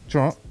money?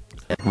 Trump.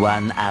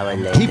 1 hour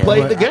later. He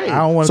played the game. I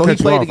don't want to cut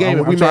you off.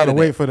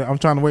 I'm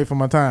trying to wait for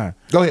my time.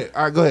 Go ahead.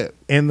 All right, go ahead.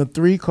 In the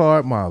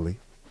 3-card Molly,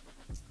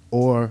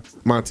 or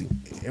Monty.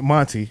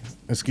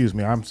 Excuse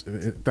me.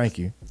 Thank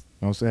you. You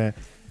know what I'm saying?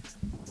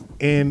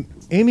 In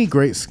any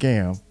great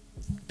scam,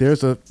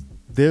 there's a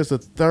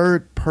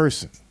third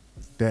person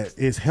that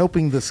is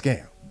helping the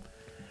scam.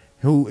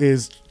 who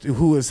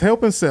is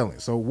helping selling.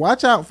 So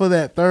watch out for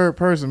that third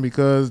person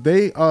because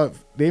they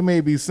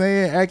may be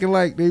acting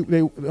like they you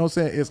know what I'm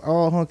saying, it's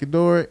all hunky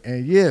dory,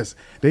 and yes,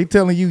 they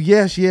telling you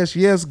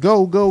yes,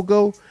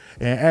 go.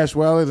 And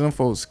actually, them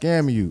folks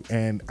scamming you.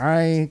 And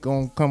I ain't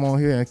gonna come on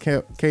here and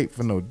cape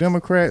for no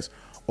Democrats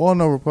or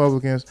no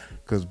Republicans,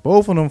 because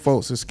both of them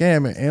folks are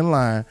scamming in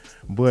line.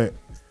 But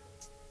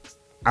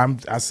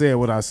I said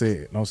what I said.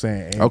 You know what I'm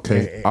saying?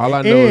 Okay. All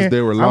I know is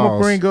there were laws. I'm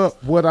gonna bring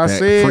up what I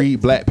said. Free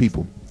black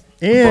people.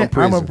 And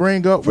I'm gonna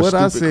bring up what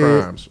I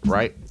said. Crimes,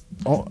 right?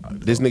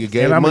 This nigga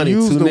gave money to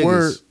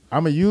niggas.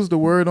 I'm gonna use the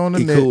word on the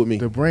net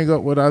to bring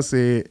up what I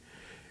said.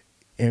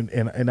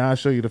 And I'll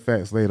show you the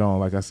facts later on.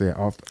 Like I said,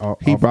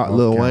 he brought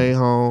Lil Wayne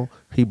home.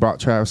 He brought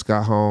Travis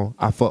Scott home.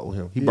 I fuck with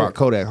him. He brought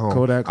Kodak home.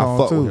 Kodak home I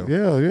fuck too. with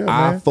him. Yeah,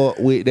 I man. fuck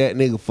with that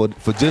nigga for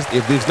just,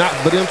 if it's not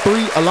for them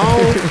three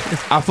alone,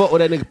 I fuck with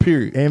that nigga,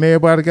 period. And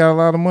everybody got a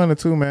lot of money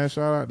too, man.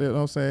 Shout out there, you know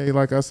what I'm saying?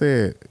 Like I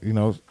said,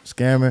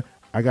 scamming.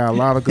 I got a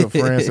lot of good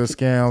friends that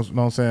scams. You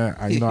know what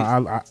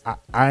I'm saying?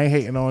 I ain't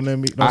hating on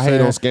them. You know I hate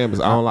on scammers.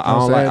 I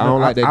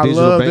don't like that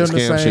digital bank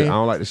scam shit. I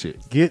don't like the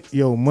shit. Get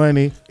your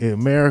money in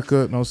America.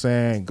 You know what I'm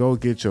saying? Go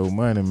get your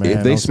money, man.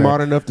 If they smart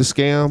enough to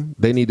scam,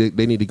 they need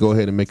to go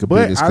ahead and make a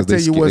business because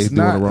they doing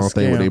the wrong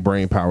thing with their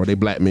brain power. They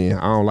black men.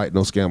 I don't like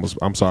no scammers.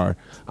 I'm sorry.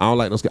 I don't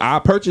like no scammers. I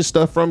purchase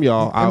stuff from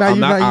y'all. I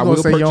gonna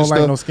say you don't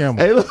like no scammers.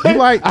 Hey, look,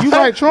 you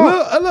like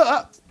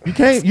Trump. You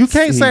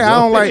can't say I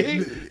don't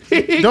like.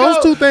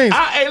 Those two things.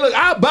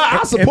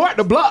 I support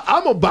the block.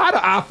 I'm gonna buy the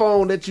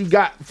iPhone that you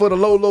got for the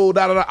low.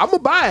 I'm gonna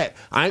buy it.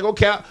 I ain't gonna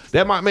cap.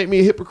 That might make me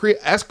a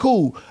hypocrite. That's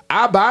cool.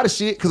 I buy the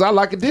shit because I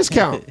like a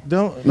discount.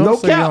 Don't no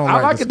say cap. you don't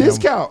I like a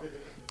discount.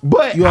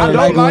 But I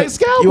don't like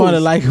scalpels. You want to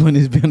like when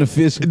it's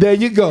beneficial. There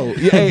you go.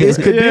 Yeah, hey, it's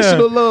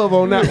conditional love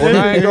on that one.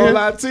 I ain't gonna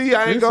lie to you.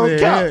 I ain't gonna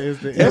cap.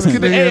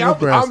 Hey,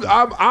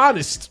 I'm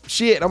honest.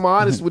 Shit, I'm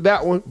honest with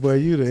that one. But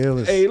you the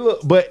illest. Hey,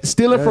 look, but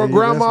stealing from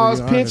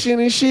grandma's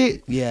pension and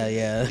shit.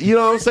 Yeah. You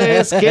know what I'm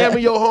saying?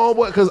 Scamming your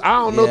homeboy, because I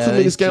don't know too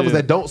many scammers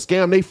that don't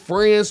scam. They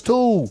friends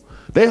too.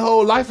 They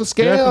whole life a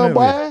scam,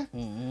 boy.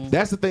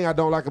 That's the thing I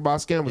don't like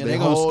about scammers. They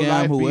whole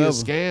life be a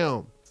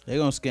scam. They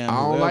gonna scam. I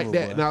don't like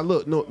that. Boy. Now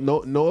look,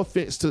 no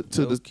offense to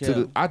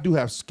the. I do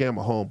have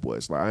scammer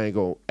homeboys. Like I ain't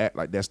gonna act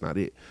like that's not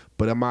it.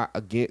 But am I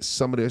against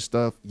some of their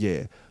stuff?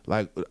 Yeah.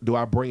 Like, do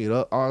I bring it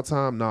up all the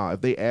time? Nah.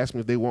 If they ask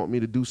me if they want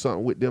me to do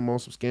something with them on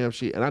some scam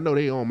shit, and I know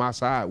they on my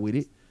side with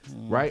it,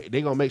 right?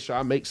 They gonna make sure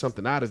I make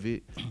something out of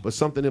it. But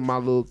something in my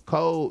little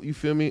code, you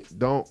feel me?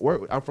 Don't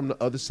work. I'm from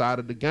the other side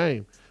of the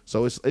game,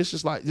 so it's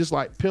just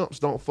like pimps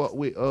don't fuck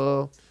with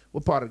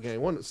what part of the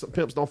game? Some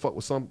pimps don't fuck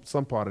with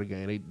some part of the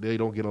game. They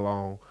don't get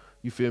along.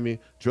 You feel me?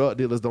 Drug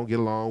dealers don't get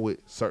along with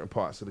certain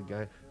parts of the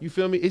game. You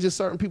feel me? It's just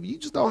certain people you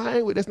just don't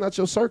hang with. That's not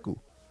your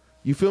circle.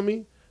 You feel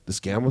me? The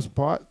scammers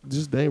part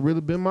just they ain't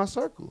really been my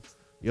circle.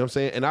 You know what I'm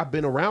saying? And I've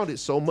been around it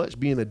so much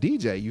being a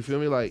DJ. You feel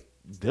me? Like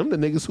them the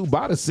niggas who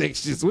buy the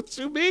sections. What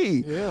you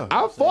mean? Yeah.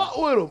 I fought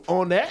with them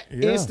on that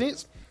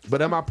instance.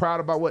 But am I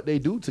proud about what they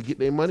do to get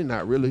their money?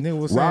 Not really.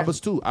 Robbers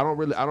too. I don't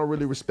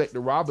really respect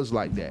the robbers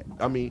like that.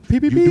 I mean, you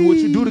do what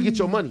you do to get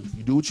your money.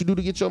 You do what you do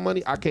to get your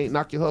money. I can't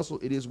knock your hustle.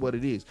 It is what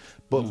it is.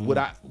 But would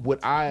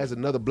I as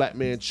another black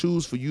man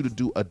choose for you to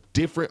do a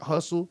different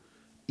hustle,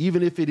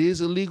 even if it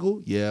is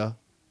illegal? Yeah,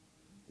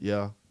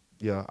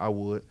 I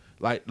would.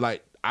 Like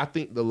I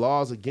think the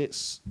laws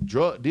against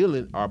drug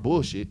dealing are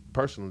bullshit.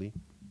 Personally,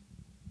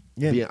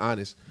 being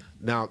honest.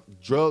 Now,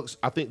 drugs,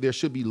 I think there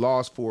should be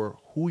laws for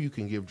who you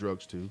can give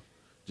drugs to,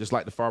 just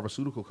like the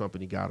pharmaceutical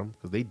company got them,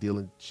 because they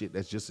dealing shit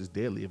that's just as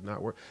deadly, if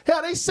not worse.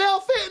 Hell, they sell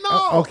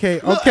fentanyl. Okay,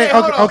 bro. Okay.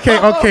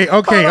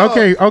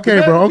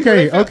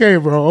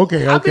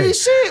 I mean,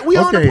 shit, we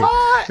on the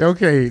pod.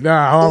 Okay,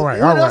 all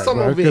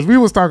right. Because we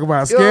was talking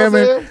about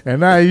scamming,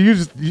 and now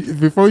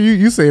before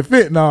you said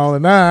fentanyl,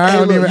 and now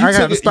I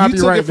got to stop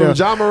you right there. From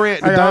John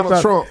Morant to Donald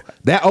Trump.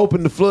 That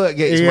opened the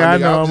floodgates. Yeah, I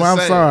know. I'm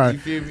sorry.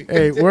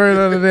 Hey, word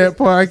under that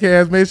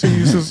podcast. Make sure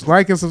you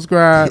like and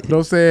subscribe. You know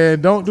what I'm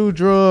saying? Don't do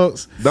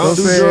drugs. Don't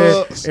do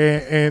drugs.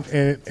 And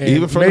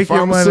even from make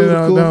your money. You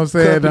know what I'm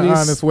saying? Companies. The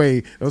honest way.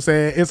 You know what I'm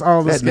saying? It's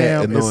all a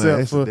scam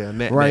except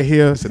for right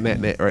here. It's a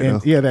nat right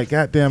now. Yeah, that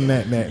goddamn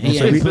nat.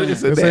 Yeah,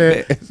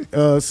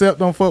 Except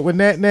don't fuck with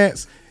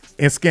nats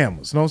and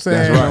scammers. You know what I'm saying?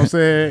 That's right. You know what I'm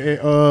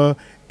saying?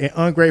 And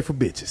ungrateful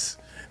bitches.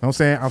 You know what I'm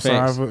saying? I'm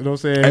sorry for, you know what I'm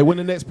saying? Hey, when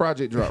the next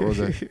project drop,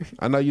 Rozay?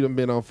 I know you done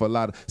been on for a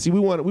lot of. See, we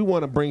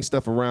want to bring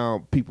stuff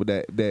around people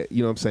that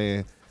you know what I'm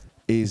saying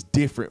is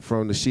different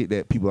from the shit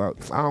that people are.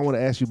 I don't want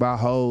to ask you about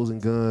hoes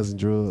and guns and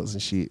drugs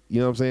and shit. You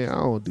know what I'm saying? I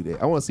don't want to do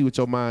that. I want to see what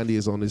your mind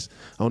is on this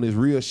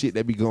real shit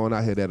that be going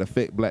out here that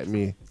affect black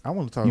men. I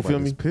want to talk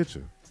about this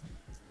picture.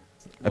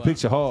 That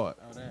picture hard.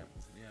 Oh, that.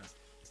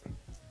 Yeah.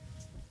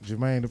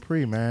 Jermaine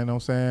Dupri, man. You know what I'm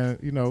saying?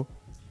 You know,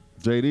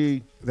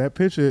 JD. That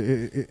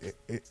picture,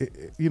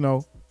 you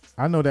know,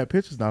 I know that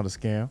picture's not a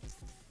scam.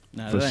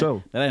 Nah, for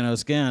sure. That ain't no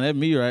scam. That's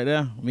me right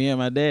there. Me and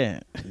my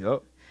dad.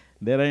 Yep.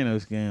 That ain't no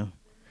scam.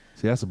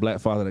 See, that's a black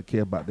father that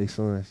care about their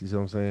sons. You see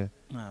what I'm saying?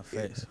 Nah,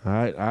 facts. All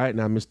right.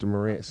 Now, Mr.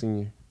 Morant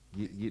Sr.,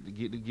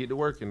 get to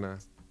working now.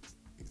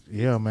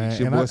 Yeah, man. It's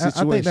your And boy I think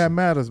situation. that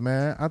matters,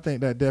 man. I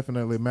think that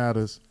definitely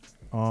matters.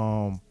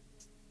 I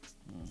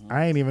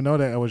ain't even know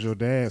that was your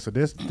dad, so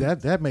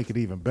that make it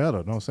even better.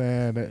 You know what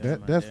I'm saying?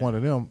 That's dad. one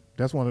of them.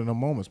 That's one of them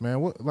moments, man.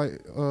 What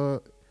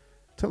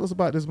tell us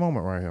about this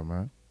moment right here,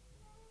 man.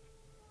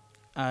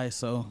 All right,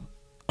 so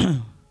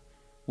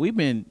we've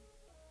been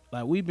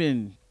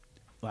in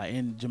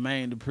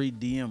Jermaine Dupri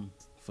DM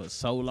for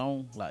so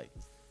long, like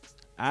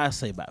I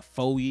say about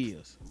 4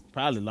 years,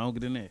 probably longer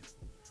than that.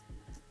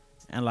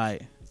 And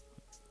like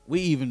we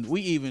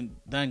even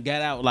done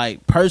got out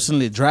like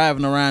personally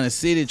driving around the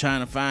city trying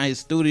to find his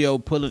studio,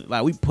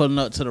 pulling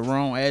up to the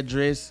wrong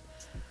address,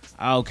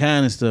 all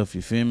kind of stuff,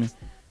 you feel me?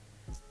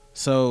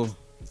 So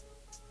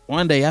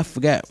one day I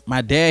forgot,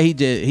 my dad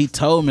he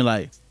told me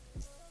like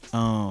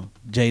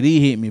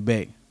JD hit me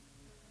back.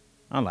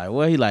 I'm like,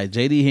 what? He like,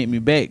 JD hit me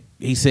back.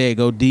 He said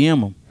go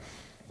DM him.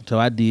 So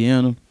I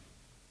DM'd him.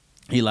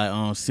 He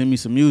like, send me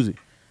some music.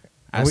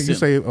 When you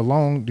say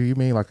along, do you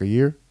mean like a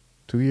year,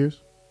 2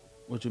 years?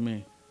 What you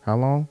mean? How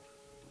long?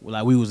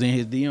 Like we was in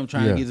his DM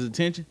trying to get his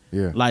attention?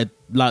 Yeah. Like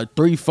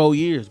 3-4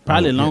 years.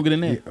 Probably longer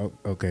than that. Yeah,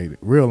 okay,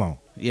 real long.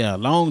 Yeah, a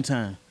long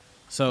time.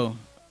 So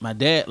my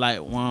dad, like,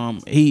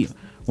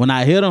 when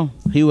I hit him,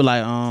 he was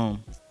like,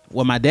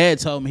 well, my dad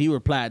told me he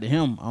replied to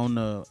him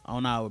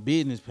on our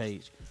business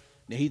page.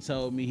 Then he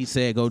told me, he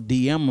said go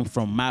DM him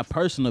from my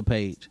personal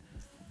page.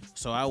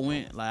 So I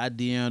went, like I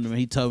DM'd him and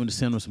he told me to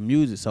send him some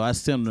music. So I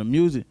sent him the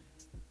music.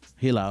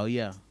 He like, oh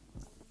yeah,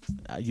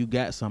 you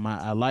got some.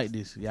 I like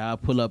this. Y'all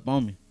pull up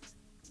on me.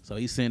 So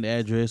he sent the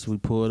address. We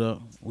pulled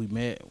up. We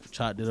met.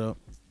 Chopped it up.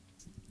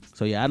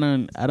 So yeah, I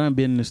done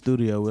been in the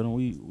studio with him.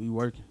 We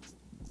working.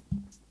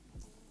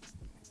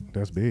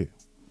 That's big.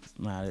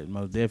 Nah, that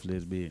most definitely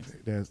is big.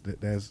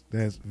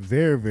 That's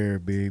very, very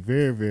big,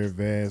 very, very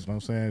vast. You know what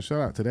I'm saying?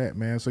 Shout out to that,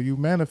 man. So you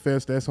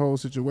manifest that whole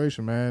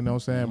situation, man, you know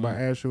what I'm saying, by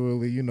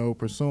actually,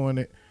 pursuing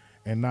it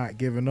and not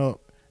giving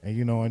up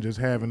and, and just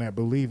having that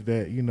belief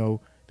that,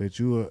 that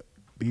you will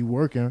be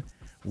working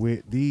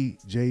with the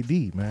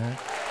JD, man.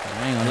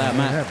 I ain't gonna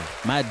lie,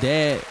 my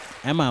dad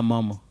and my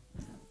mama,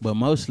 but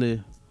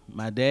mostly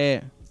my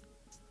dad,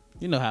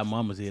 you know how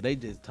mamas is. They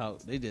just talk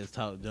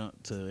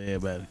junk to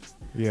everybody.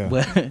 Yeah.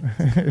 But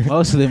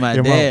mostly my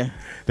Your dad. mom,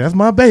 that's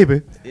my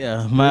baby.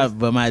 Yeah,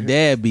 but my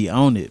dad be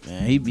on it,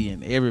 man. He be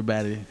in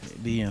everybody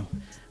DM.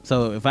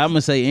 So if I'm gonna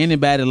say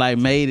anybody like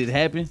made it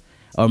happen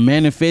or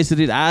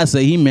manifested it, I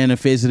say he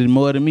manifested it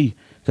more than me.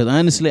 Cause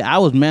honestly, I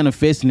was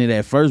manifesting it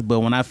at first, but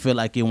when I felt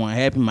like it won't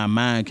happen, my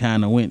mind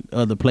kind of went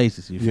other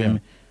places. You feel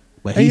me?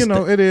 But and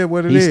it is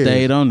what it is. He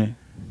stayed on it.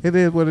 It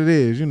is what it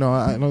is. I know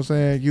what I'm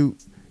saying? You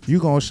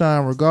gonna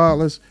shine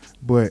regardless,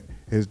 but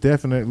it's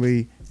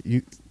definitely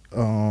you.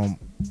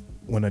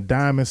 When a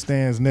diamond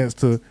stands next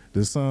to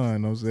the sun, you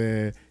know what I'm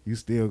saying, you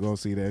still gonna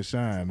see that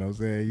shine. You know what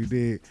I'm saying? You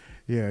did,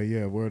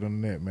 yeah. Word on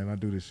the net, man. I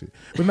do this shit,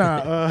 but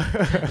nah,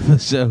 For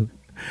sure.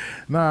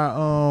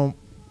 Nah,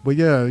 but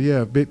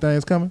yeah, big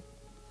things coming.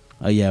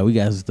 Oh yeah, we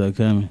got some stuff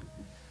coming.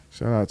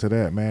 Shout out to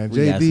that, man.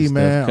 We got some JD, stuff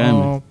man.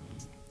 coming.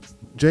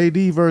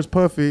 JD versus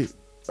Puffy.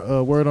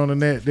 Word on the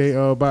net, they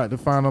about to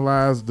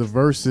finalize the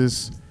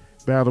versus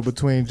battle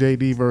between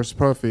JD versus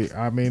Puffy.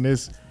 I mean,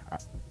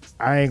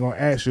 I ain't gonna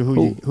ask you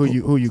who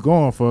you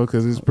going for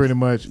because it's pretty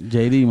much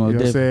JD. Most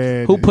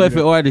definitely. Who Puffy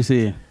Puffy artist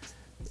is?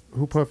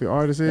 Who Puffy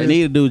artist is? They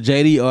need to do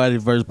JD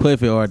artist versus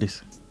Puffy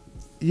artist.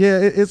 Yeah,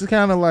 it's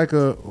kind of like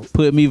a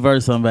put me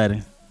versus somebody.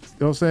 You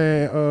know what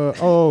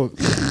I'm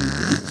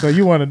saying? So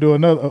you want to do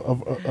another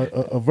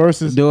a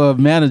versus? Do a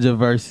manager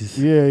versus.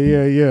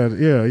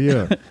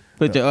 Yeah.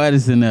 Put your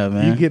artist in there,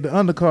 man. You get the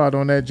undercard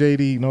on that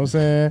JD. You know what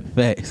I'm saying?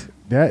 Facts.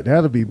 That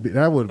would be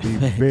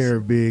very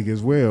big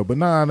as well. But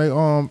nah, they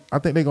I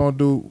think they're gonna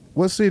do.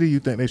 What city you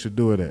think they should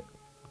do it at?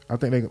 I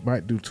think they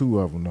might do 2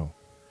 of them though.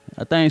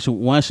 I think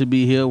one should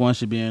be here, one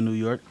should be in New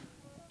York.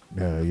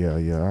 Yeah.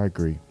 I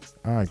agree.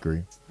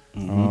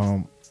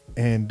 Mm-hmm.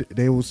 And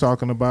they was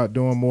talking about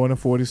doing more than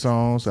 40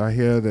 songs. I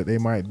hear that they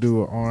might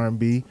do an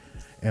R&B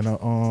and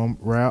a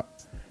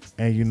rap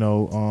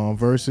and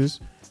verses,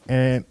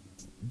 and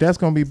that's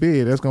gonna be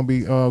big. That's gonna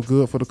be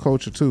good for the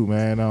culture too,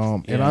 man.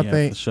 And I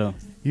think for sure.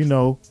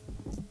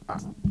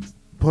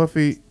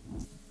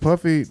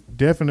 Puffy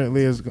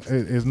definitely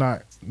is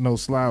not no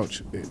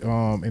slouch,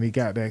 and he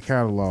got that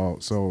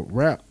catalog. So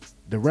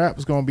the rap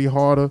is gonna be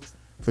harder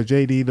for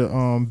JD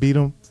to beat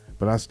him.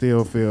 But I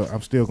still feel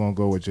I'm still gonna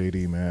go with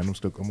JD, man. I'm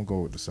gonna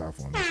go with the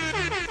South on this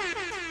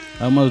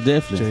one. Most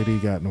definitely.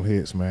 JD got no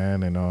hits,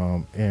 man,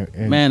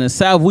 and man, the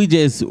South we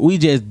just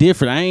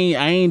different. I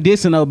ain't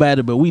dissing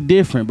nobody, but we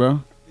different,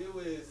 bro.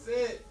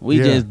 We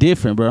just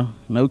different, bro.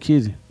 No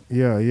kidding.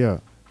 Yeah.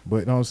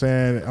 But you know what I'm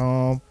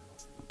saying?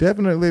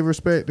 Definitely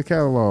respect the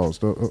catalogs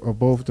of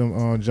both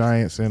them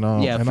giants and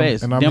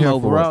facts. I'm them here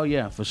overall, for it.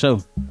 yeah, for sure.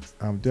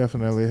 I'm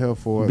definitely here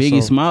for it.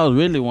 Biggie Smalls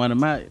really one of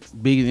my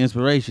biggest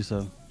inspirations.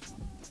 So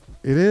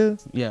it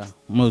is? Yeah,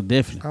 most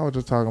definitely. I was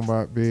just talking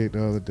about Big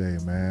the other day,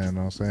 man. You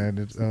know what I'm saying?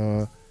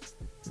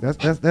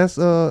 That's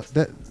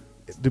that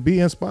to be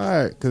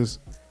inspired, because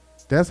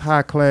that's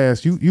high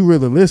class. You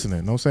really listening,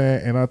 you know what I'm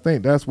saying? And I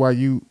think that's why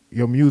you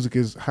your music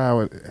is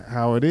how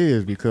it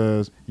is,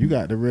 because you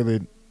got to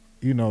really,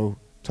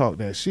 talk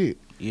that shit.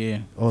 Yeah.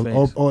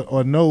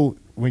 Or know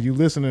when you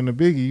listening to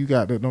Biggie, you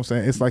got to, know what I'm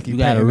saying? It's like you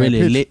gotta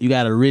really you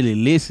gotta really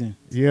listen.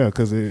 Yeah,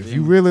 because if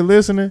you really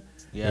listening,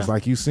 yeah, it's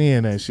like you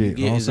seeing that shit.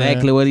 Yeah,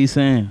 exactly what he's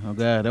saying. Oh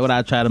God, that's what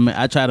I try to make.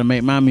 I try to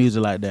make my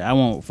music like that. I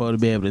want for to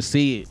be able to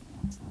see it.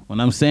 When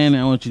I'm saying it,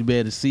 I want you to be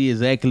able to see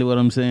exactly what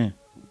I'm saying.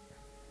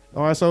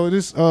 All right, so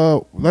this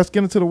let's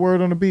get into the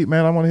word on the beat,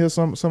 man. I want to hear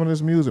some of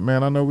this music,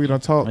 man. I know we done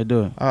talk. I do.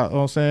 You know what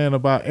I'm saying,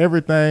 about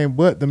everything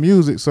but the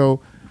music. So,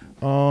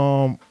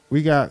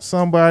 we got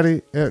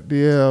Somebody,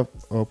 FDF,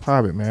 or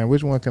Pop It, man.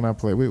 Which one can I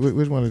play?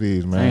 Which one of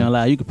these, man? I ain't gonna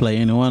lie, you can play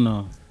any one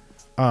of them.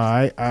 All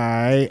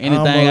right.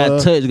 Anything I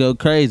touch go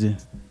crazy.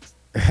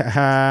 All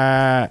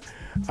right,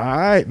 now,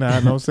 you know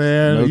what I'm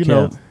saying?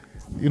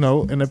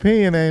 No an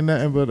opinion ain't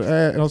nothing but,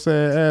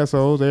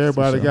 assholes.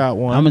 Everybody got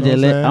one. I'm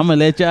gonna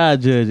let y'all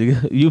judge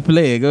it. You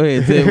play it. Go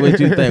ahead, tell me what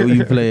you think when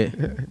you play it.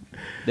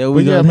 But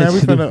yeah, man, we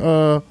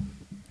finna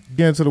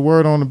get into the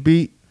word on the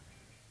beat.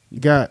 You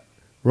got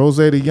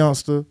Rozay the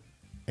Youngsta.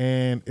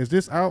 And is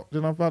this out?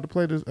 Then I'm about to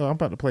play this. I'm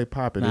about to play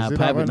Pop It. Nah, is it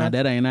Pop out It. right Nah, now?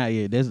 that ain't out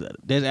yet.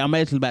 I'm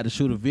actually about to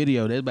shoot a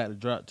video. That's about to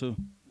drop too.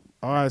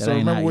 All right, That so ain't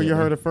remember out where yet, you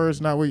though. heard it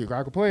first, not where you.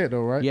 I can play it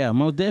though, right? Yeah,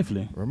 most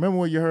definitely. Remember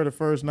where you heard it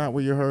first, not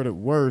where you heard it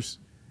worst.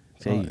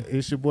 Tell you.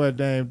 It's your boy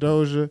Dame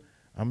Doja.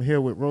 I'm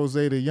here with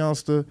Rozay the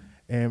Youngsta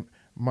and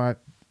my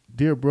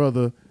dear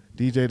brother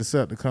DJ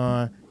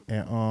Decepticon.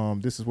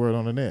 And this is Word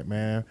on the Net,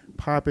 man.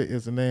 Pop It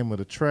is the name of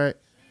the track.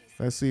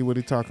 Let's see what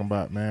he talking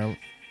about, man.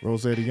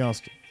 Rozay the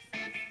Youngsta.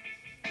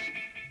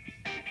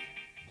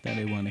 Think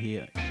they want to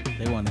hear it.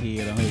 They want to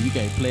hear it on here. You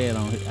can't play it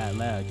on out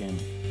loud, can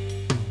you?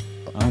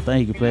 I don't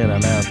think you can play it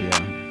out loud for y'all.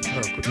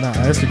 Nah,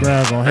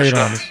 Instagram gonna hate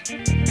on us.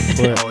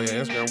 But Oh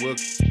yeah, Instagram will.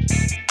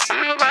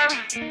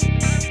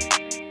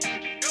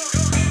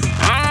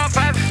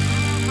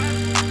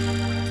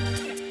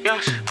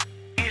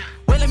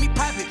 Well, let me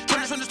pop it.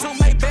 2022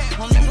 made back.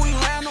 Remember we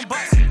ran on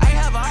bus. I ain't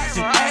have a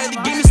option. I had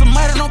to give me some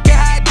money. Don't care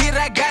how I did it,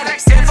 I got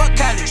it. Said fuck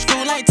college.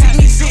 School ain't teach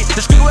me shit.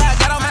 The school where I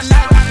got on my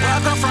knife. Where I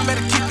come from,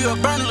 better keep you a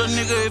burn, little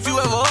nigga. If you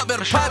ever up,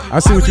 better pop it. I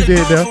see what you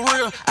did there. For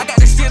real. I got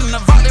this shit in the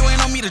vault. They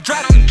waiting on me to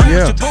drop it.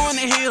 Yeah. Your boy in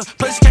the hill.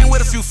 Plus came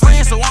with a few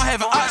friends, so I'm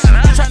having options.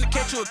 I'm trying to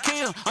catch you a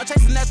kill. I'm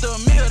chasing after a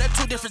meal. That's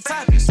two different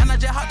topics. And I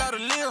just hopped out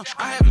a lil.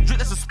 I have a drip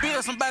that's a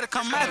spill. Somebody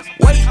come at it.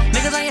 Wait,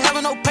 niggas ain't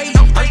having no pay.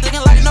 I'm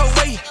thinking like no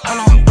way.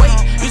 Hold on, wait.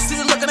 You see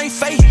the look in they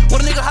face.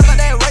 What a nigga hop out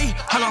that Ray.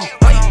 Hold on,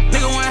 wait.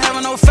 Nigga wasn't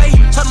having no faith.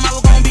 Told him I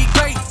was gonna be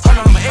great. Hold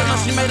on, my ex know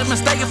she made a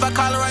mistake. If I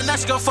call her right now,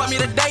 she gon' fuck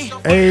me today.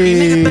 These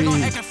niggas think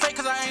I'm acting fake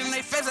cause I ain't in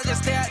they face. I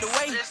just stay out the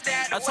way.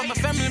 I told my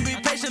family to be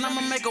patient.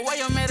 I'ma make a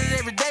way. I'm at it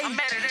every day.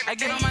 I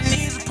get on my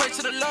knees and pray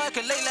to the Lord,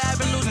 cause lately I've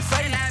been losing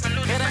faith.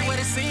 It ain't what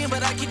it seems,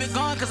 but I keep it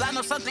going, cause I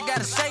know something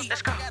gotta shake.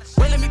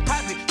 Well, let me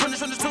pop it.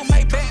 2022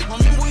 made back.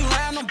 Remember we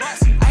ran on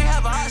bus. I ain't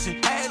have a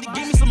option. I had to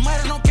give me some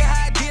money. Don't care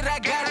how I did it, I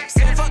got it.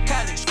 Said fuck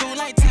college. School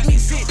ain't teach me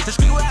shit. The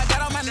school where I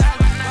got on my knife.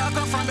 Where I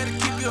come from, better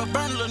keep you a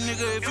burn, little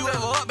nigga. If you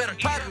ever up, better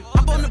pop it.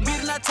 I'm on the beat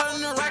and I turn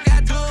the rock.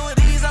 I do it with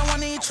ease. I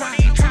won't even try.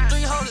 2,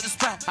 3 holes at the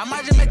spot. I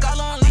might just make all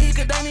on leave,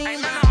 cause they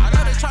ain't mine. I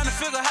know they tryna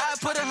figure how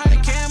I put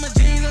 100 camera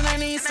jeans and they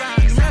need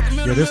signs.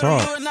 Yeah, this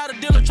hard. You not a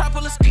dealer, try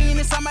pull a scheme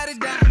and somebody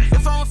down.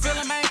 If I don't feel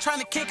him, I ain't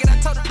tryna kick it. I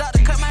told the doctor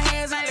cut my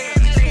hands and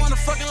legs. She wanna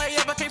fucking lay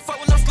up, I can't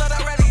fuck with no slut.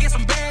 I'd rather get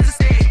some bands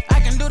instead.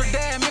 I can do the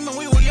dad, remember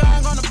we were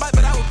young on the bike,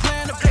 but I was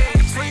playing the peg.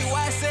 Free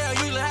white sale,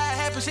 usually how it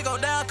happens. She go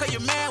down cause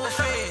your man was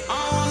fed. I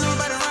don't want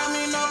nobody around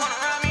me, no.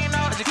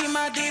 I just keep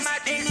my dicks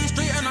in these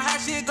streets, I know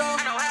how shit go.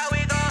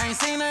 I ain't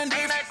seen nothing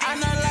different. I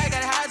know like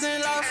got highs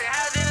and lows,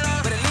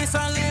 but at least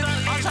I'm living.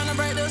 I'm tryna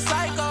break the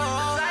cycle.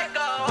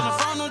 From the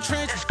front no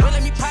trench, well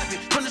let me pop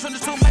it.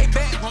 2022 made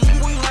back.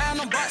 Remember we ran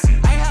on bus. I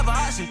ain't have a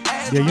option.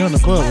 Yeah, you in the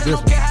club with this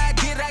one. Don't care how I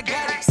did it, I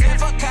got it. Said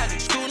fuck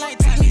college. School ain't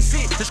teach me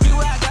shit. The school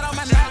where I got on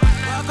my knife.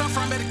 Where I come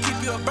from, better keep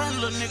you a burn,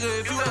 little nigga.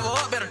 If you ever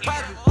up, better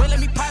pop it. Well let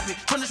me pop it.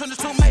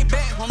 2022 made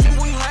back.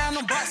 Remember we ran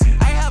on bus. I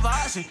ain't have a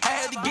option. I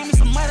had to give me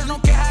some money.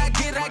 Don't care how I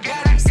did it, I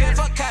got it. Said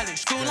fuck college.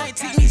 School ain't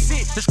teach me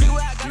shit. The school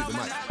where I got on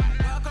my knife.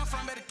 Where I come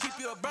from, better keep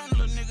you a burn,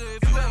 little nigga.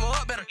 If you ever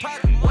up, better pop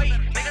it. Wait,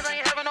 niggas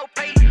ain't having no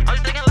pay. I'm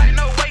just thinking like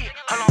no way.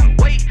 Hold on,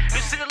 wait.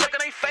 You see the look in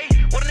they face.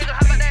 What a nigga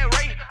hop out that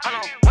Ray. Hold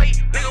on, wait.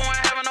 Nigga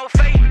wasn't having no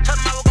faith. Told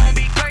him I was gonna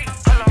be great.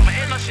 Hold on, my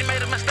ex know she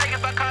made a mistake.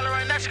 If I call her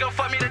right now, she gon'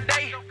 fuck me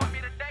today.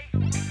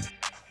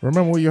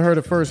 Remember where you heard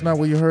it first, not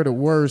where you heard it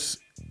worst.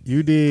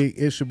 You dig?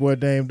 It's your boy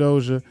Dame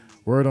Doja.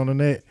 Word on the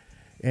Net.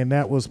 And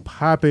that was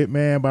Pop It,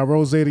 man, by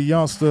Rozay the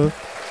Youngsta.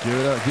 Give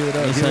it up, give it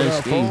up, Yes, give it sir,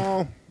 up. Steve.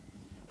 Boom.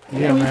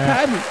 Yeah,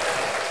 man.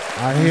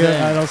 I hear,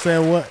 I don't say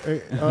what,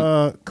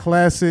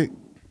 classic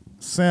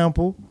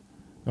sample. You know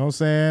what I'm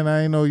saying?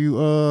 I ain't know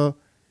you,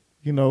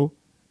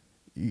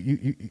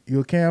 you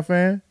a Cam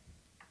fan?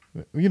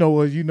 You know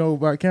what you know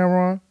about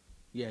Cameron?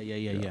 Yeah.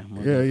 Yeah.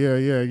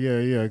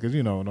 Because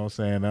you know what I'm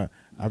saying?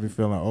 I be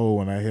feeling old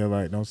when I hear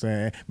like, you know what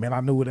I'm saying? Man,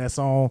 I knew where that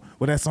song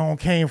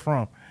came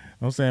from. You know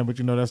what I'm saying? But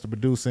you know, that's the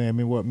producer and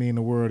me, what mean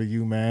the world to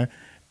you, man.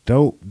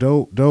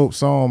 Dope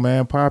song,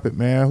 man. Pop It,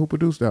 man. Who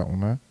produced that one,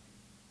 man?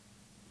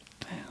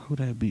 Who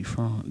that beat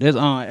from? There's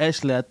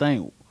actually I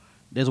think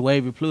there's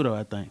Wavy Pluto,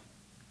 I think.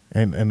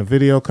 And the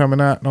video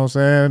coming out, know what I'm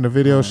saying? The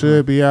video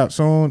should be out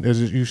soon.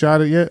 You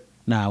shot it yet?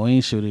 Nah, we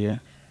ain't shoot it yet.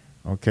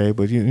 Okay,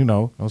 but you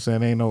know what I'm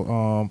saying, ain't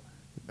no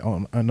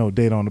no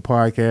date on the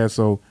podcast.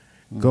 So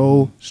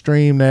go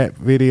stream that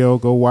video,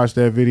 go watch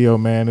that video,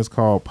 man. It's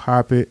called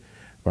Pop It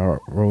by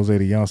Rozay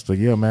the Youngsta.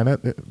 Yeah, man,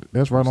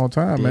 that's right on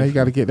time, man. You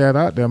got to get that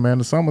out there, man.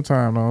 The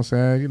summertime, know what I'm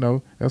saying? You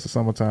know, that's a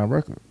summertime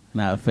record.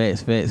 Nah,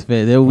 facts. That's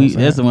the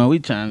one we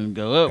trying to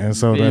go up. And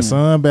so that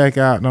sun back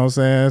out, know what I'm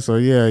saying? So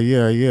yeah,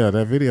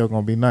 that video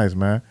gonna be nice,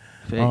 man.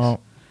 Facts.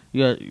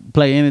 You got to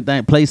play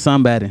anything, play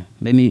somebody.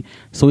 They need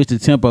switch the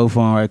tempo for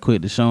them right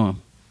quick to show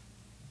them.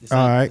 This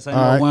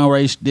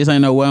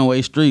ain't no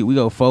one-way street. We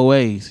go 4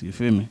 ways, you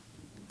feel me?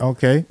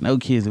 Okay. No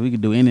kids, we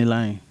can do any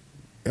lane.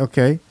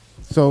 Okay.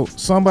 So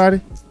somebody?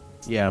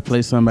 Yeah,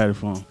 play somebody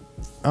for them.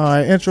 All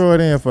right, intro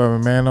it in for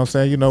me, man. Know what I'm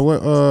saying? You know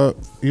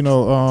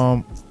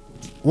what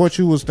what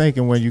you was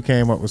thinking when you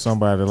came up with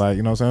somebody, like,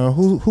 you know what I'm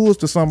saying? Who was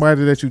the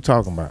somebody that you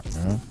talking about,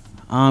 man?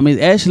 It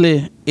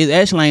actually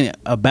ain't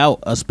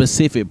about a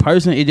specific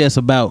person. It's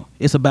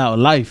about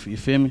life. You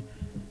feel me?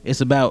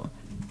 It's about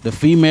the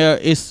female.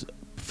 It's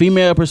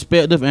female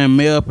perspective and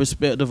male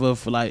perspective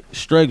of like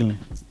struggling.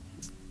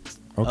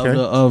 Okay.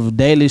 Of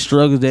daily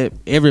struggles that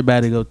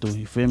everybody go through.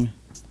 You feel me?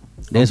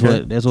 That's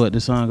what the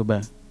song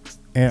about.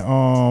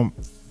 And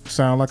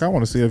sound like I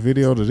want to see a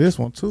video to this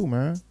one too,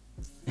 man.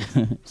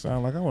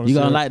 Sound like I want to. You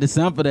gonna like the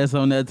sample that's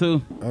on there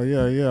too? Oh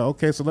yeah.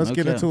 Okay, so let's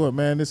get into it,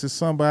 man. This is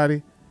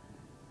Somebody.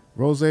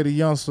 Rozay the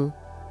Youngsta.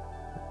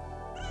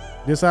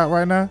 This out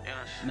right now?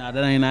 Nah,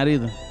 that ain't out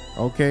either.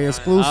 Okay,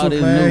 exclusive,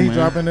 man. He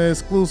dropping the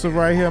exclusive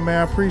right here,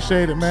 man. I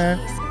appreciate it, man.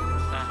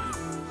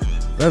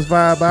 Let's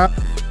vibe out.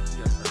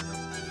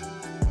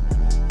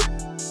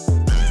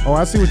 Oh,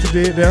 I see what you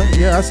did there.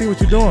 Yeah, I see what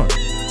you're doing.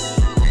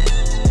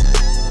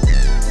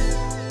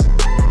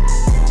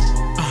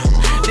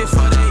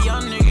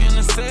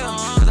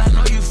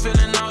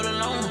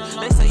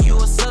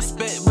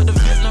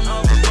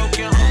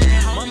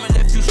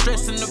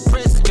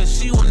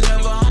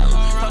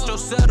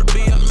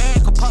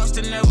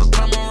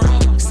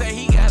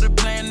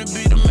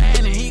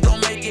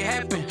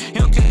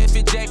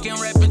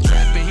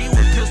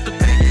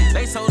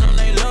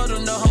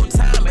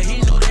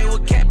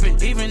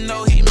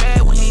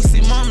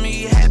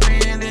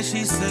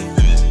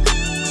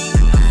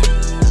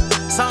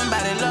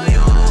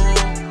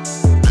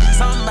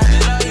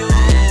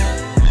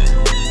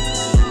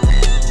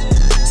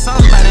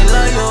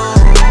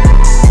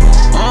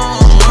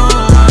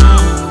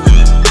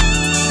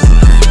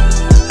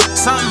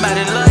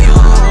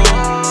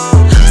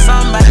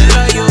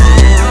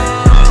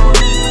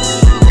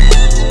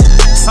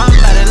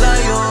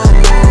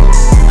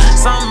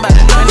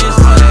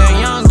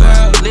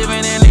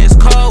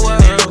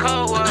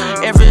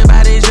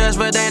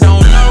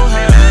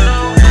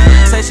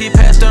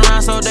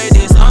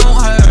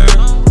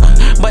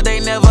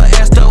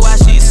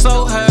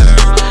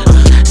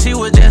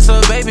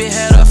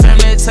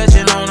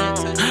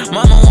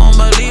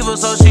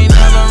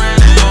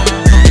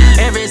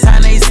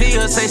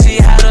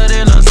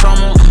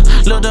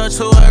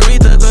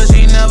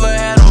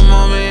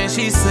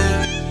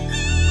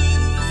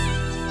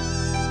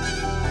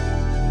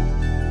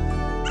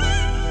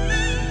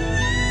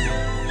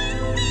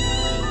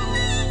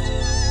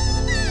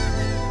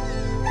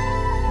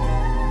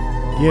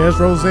 Yeah, it's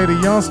Rozay the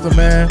Youngsta,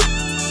 man.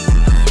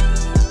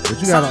 But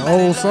you got an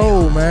old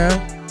soul, man.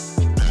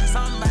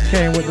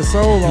 Came with the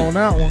soul on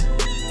that one.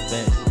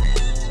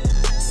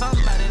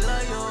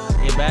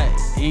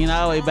 Ain't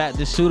always about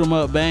to shoot 'em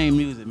up bang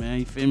music, man.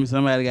 You feel me?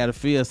 Somebody got to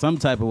feel some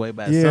type of way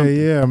about something.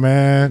 Yeah,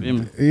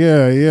 man.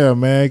 Yeah,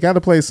 man. Got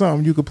to play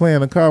something you could play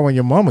in the car when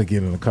your mama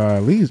get in the car,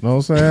 at least. Know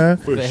what I'm saying?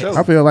 For sure.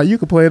 I feel like you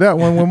could play that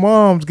one when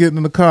mom's getting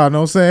in the car.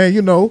 Know what I'm saying?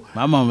 You know.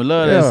 My mama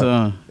love that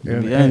song.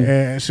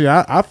 And shit,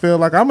 I feel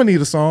like I'm gonna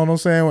need a song. Know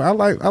what I'm saying?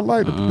 I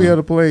like to be able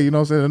to play. You know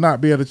what I'm saying? And not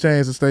be able to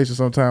change the station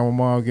sometime when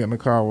mom get in the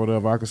car or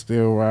whatever. I could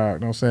still ride. You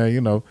know what I'm saying? You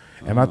know.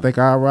 And I think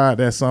I ride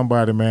that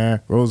Somebody,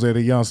 man. Rozay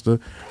the Youngsta.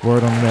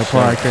 Word on that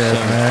podcast,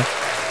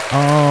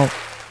 man.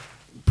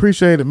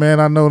 Appreciate it,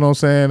 man. I know what I'm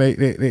saying. They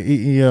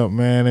eating you up,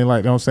 man. They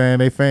like, know what I'm saying,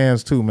 they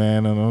fans too,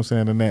 man. You know what I'm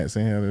saying? The Nats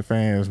in here, they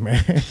fans,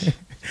 man.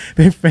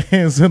 They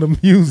fans of the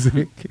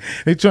music.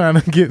 They trying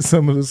to get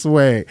some of the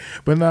swag.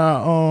 But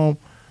now,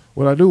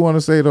 what I do want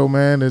to say though,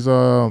 man, is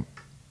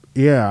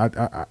yeah,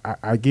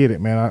 I get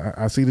it, man.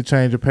 I see the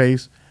change of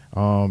pace.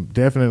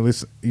 Definitely,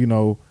 you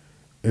know,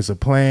 it's a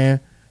plan.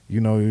 You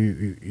know,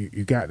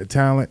 you got the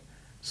talent.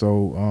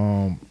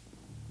 So,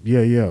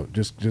 yeah.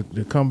 Just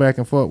come back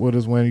and fuck with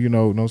us when, you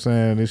know what I'm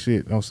saying, this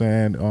shit, you know what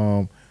I'm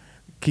saying,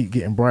 keep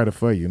getting brighter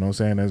for you, you know what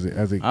I'm saying,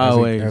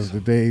 as the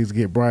days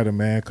get brighter,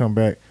 man, come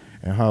back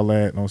and holler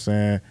at, you know what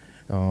I'm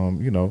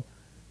saying, you know,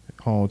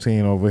 home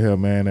team over here,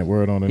 man, that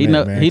word on the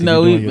net, man. He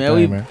know we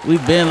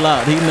been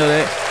locked. He know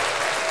that.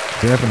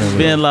 Definitely.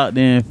 Been locked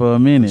in for a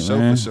minute,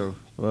 man. For sure.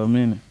 For a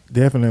minute.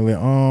 Definitely.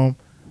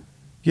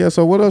 Yeah,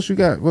 so what else you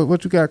got?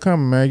 What you got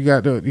coming, man? You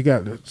got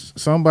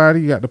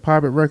somebody. You got the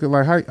Pop It record.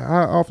 Like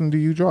how often do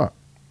you drop?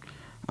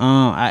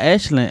 I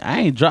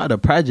ain't dropped a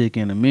project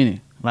in a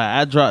minute. Like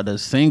I dropped a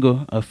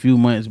single a few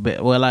months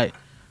back. Well, like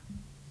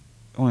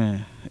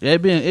when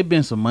it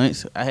been some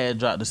months. I had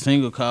dropped a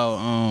single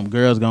called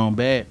 "Girls Gone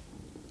Bad."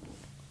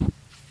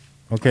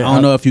 Okay, I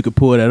don't know if you could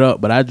pull that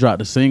up, but I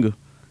dropped a single.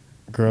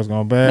 Girls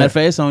Gone Bad. Matter of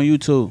fact, it's on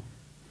YouTube.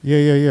 Yeah.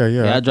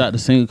 Yeah, I dropped a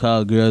single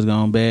called "Girls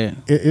Gone Bad."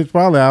 It's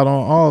probably out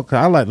on all. Cause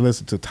I like to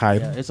listen to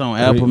Tidal. Yeah, it's on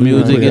Apple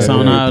Music. It's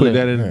on all. Put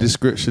that in the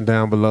description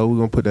down below. We're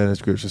gonna put that in the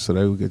description so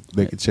that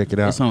they can check it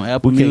out. It's on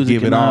Apple Music. We Music.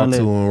 can't give it all to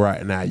them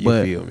right now.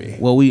 You feel me?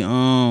 Well,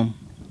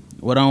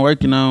 what I'm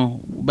working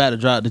on, we about to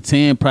drop the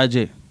 10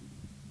 project.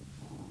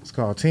 It's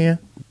called 10.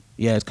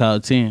 Yeah, it's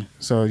called 10.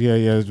 So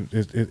yeah.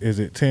 Is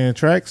it 10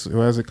 tracks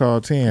or is it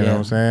called 10? Yeah. You know what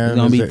I'm saying?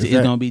 It's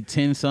gonna be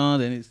 10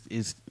 songs and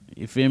it's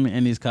you feel me?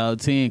 And it's called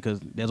 10 because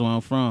that's where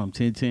I'm from.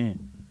 10. 10.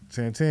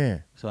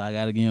 So I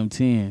gotta give them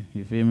 10.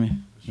 You feel me?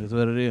 That's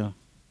what it is.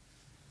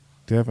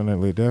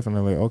 Definitely.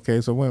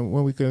 Okay, so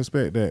when we can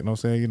expect that? You know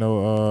what I'm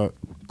saying?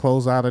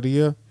 Close out of the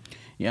year.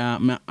 Yeah,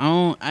 man,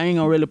 I ain't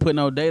gonna really put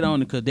no date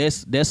on it because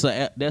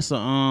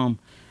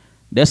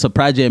that's a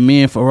project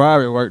me and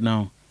Ferrari worked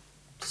on.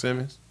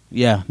 Simmons.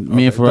 Yeah,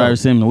 me and Ferrari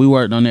Simmons, we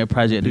worked on that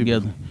project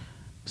together.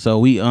 So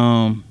we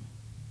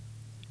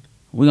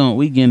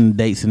getting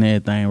dates and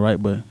everything, right?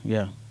 But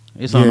yeah,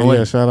 it's on the way.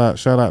 Yeah,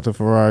 shout out to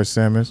Ferrari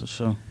Simmons. For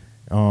sure.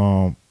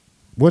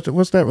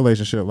 What's that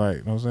relationship like?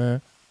 You know what I'm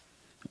saying?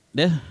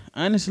 That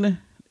honestly,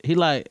 he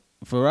like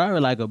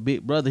Ferrari like a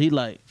big brother. He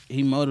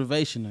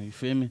motivational. You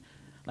feel me?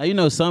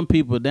 Like some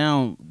people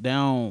down,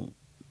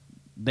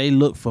 they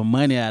look for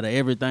money out of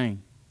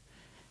everything.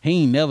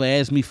 He ain't never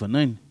asked me for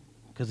nothing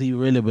because he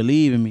really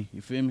believe in me.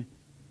 You feel me?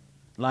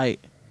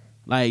 Like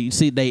you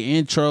see they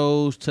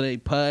intros to their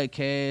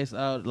podcast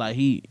out. Like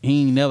he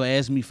ain't never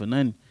asked me for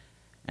nothing,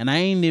 and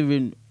I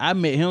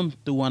met him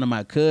through one of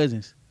my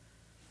cousins,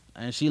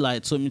 and she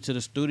like took me to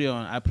the studio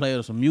and I played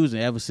her some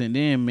music. Ever since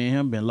then, me and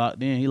him been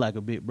locked in. He like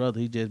a big brother.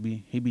 He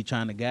be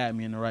trying to guide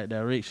me in the right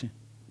direction.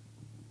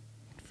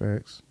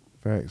 Facts.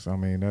 I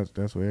mean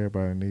that's what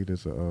everybody need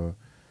is an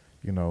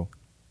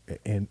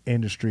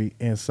industry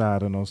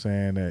insider. You know what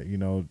I'm saying? That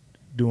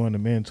doing the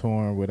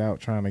mentoring without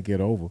trying to get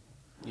over.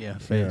 Yeah,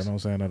 facts. Yeah, you know what I'm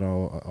saying? That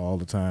all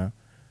the time.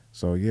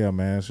 So yeah,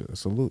 man,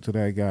 salute to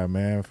that guy,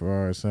 man,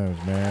 Ferrari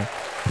Simmons, man.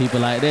 People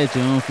like that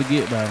you don't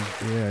forget about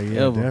him.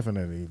 Yeah, Ever.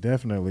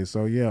 definitely.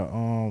 So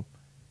yeah,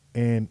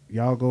 and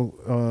y'all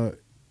go,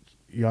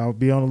 y'all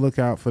be on the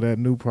lookout for that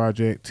new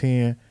project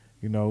 10.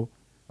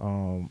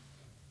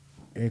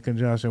 In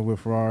conjunction with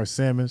Ferrari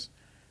Simmons.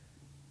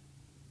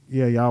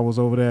 Yeah, y'all was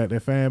over there at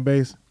that fan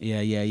base.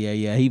 Yeah.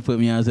 He put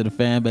me onto the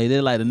fan base.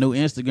 They're like the new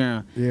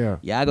Instagram. Yeah.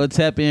 Y'all go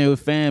tap in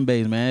with fan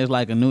base, man. It's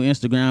like a new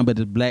Instagram, but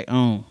it's black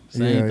owned.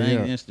 Same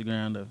thing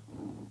Instagram though.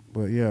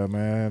 But yeah,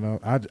 man,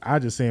 I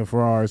just seen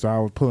Ferrari, so I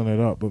was pulling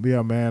it up. But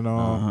yeah, man,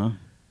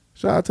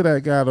 shout out to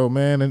that guy though,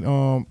 man,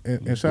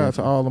 and shout out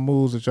to all the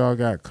moves that y'all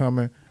got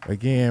coming.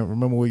 Again,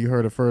 remember where you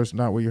heard it first,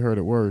 not where you heard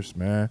it worst,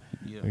 man.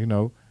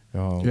 Yeah.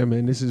 Yeah,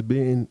 man, this has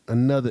been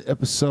another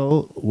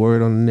episode,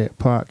 Word on the Net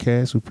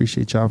podcast. We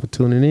appreciate y'all for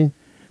tuning in.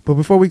 But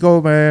before we go,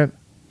 man,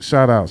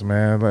 shout outs,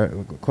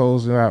 man.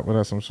 Close it out with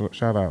us some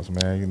shout outs,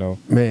 man.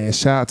 Man,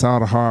 shout out to all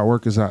the hard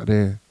workers out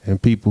there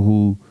and people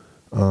who,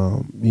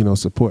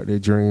 support their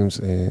dreams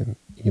and,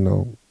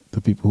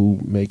 the people who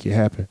make it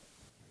happen.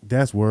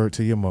 That's word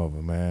to your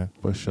mother, man.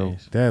 For sure.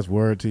 Yes. That's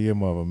word to your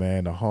mother,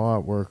 man. The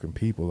hard working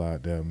people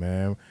out there,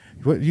 man.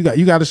 What you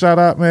got a shout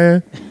out,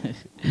 man?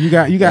 You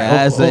got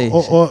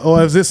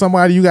or is it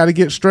somebody you got to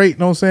get straight, you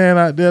know what I'm saying,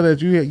 out there that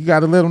you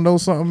got to let them know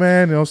something,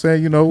 man, you know what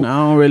I'm saying, No,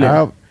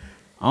 I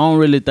don't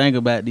really think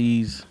about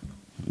these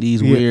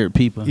weird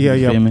people. Yeah,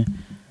 you feel me?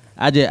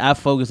 I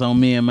focus on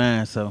me and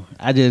mine, so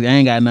I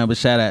ain't got nothing but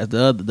shout outs.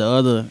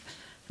 The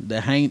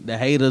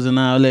haters and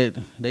all that,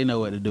 they know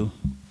what to do.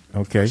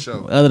 Okay.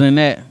 Sure. Other than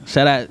that,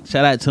 shout out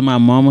to my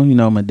mama,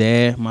 my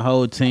dad, my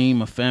whole team,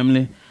 my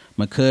family,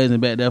 my cousin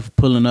back there for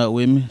pulling up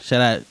with me.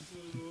 Shout out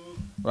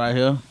right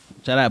here.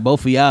 Shout out both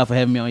of y'all for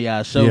having me on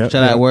y'all show.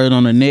 Shout out Word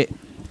on the Net.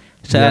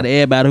 Shout out to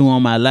everybody who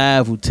on my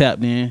live who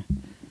tapped in.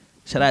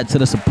 Shout out to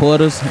the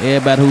supporters,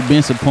 everybody who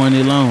been supporting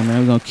it long,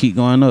 man. We're gonna keep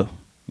going up.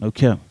 No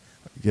cap.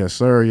 Yes,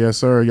 sir.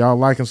 Y'all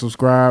like and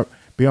subscribe.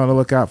 Be on the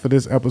lookout for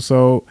this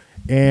episode.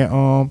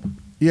 And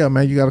yeah,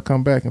 man, you got to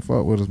come back and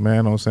fuck with us, man.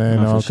 You know what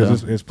I'm saying?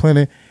 Because it's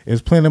plenty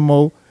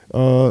more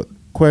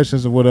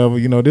questions or whatever.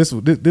 This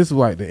is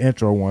like the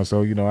intro one.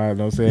 So, I know what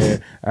I'm saying.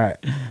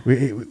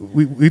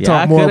 We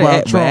talk more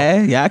about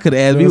Trump. Y'all could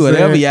ask me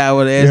whatever y'all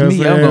would ask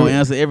me. I'm going to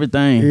answer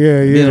everything.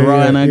 Yeah.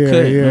 Raw and uncut.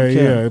 Yeah.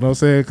 You know what I'm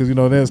saying? Because,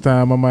 next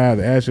time I might have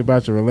to ask you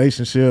about your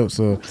relationships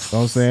or, you know what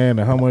I'm saying,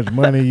 and how much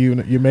money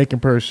you're making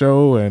per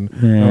show. And,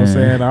 you know what I'm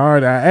saying, I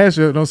asked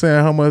you, you know what I'm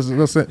saying, how much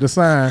the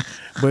sign.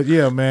 But,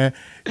 yeah, man.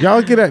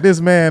 Y'all get at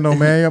this man, though,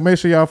 man. Y'all make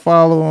sure y'all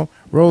follow him.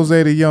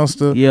 Rozay the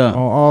Youngsta. Yeah. On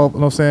all, you know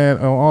what I'm saying,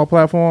 on all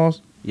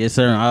platforms. Yes,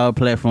 sir. On all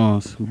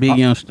platforms. Big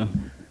Youngsta.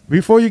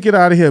 Before you get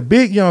out of here,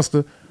 Big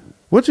Youngsta,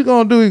 What you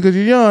gonna do? Because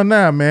you're young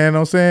now, man. You know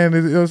what I'm saying?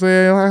 You know what I'm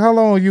saying? Like, how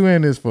long are you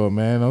in this for,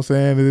 man? You know what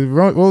I'm saying? Is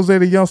Rozay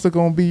the Youngsta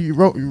gonna be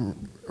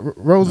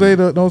Rozay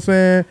the, you know what I'm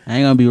saying? I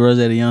ain't gonna be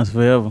Rozay the Youngsta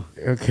forever.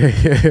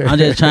 Okay. I'm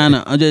just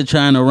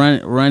trying to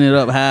run it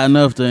up high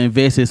enough to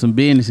invest in some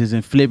businesses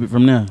and flip it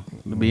from there.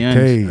 To be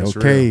honest.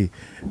 Okay.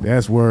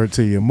 That's word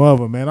to your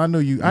mother, man. I knew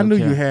you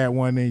had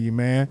one in you,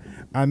 man.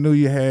 I knew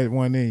you had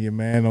one in you,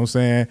 man. You know what I'm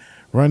saying?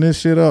 Run this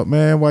shit up,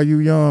 man, while you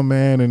young,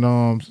 man, and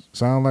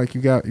sound like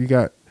you got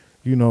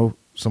you know,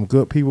 some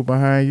good people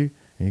behind you,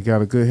 and you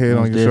got a good head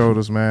on your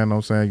shoulders, man. You know what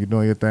I'm saying? You're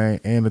doing your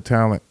thing, and the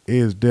talent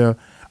is there.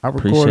 I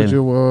recorded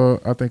you,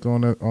 I think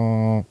on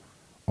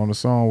the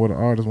song with the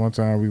artist one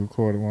time. We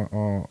recorded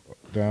one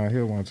down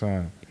here one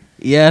time.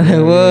 Yeah,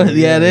 that was.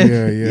 Yeah.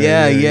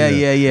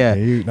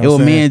 It was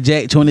me and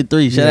Jack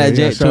 23. Shout out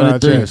Jack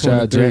 23.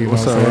 Shout out Jack.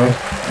 What's up, bro?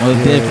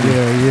 Most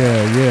definitely.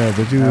 Yeah.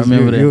 But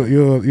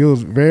you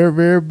was very,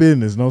 very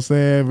business. You know what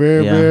I'm saying?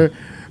 Very.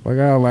 Like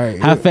I was like,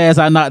 how fast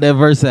I knocked that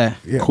verse out?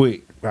 Yeah,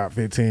 quick, about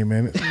 15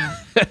 minutes.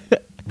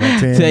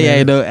 Tell you,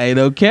 ain't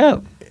no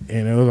cap.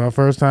 And it was our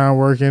first time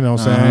working, you know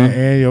what I'm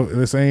saying?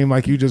 And it seemed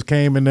like you just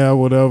came in there,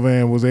 whatever,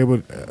 and was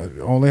able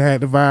only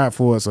had the vibe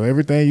for it. So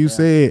everything you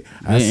said,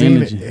 I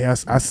seen it.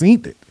 I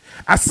seen it.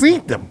 I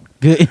seen them.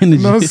 Good energy. You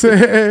know what I'm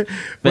saying?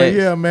 But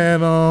yeah,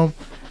 man,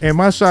 and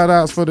my shout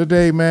outs for the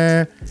day,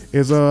 man,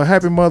 is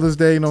Happy Mother's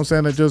Day, you know what I'm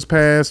saying, that just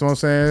passed, you know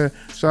what I'm saying?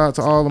 Shout out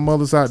to all the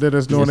mothers out there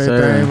that's doing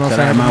their thing, you know what I'm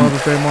saying? Happy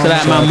Mother's Day, mama.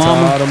 Shout out my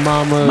mama, all the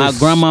mamas, my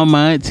grandma,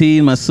 my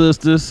auntie, my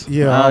sisters.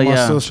 Yeah, all my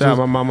sisters. Shout out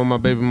my mama, my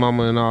baby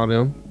mama, and all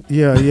them.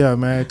 Yeah,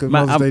 man, because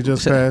Mother's Day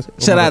just passed.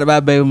 Shout out to my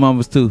baby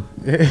mamas, too.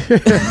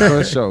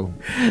 For sure.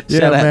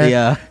 Shout out to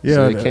y'all. Yeah,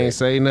 so they can't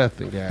say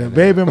nothing, guys. The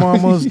baby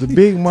mamas, the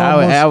big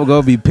mamas. I would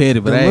go be petty,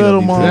 but I ain't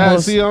little gonna be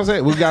mamas. Yeah, see what I'm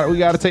saying? We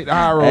got to take the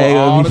high road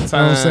all the time. You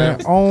know what I'm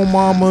saying? On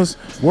mamas,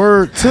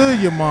 word to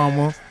your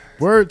mama,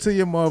 word to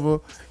your mother.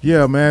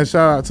 Yeah, man,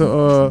 shout out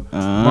to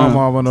my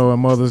mama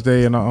and Mother's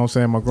Day, and I'm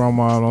saying my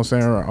grandma, you know what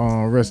I'm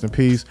saying, rest in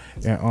peace,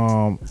 and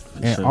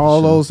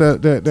all those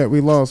that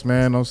we lost,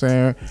 man, you know what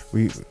I'm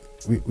saying?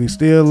 We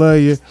still love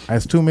you.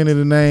 It's too many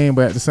to name,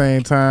 but at the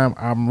same time,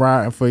 I'm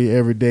riding for you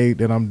every day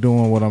that I'm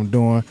doing what I'm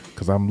doing,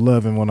 because I'm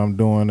loving what I'm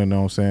doing, and you know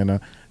what I'm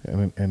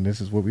saying? And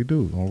this is what we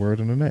do on Word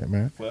on the Net,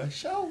 man. For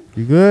sure.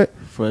 You good?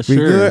 For sure.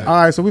 We good? All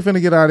right, so we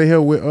finna get out of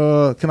here with,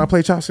 can I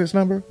play Chopstick's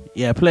number?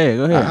 Yeah, play it.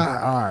 Go ahead.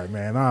 All right,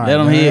 man. All right, let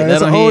them man. hear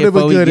It's it. an oldie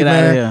but goodie, out of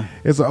man. here.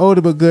 It's an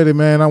oldie but goodie,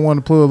 man. I want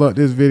to pull up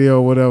this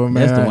video or whatever,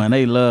 man. That's the one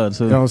they love,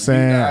 too. You know what I'm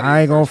saying?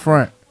 I ain't gonna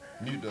front.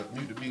 Mute the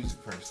music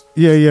first.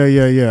 Yeah.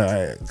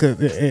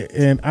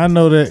 And I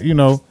know that, you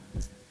know,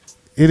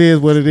 it is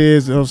what it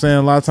is. You know what I'm saying?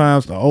 A lot of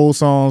times the old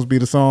songs be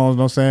the songs, you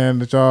know what I'm saying,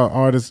 that y'all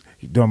artists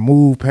done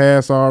moved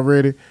past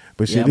already.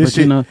 But shit, this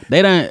shit, you know,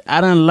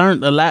 I done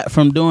learned a lot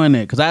from doing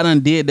that, because I done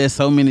did that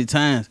so many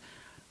times.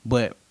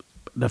 But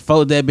the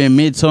folks that been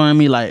mentoring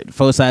me, like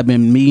folks I've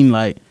been meeting,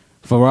 like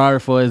Ferrari,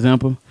 for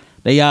example,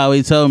 they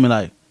always told me,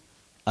 like,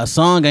 a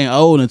song ain't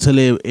old until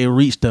it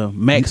reached the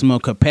maximum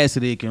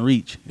capacity it can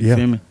reach. You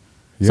feel me?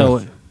 Yeah.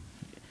 So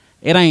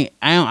it ain't.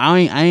 I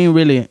ain't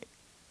really.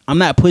 I'm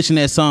not pushing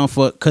that song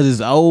for because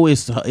it's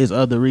always it's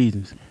other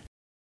reasons.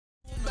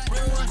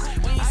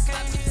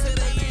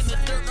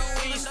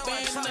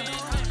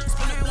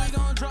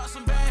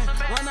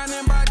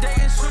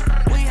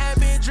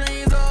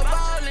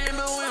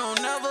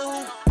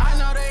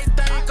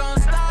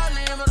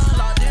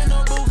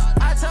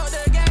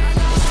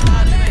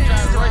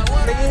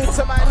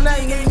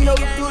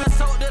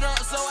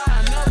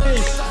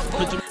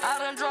 I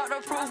done dropped the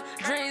proof.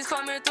 Dreams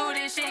coming through,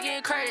 this shit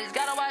getting crazy.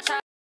 Gotta watch out.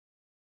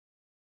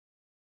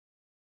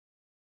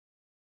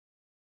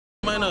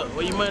 Money up,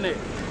 where you money at?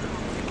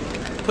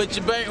 Put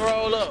your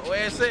bankroll up,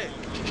 where it's at?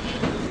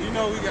 You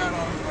know we got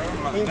on,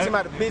 bro. You talking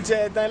about the bitch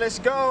ass thing, let's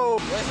go.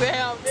 What's the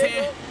hell,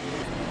 nigga?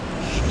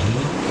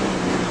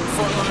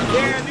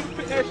 Yeah, nigga,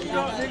 put that shit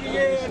up, nigga,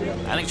 yeah,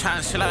 nigga. I ain't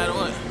trying to chill out of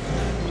what?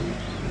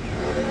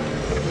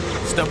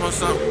 Step on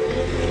something.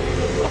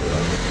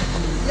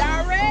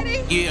 Y'all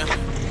ready? Yeah.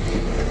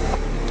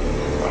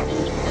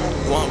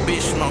 Want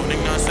bitch smoke, nigga,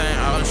 know what I'm saying?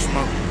 All the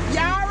smoke.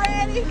 Y'all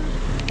ready?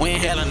 We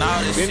ain't hellin'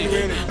 all this shit.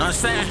 Know what I'm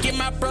saying? Get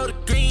my bro the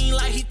green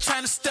like he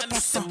tryna step on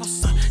something.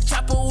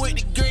 Chopper with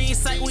the green,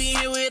 say we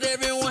here with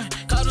everyone.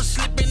 Caught him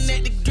slipping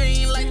at the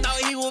green like thought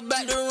he was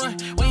about to run.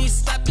 We ain't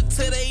stopping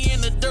till they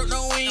in the dirt,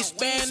 no, we ain't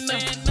spanning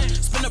nothing.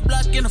 Spin a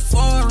block in the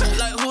foreign,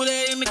 like who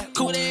that in the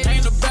coupe.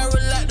 Ain't the barrel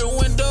out the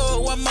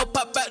window, one more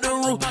pop out the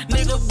roof.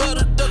 Nigga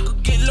butter duck or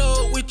get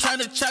low, we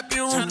tryna chop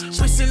your room.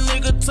 Push a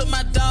nigga to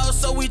my dog,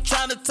 so we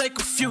tryna take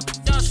a few.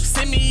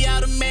 Send me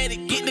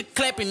automatic, get the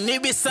clapping,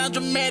 it be sound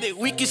dramatic.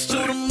 We can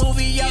shoot a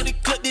movie out the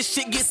clip, this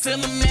shit get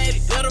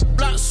cinematic. Got a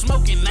block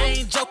smoking, I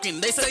ain't joking,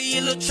 they say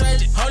you look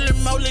tragic. Holy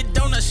moly,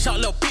 donut shot,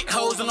 little big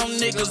hoes and them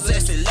niggas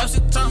assin'. Love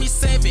shit turn me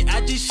savage,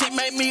 I just shit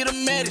make me the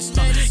maddest.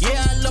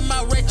 Yeah, I love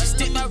my ratchet,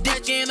 stick my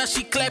dick in, now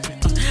she clapping.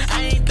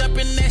 I ain't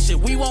dumping that shit,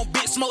 we want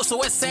big smoke,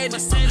 so it's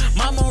sadness.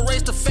 Mama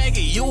raised a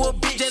faggot, you a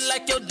bitch just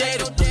like your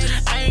daddy.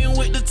 I ain't done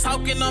with the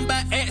talking, I'm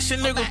about action,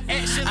 nigga.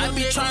 I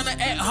be trying to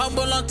act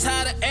humble, I'm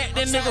tired of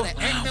acting,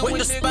 nigga. Wake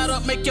the spot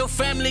up, make your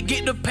family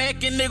get the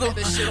packing, nigga.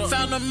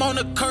 Found him on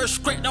the curb,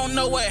 straight, don't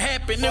know what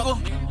happened,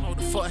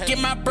 nigga. Get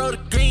my bro the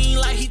green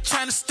like he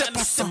tryna step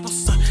on some.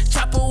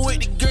 Chopper with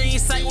the green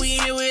sight, we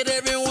in with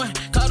everyone.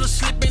 Caught him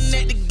slipping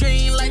at the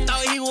green like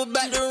thought he was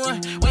about to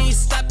run. We ain't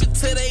stopping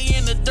till they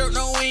in the dirt,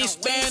 no, we ain't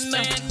spanning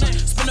them.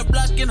 Spin a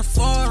block in the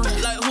foreign,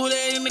 like who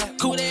that in the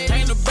coupe.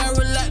 Hang the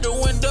barrel out the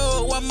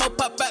window, one more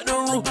pop out the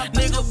roof.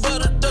 Nigga,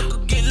 butter duck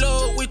or get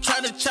low, we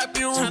tryna chop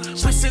your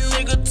roof. Push a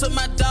nigga to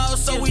my dog,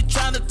 so we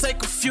tryna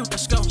take a few.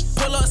 Let's go.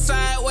 Pull up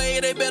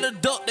sideways, they better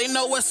duck, they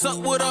know what's up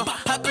with us.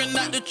 Hopping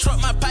out the truck,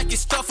 my pocket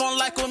stuff on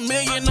like $1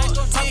 million.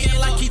 Talking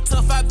like he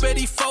tough, I bet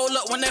he fold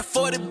up when that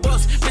 40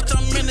 bucks. Bitch,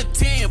 I'm in the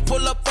 10,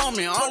 pull up on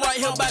me, I'm right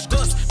here by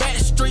Gus. Back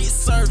street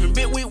serving,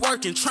 bitch, we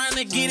working,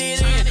 tryna get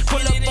it in. Pull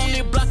up on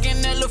the block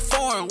in that little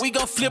foreign, we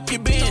gon' flip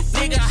your bin.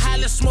 Nigga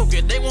highly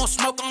smoking, they won't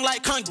smoke, I'm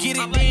like, come get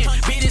it in.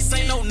 Bitch, this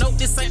ain't no note,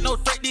 this ain't no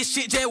threat, this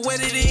shit just what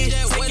it is.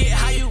 Take it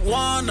how you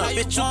wanna,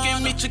 bitch, you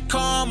can meet your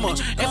karma.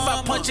 If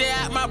I punch it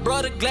out, my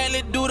brother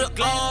gladly do the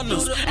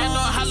honors. And no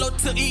hollow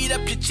to eat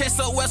up your chest,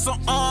 so wear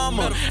some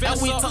armor.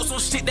 And we talk some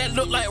shit that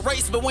look like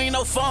race, but we ain't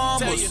no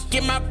farmers.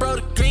 Get my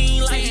brother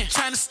green like he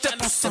tryna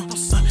step on some.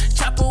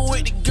 Chopper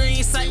with the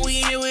green sight,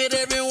 we in with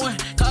everyone.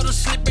 Caught him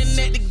slipping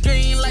at the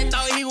green like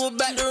thought he was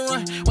about to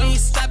run. We ain't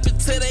stopping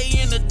till they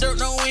in the dirt,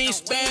 no, we ain't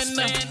spanning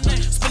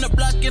them. Spin a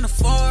block in the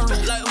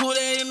foreign, like who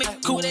that in the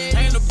coupe.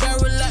 Hang the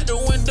barrel out the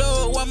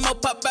window, one more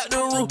pop out the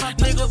roof.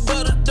 Nigga,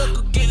 butter duck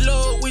or get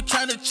low, we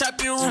tryna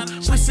chop your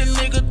roof. Push a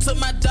nigga to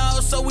my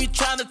dog, so we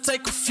tryna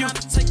take a few.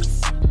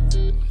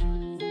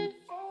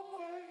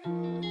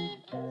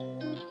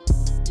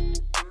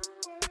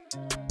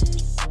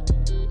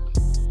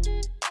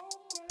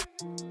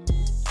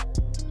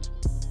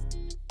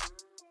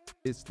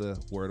 It's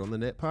the Word on the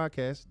Net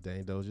podcast.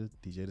 Dane Doja,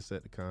 DJ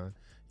Decepticon.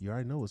 You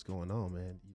already know what's going on, man.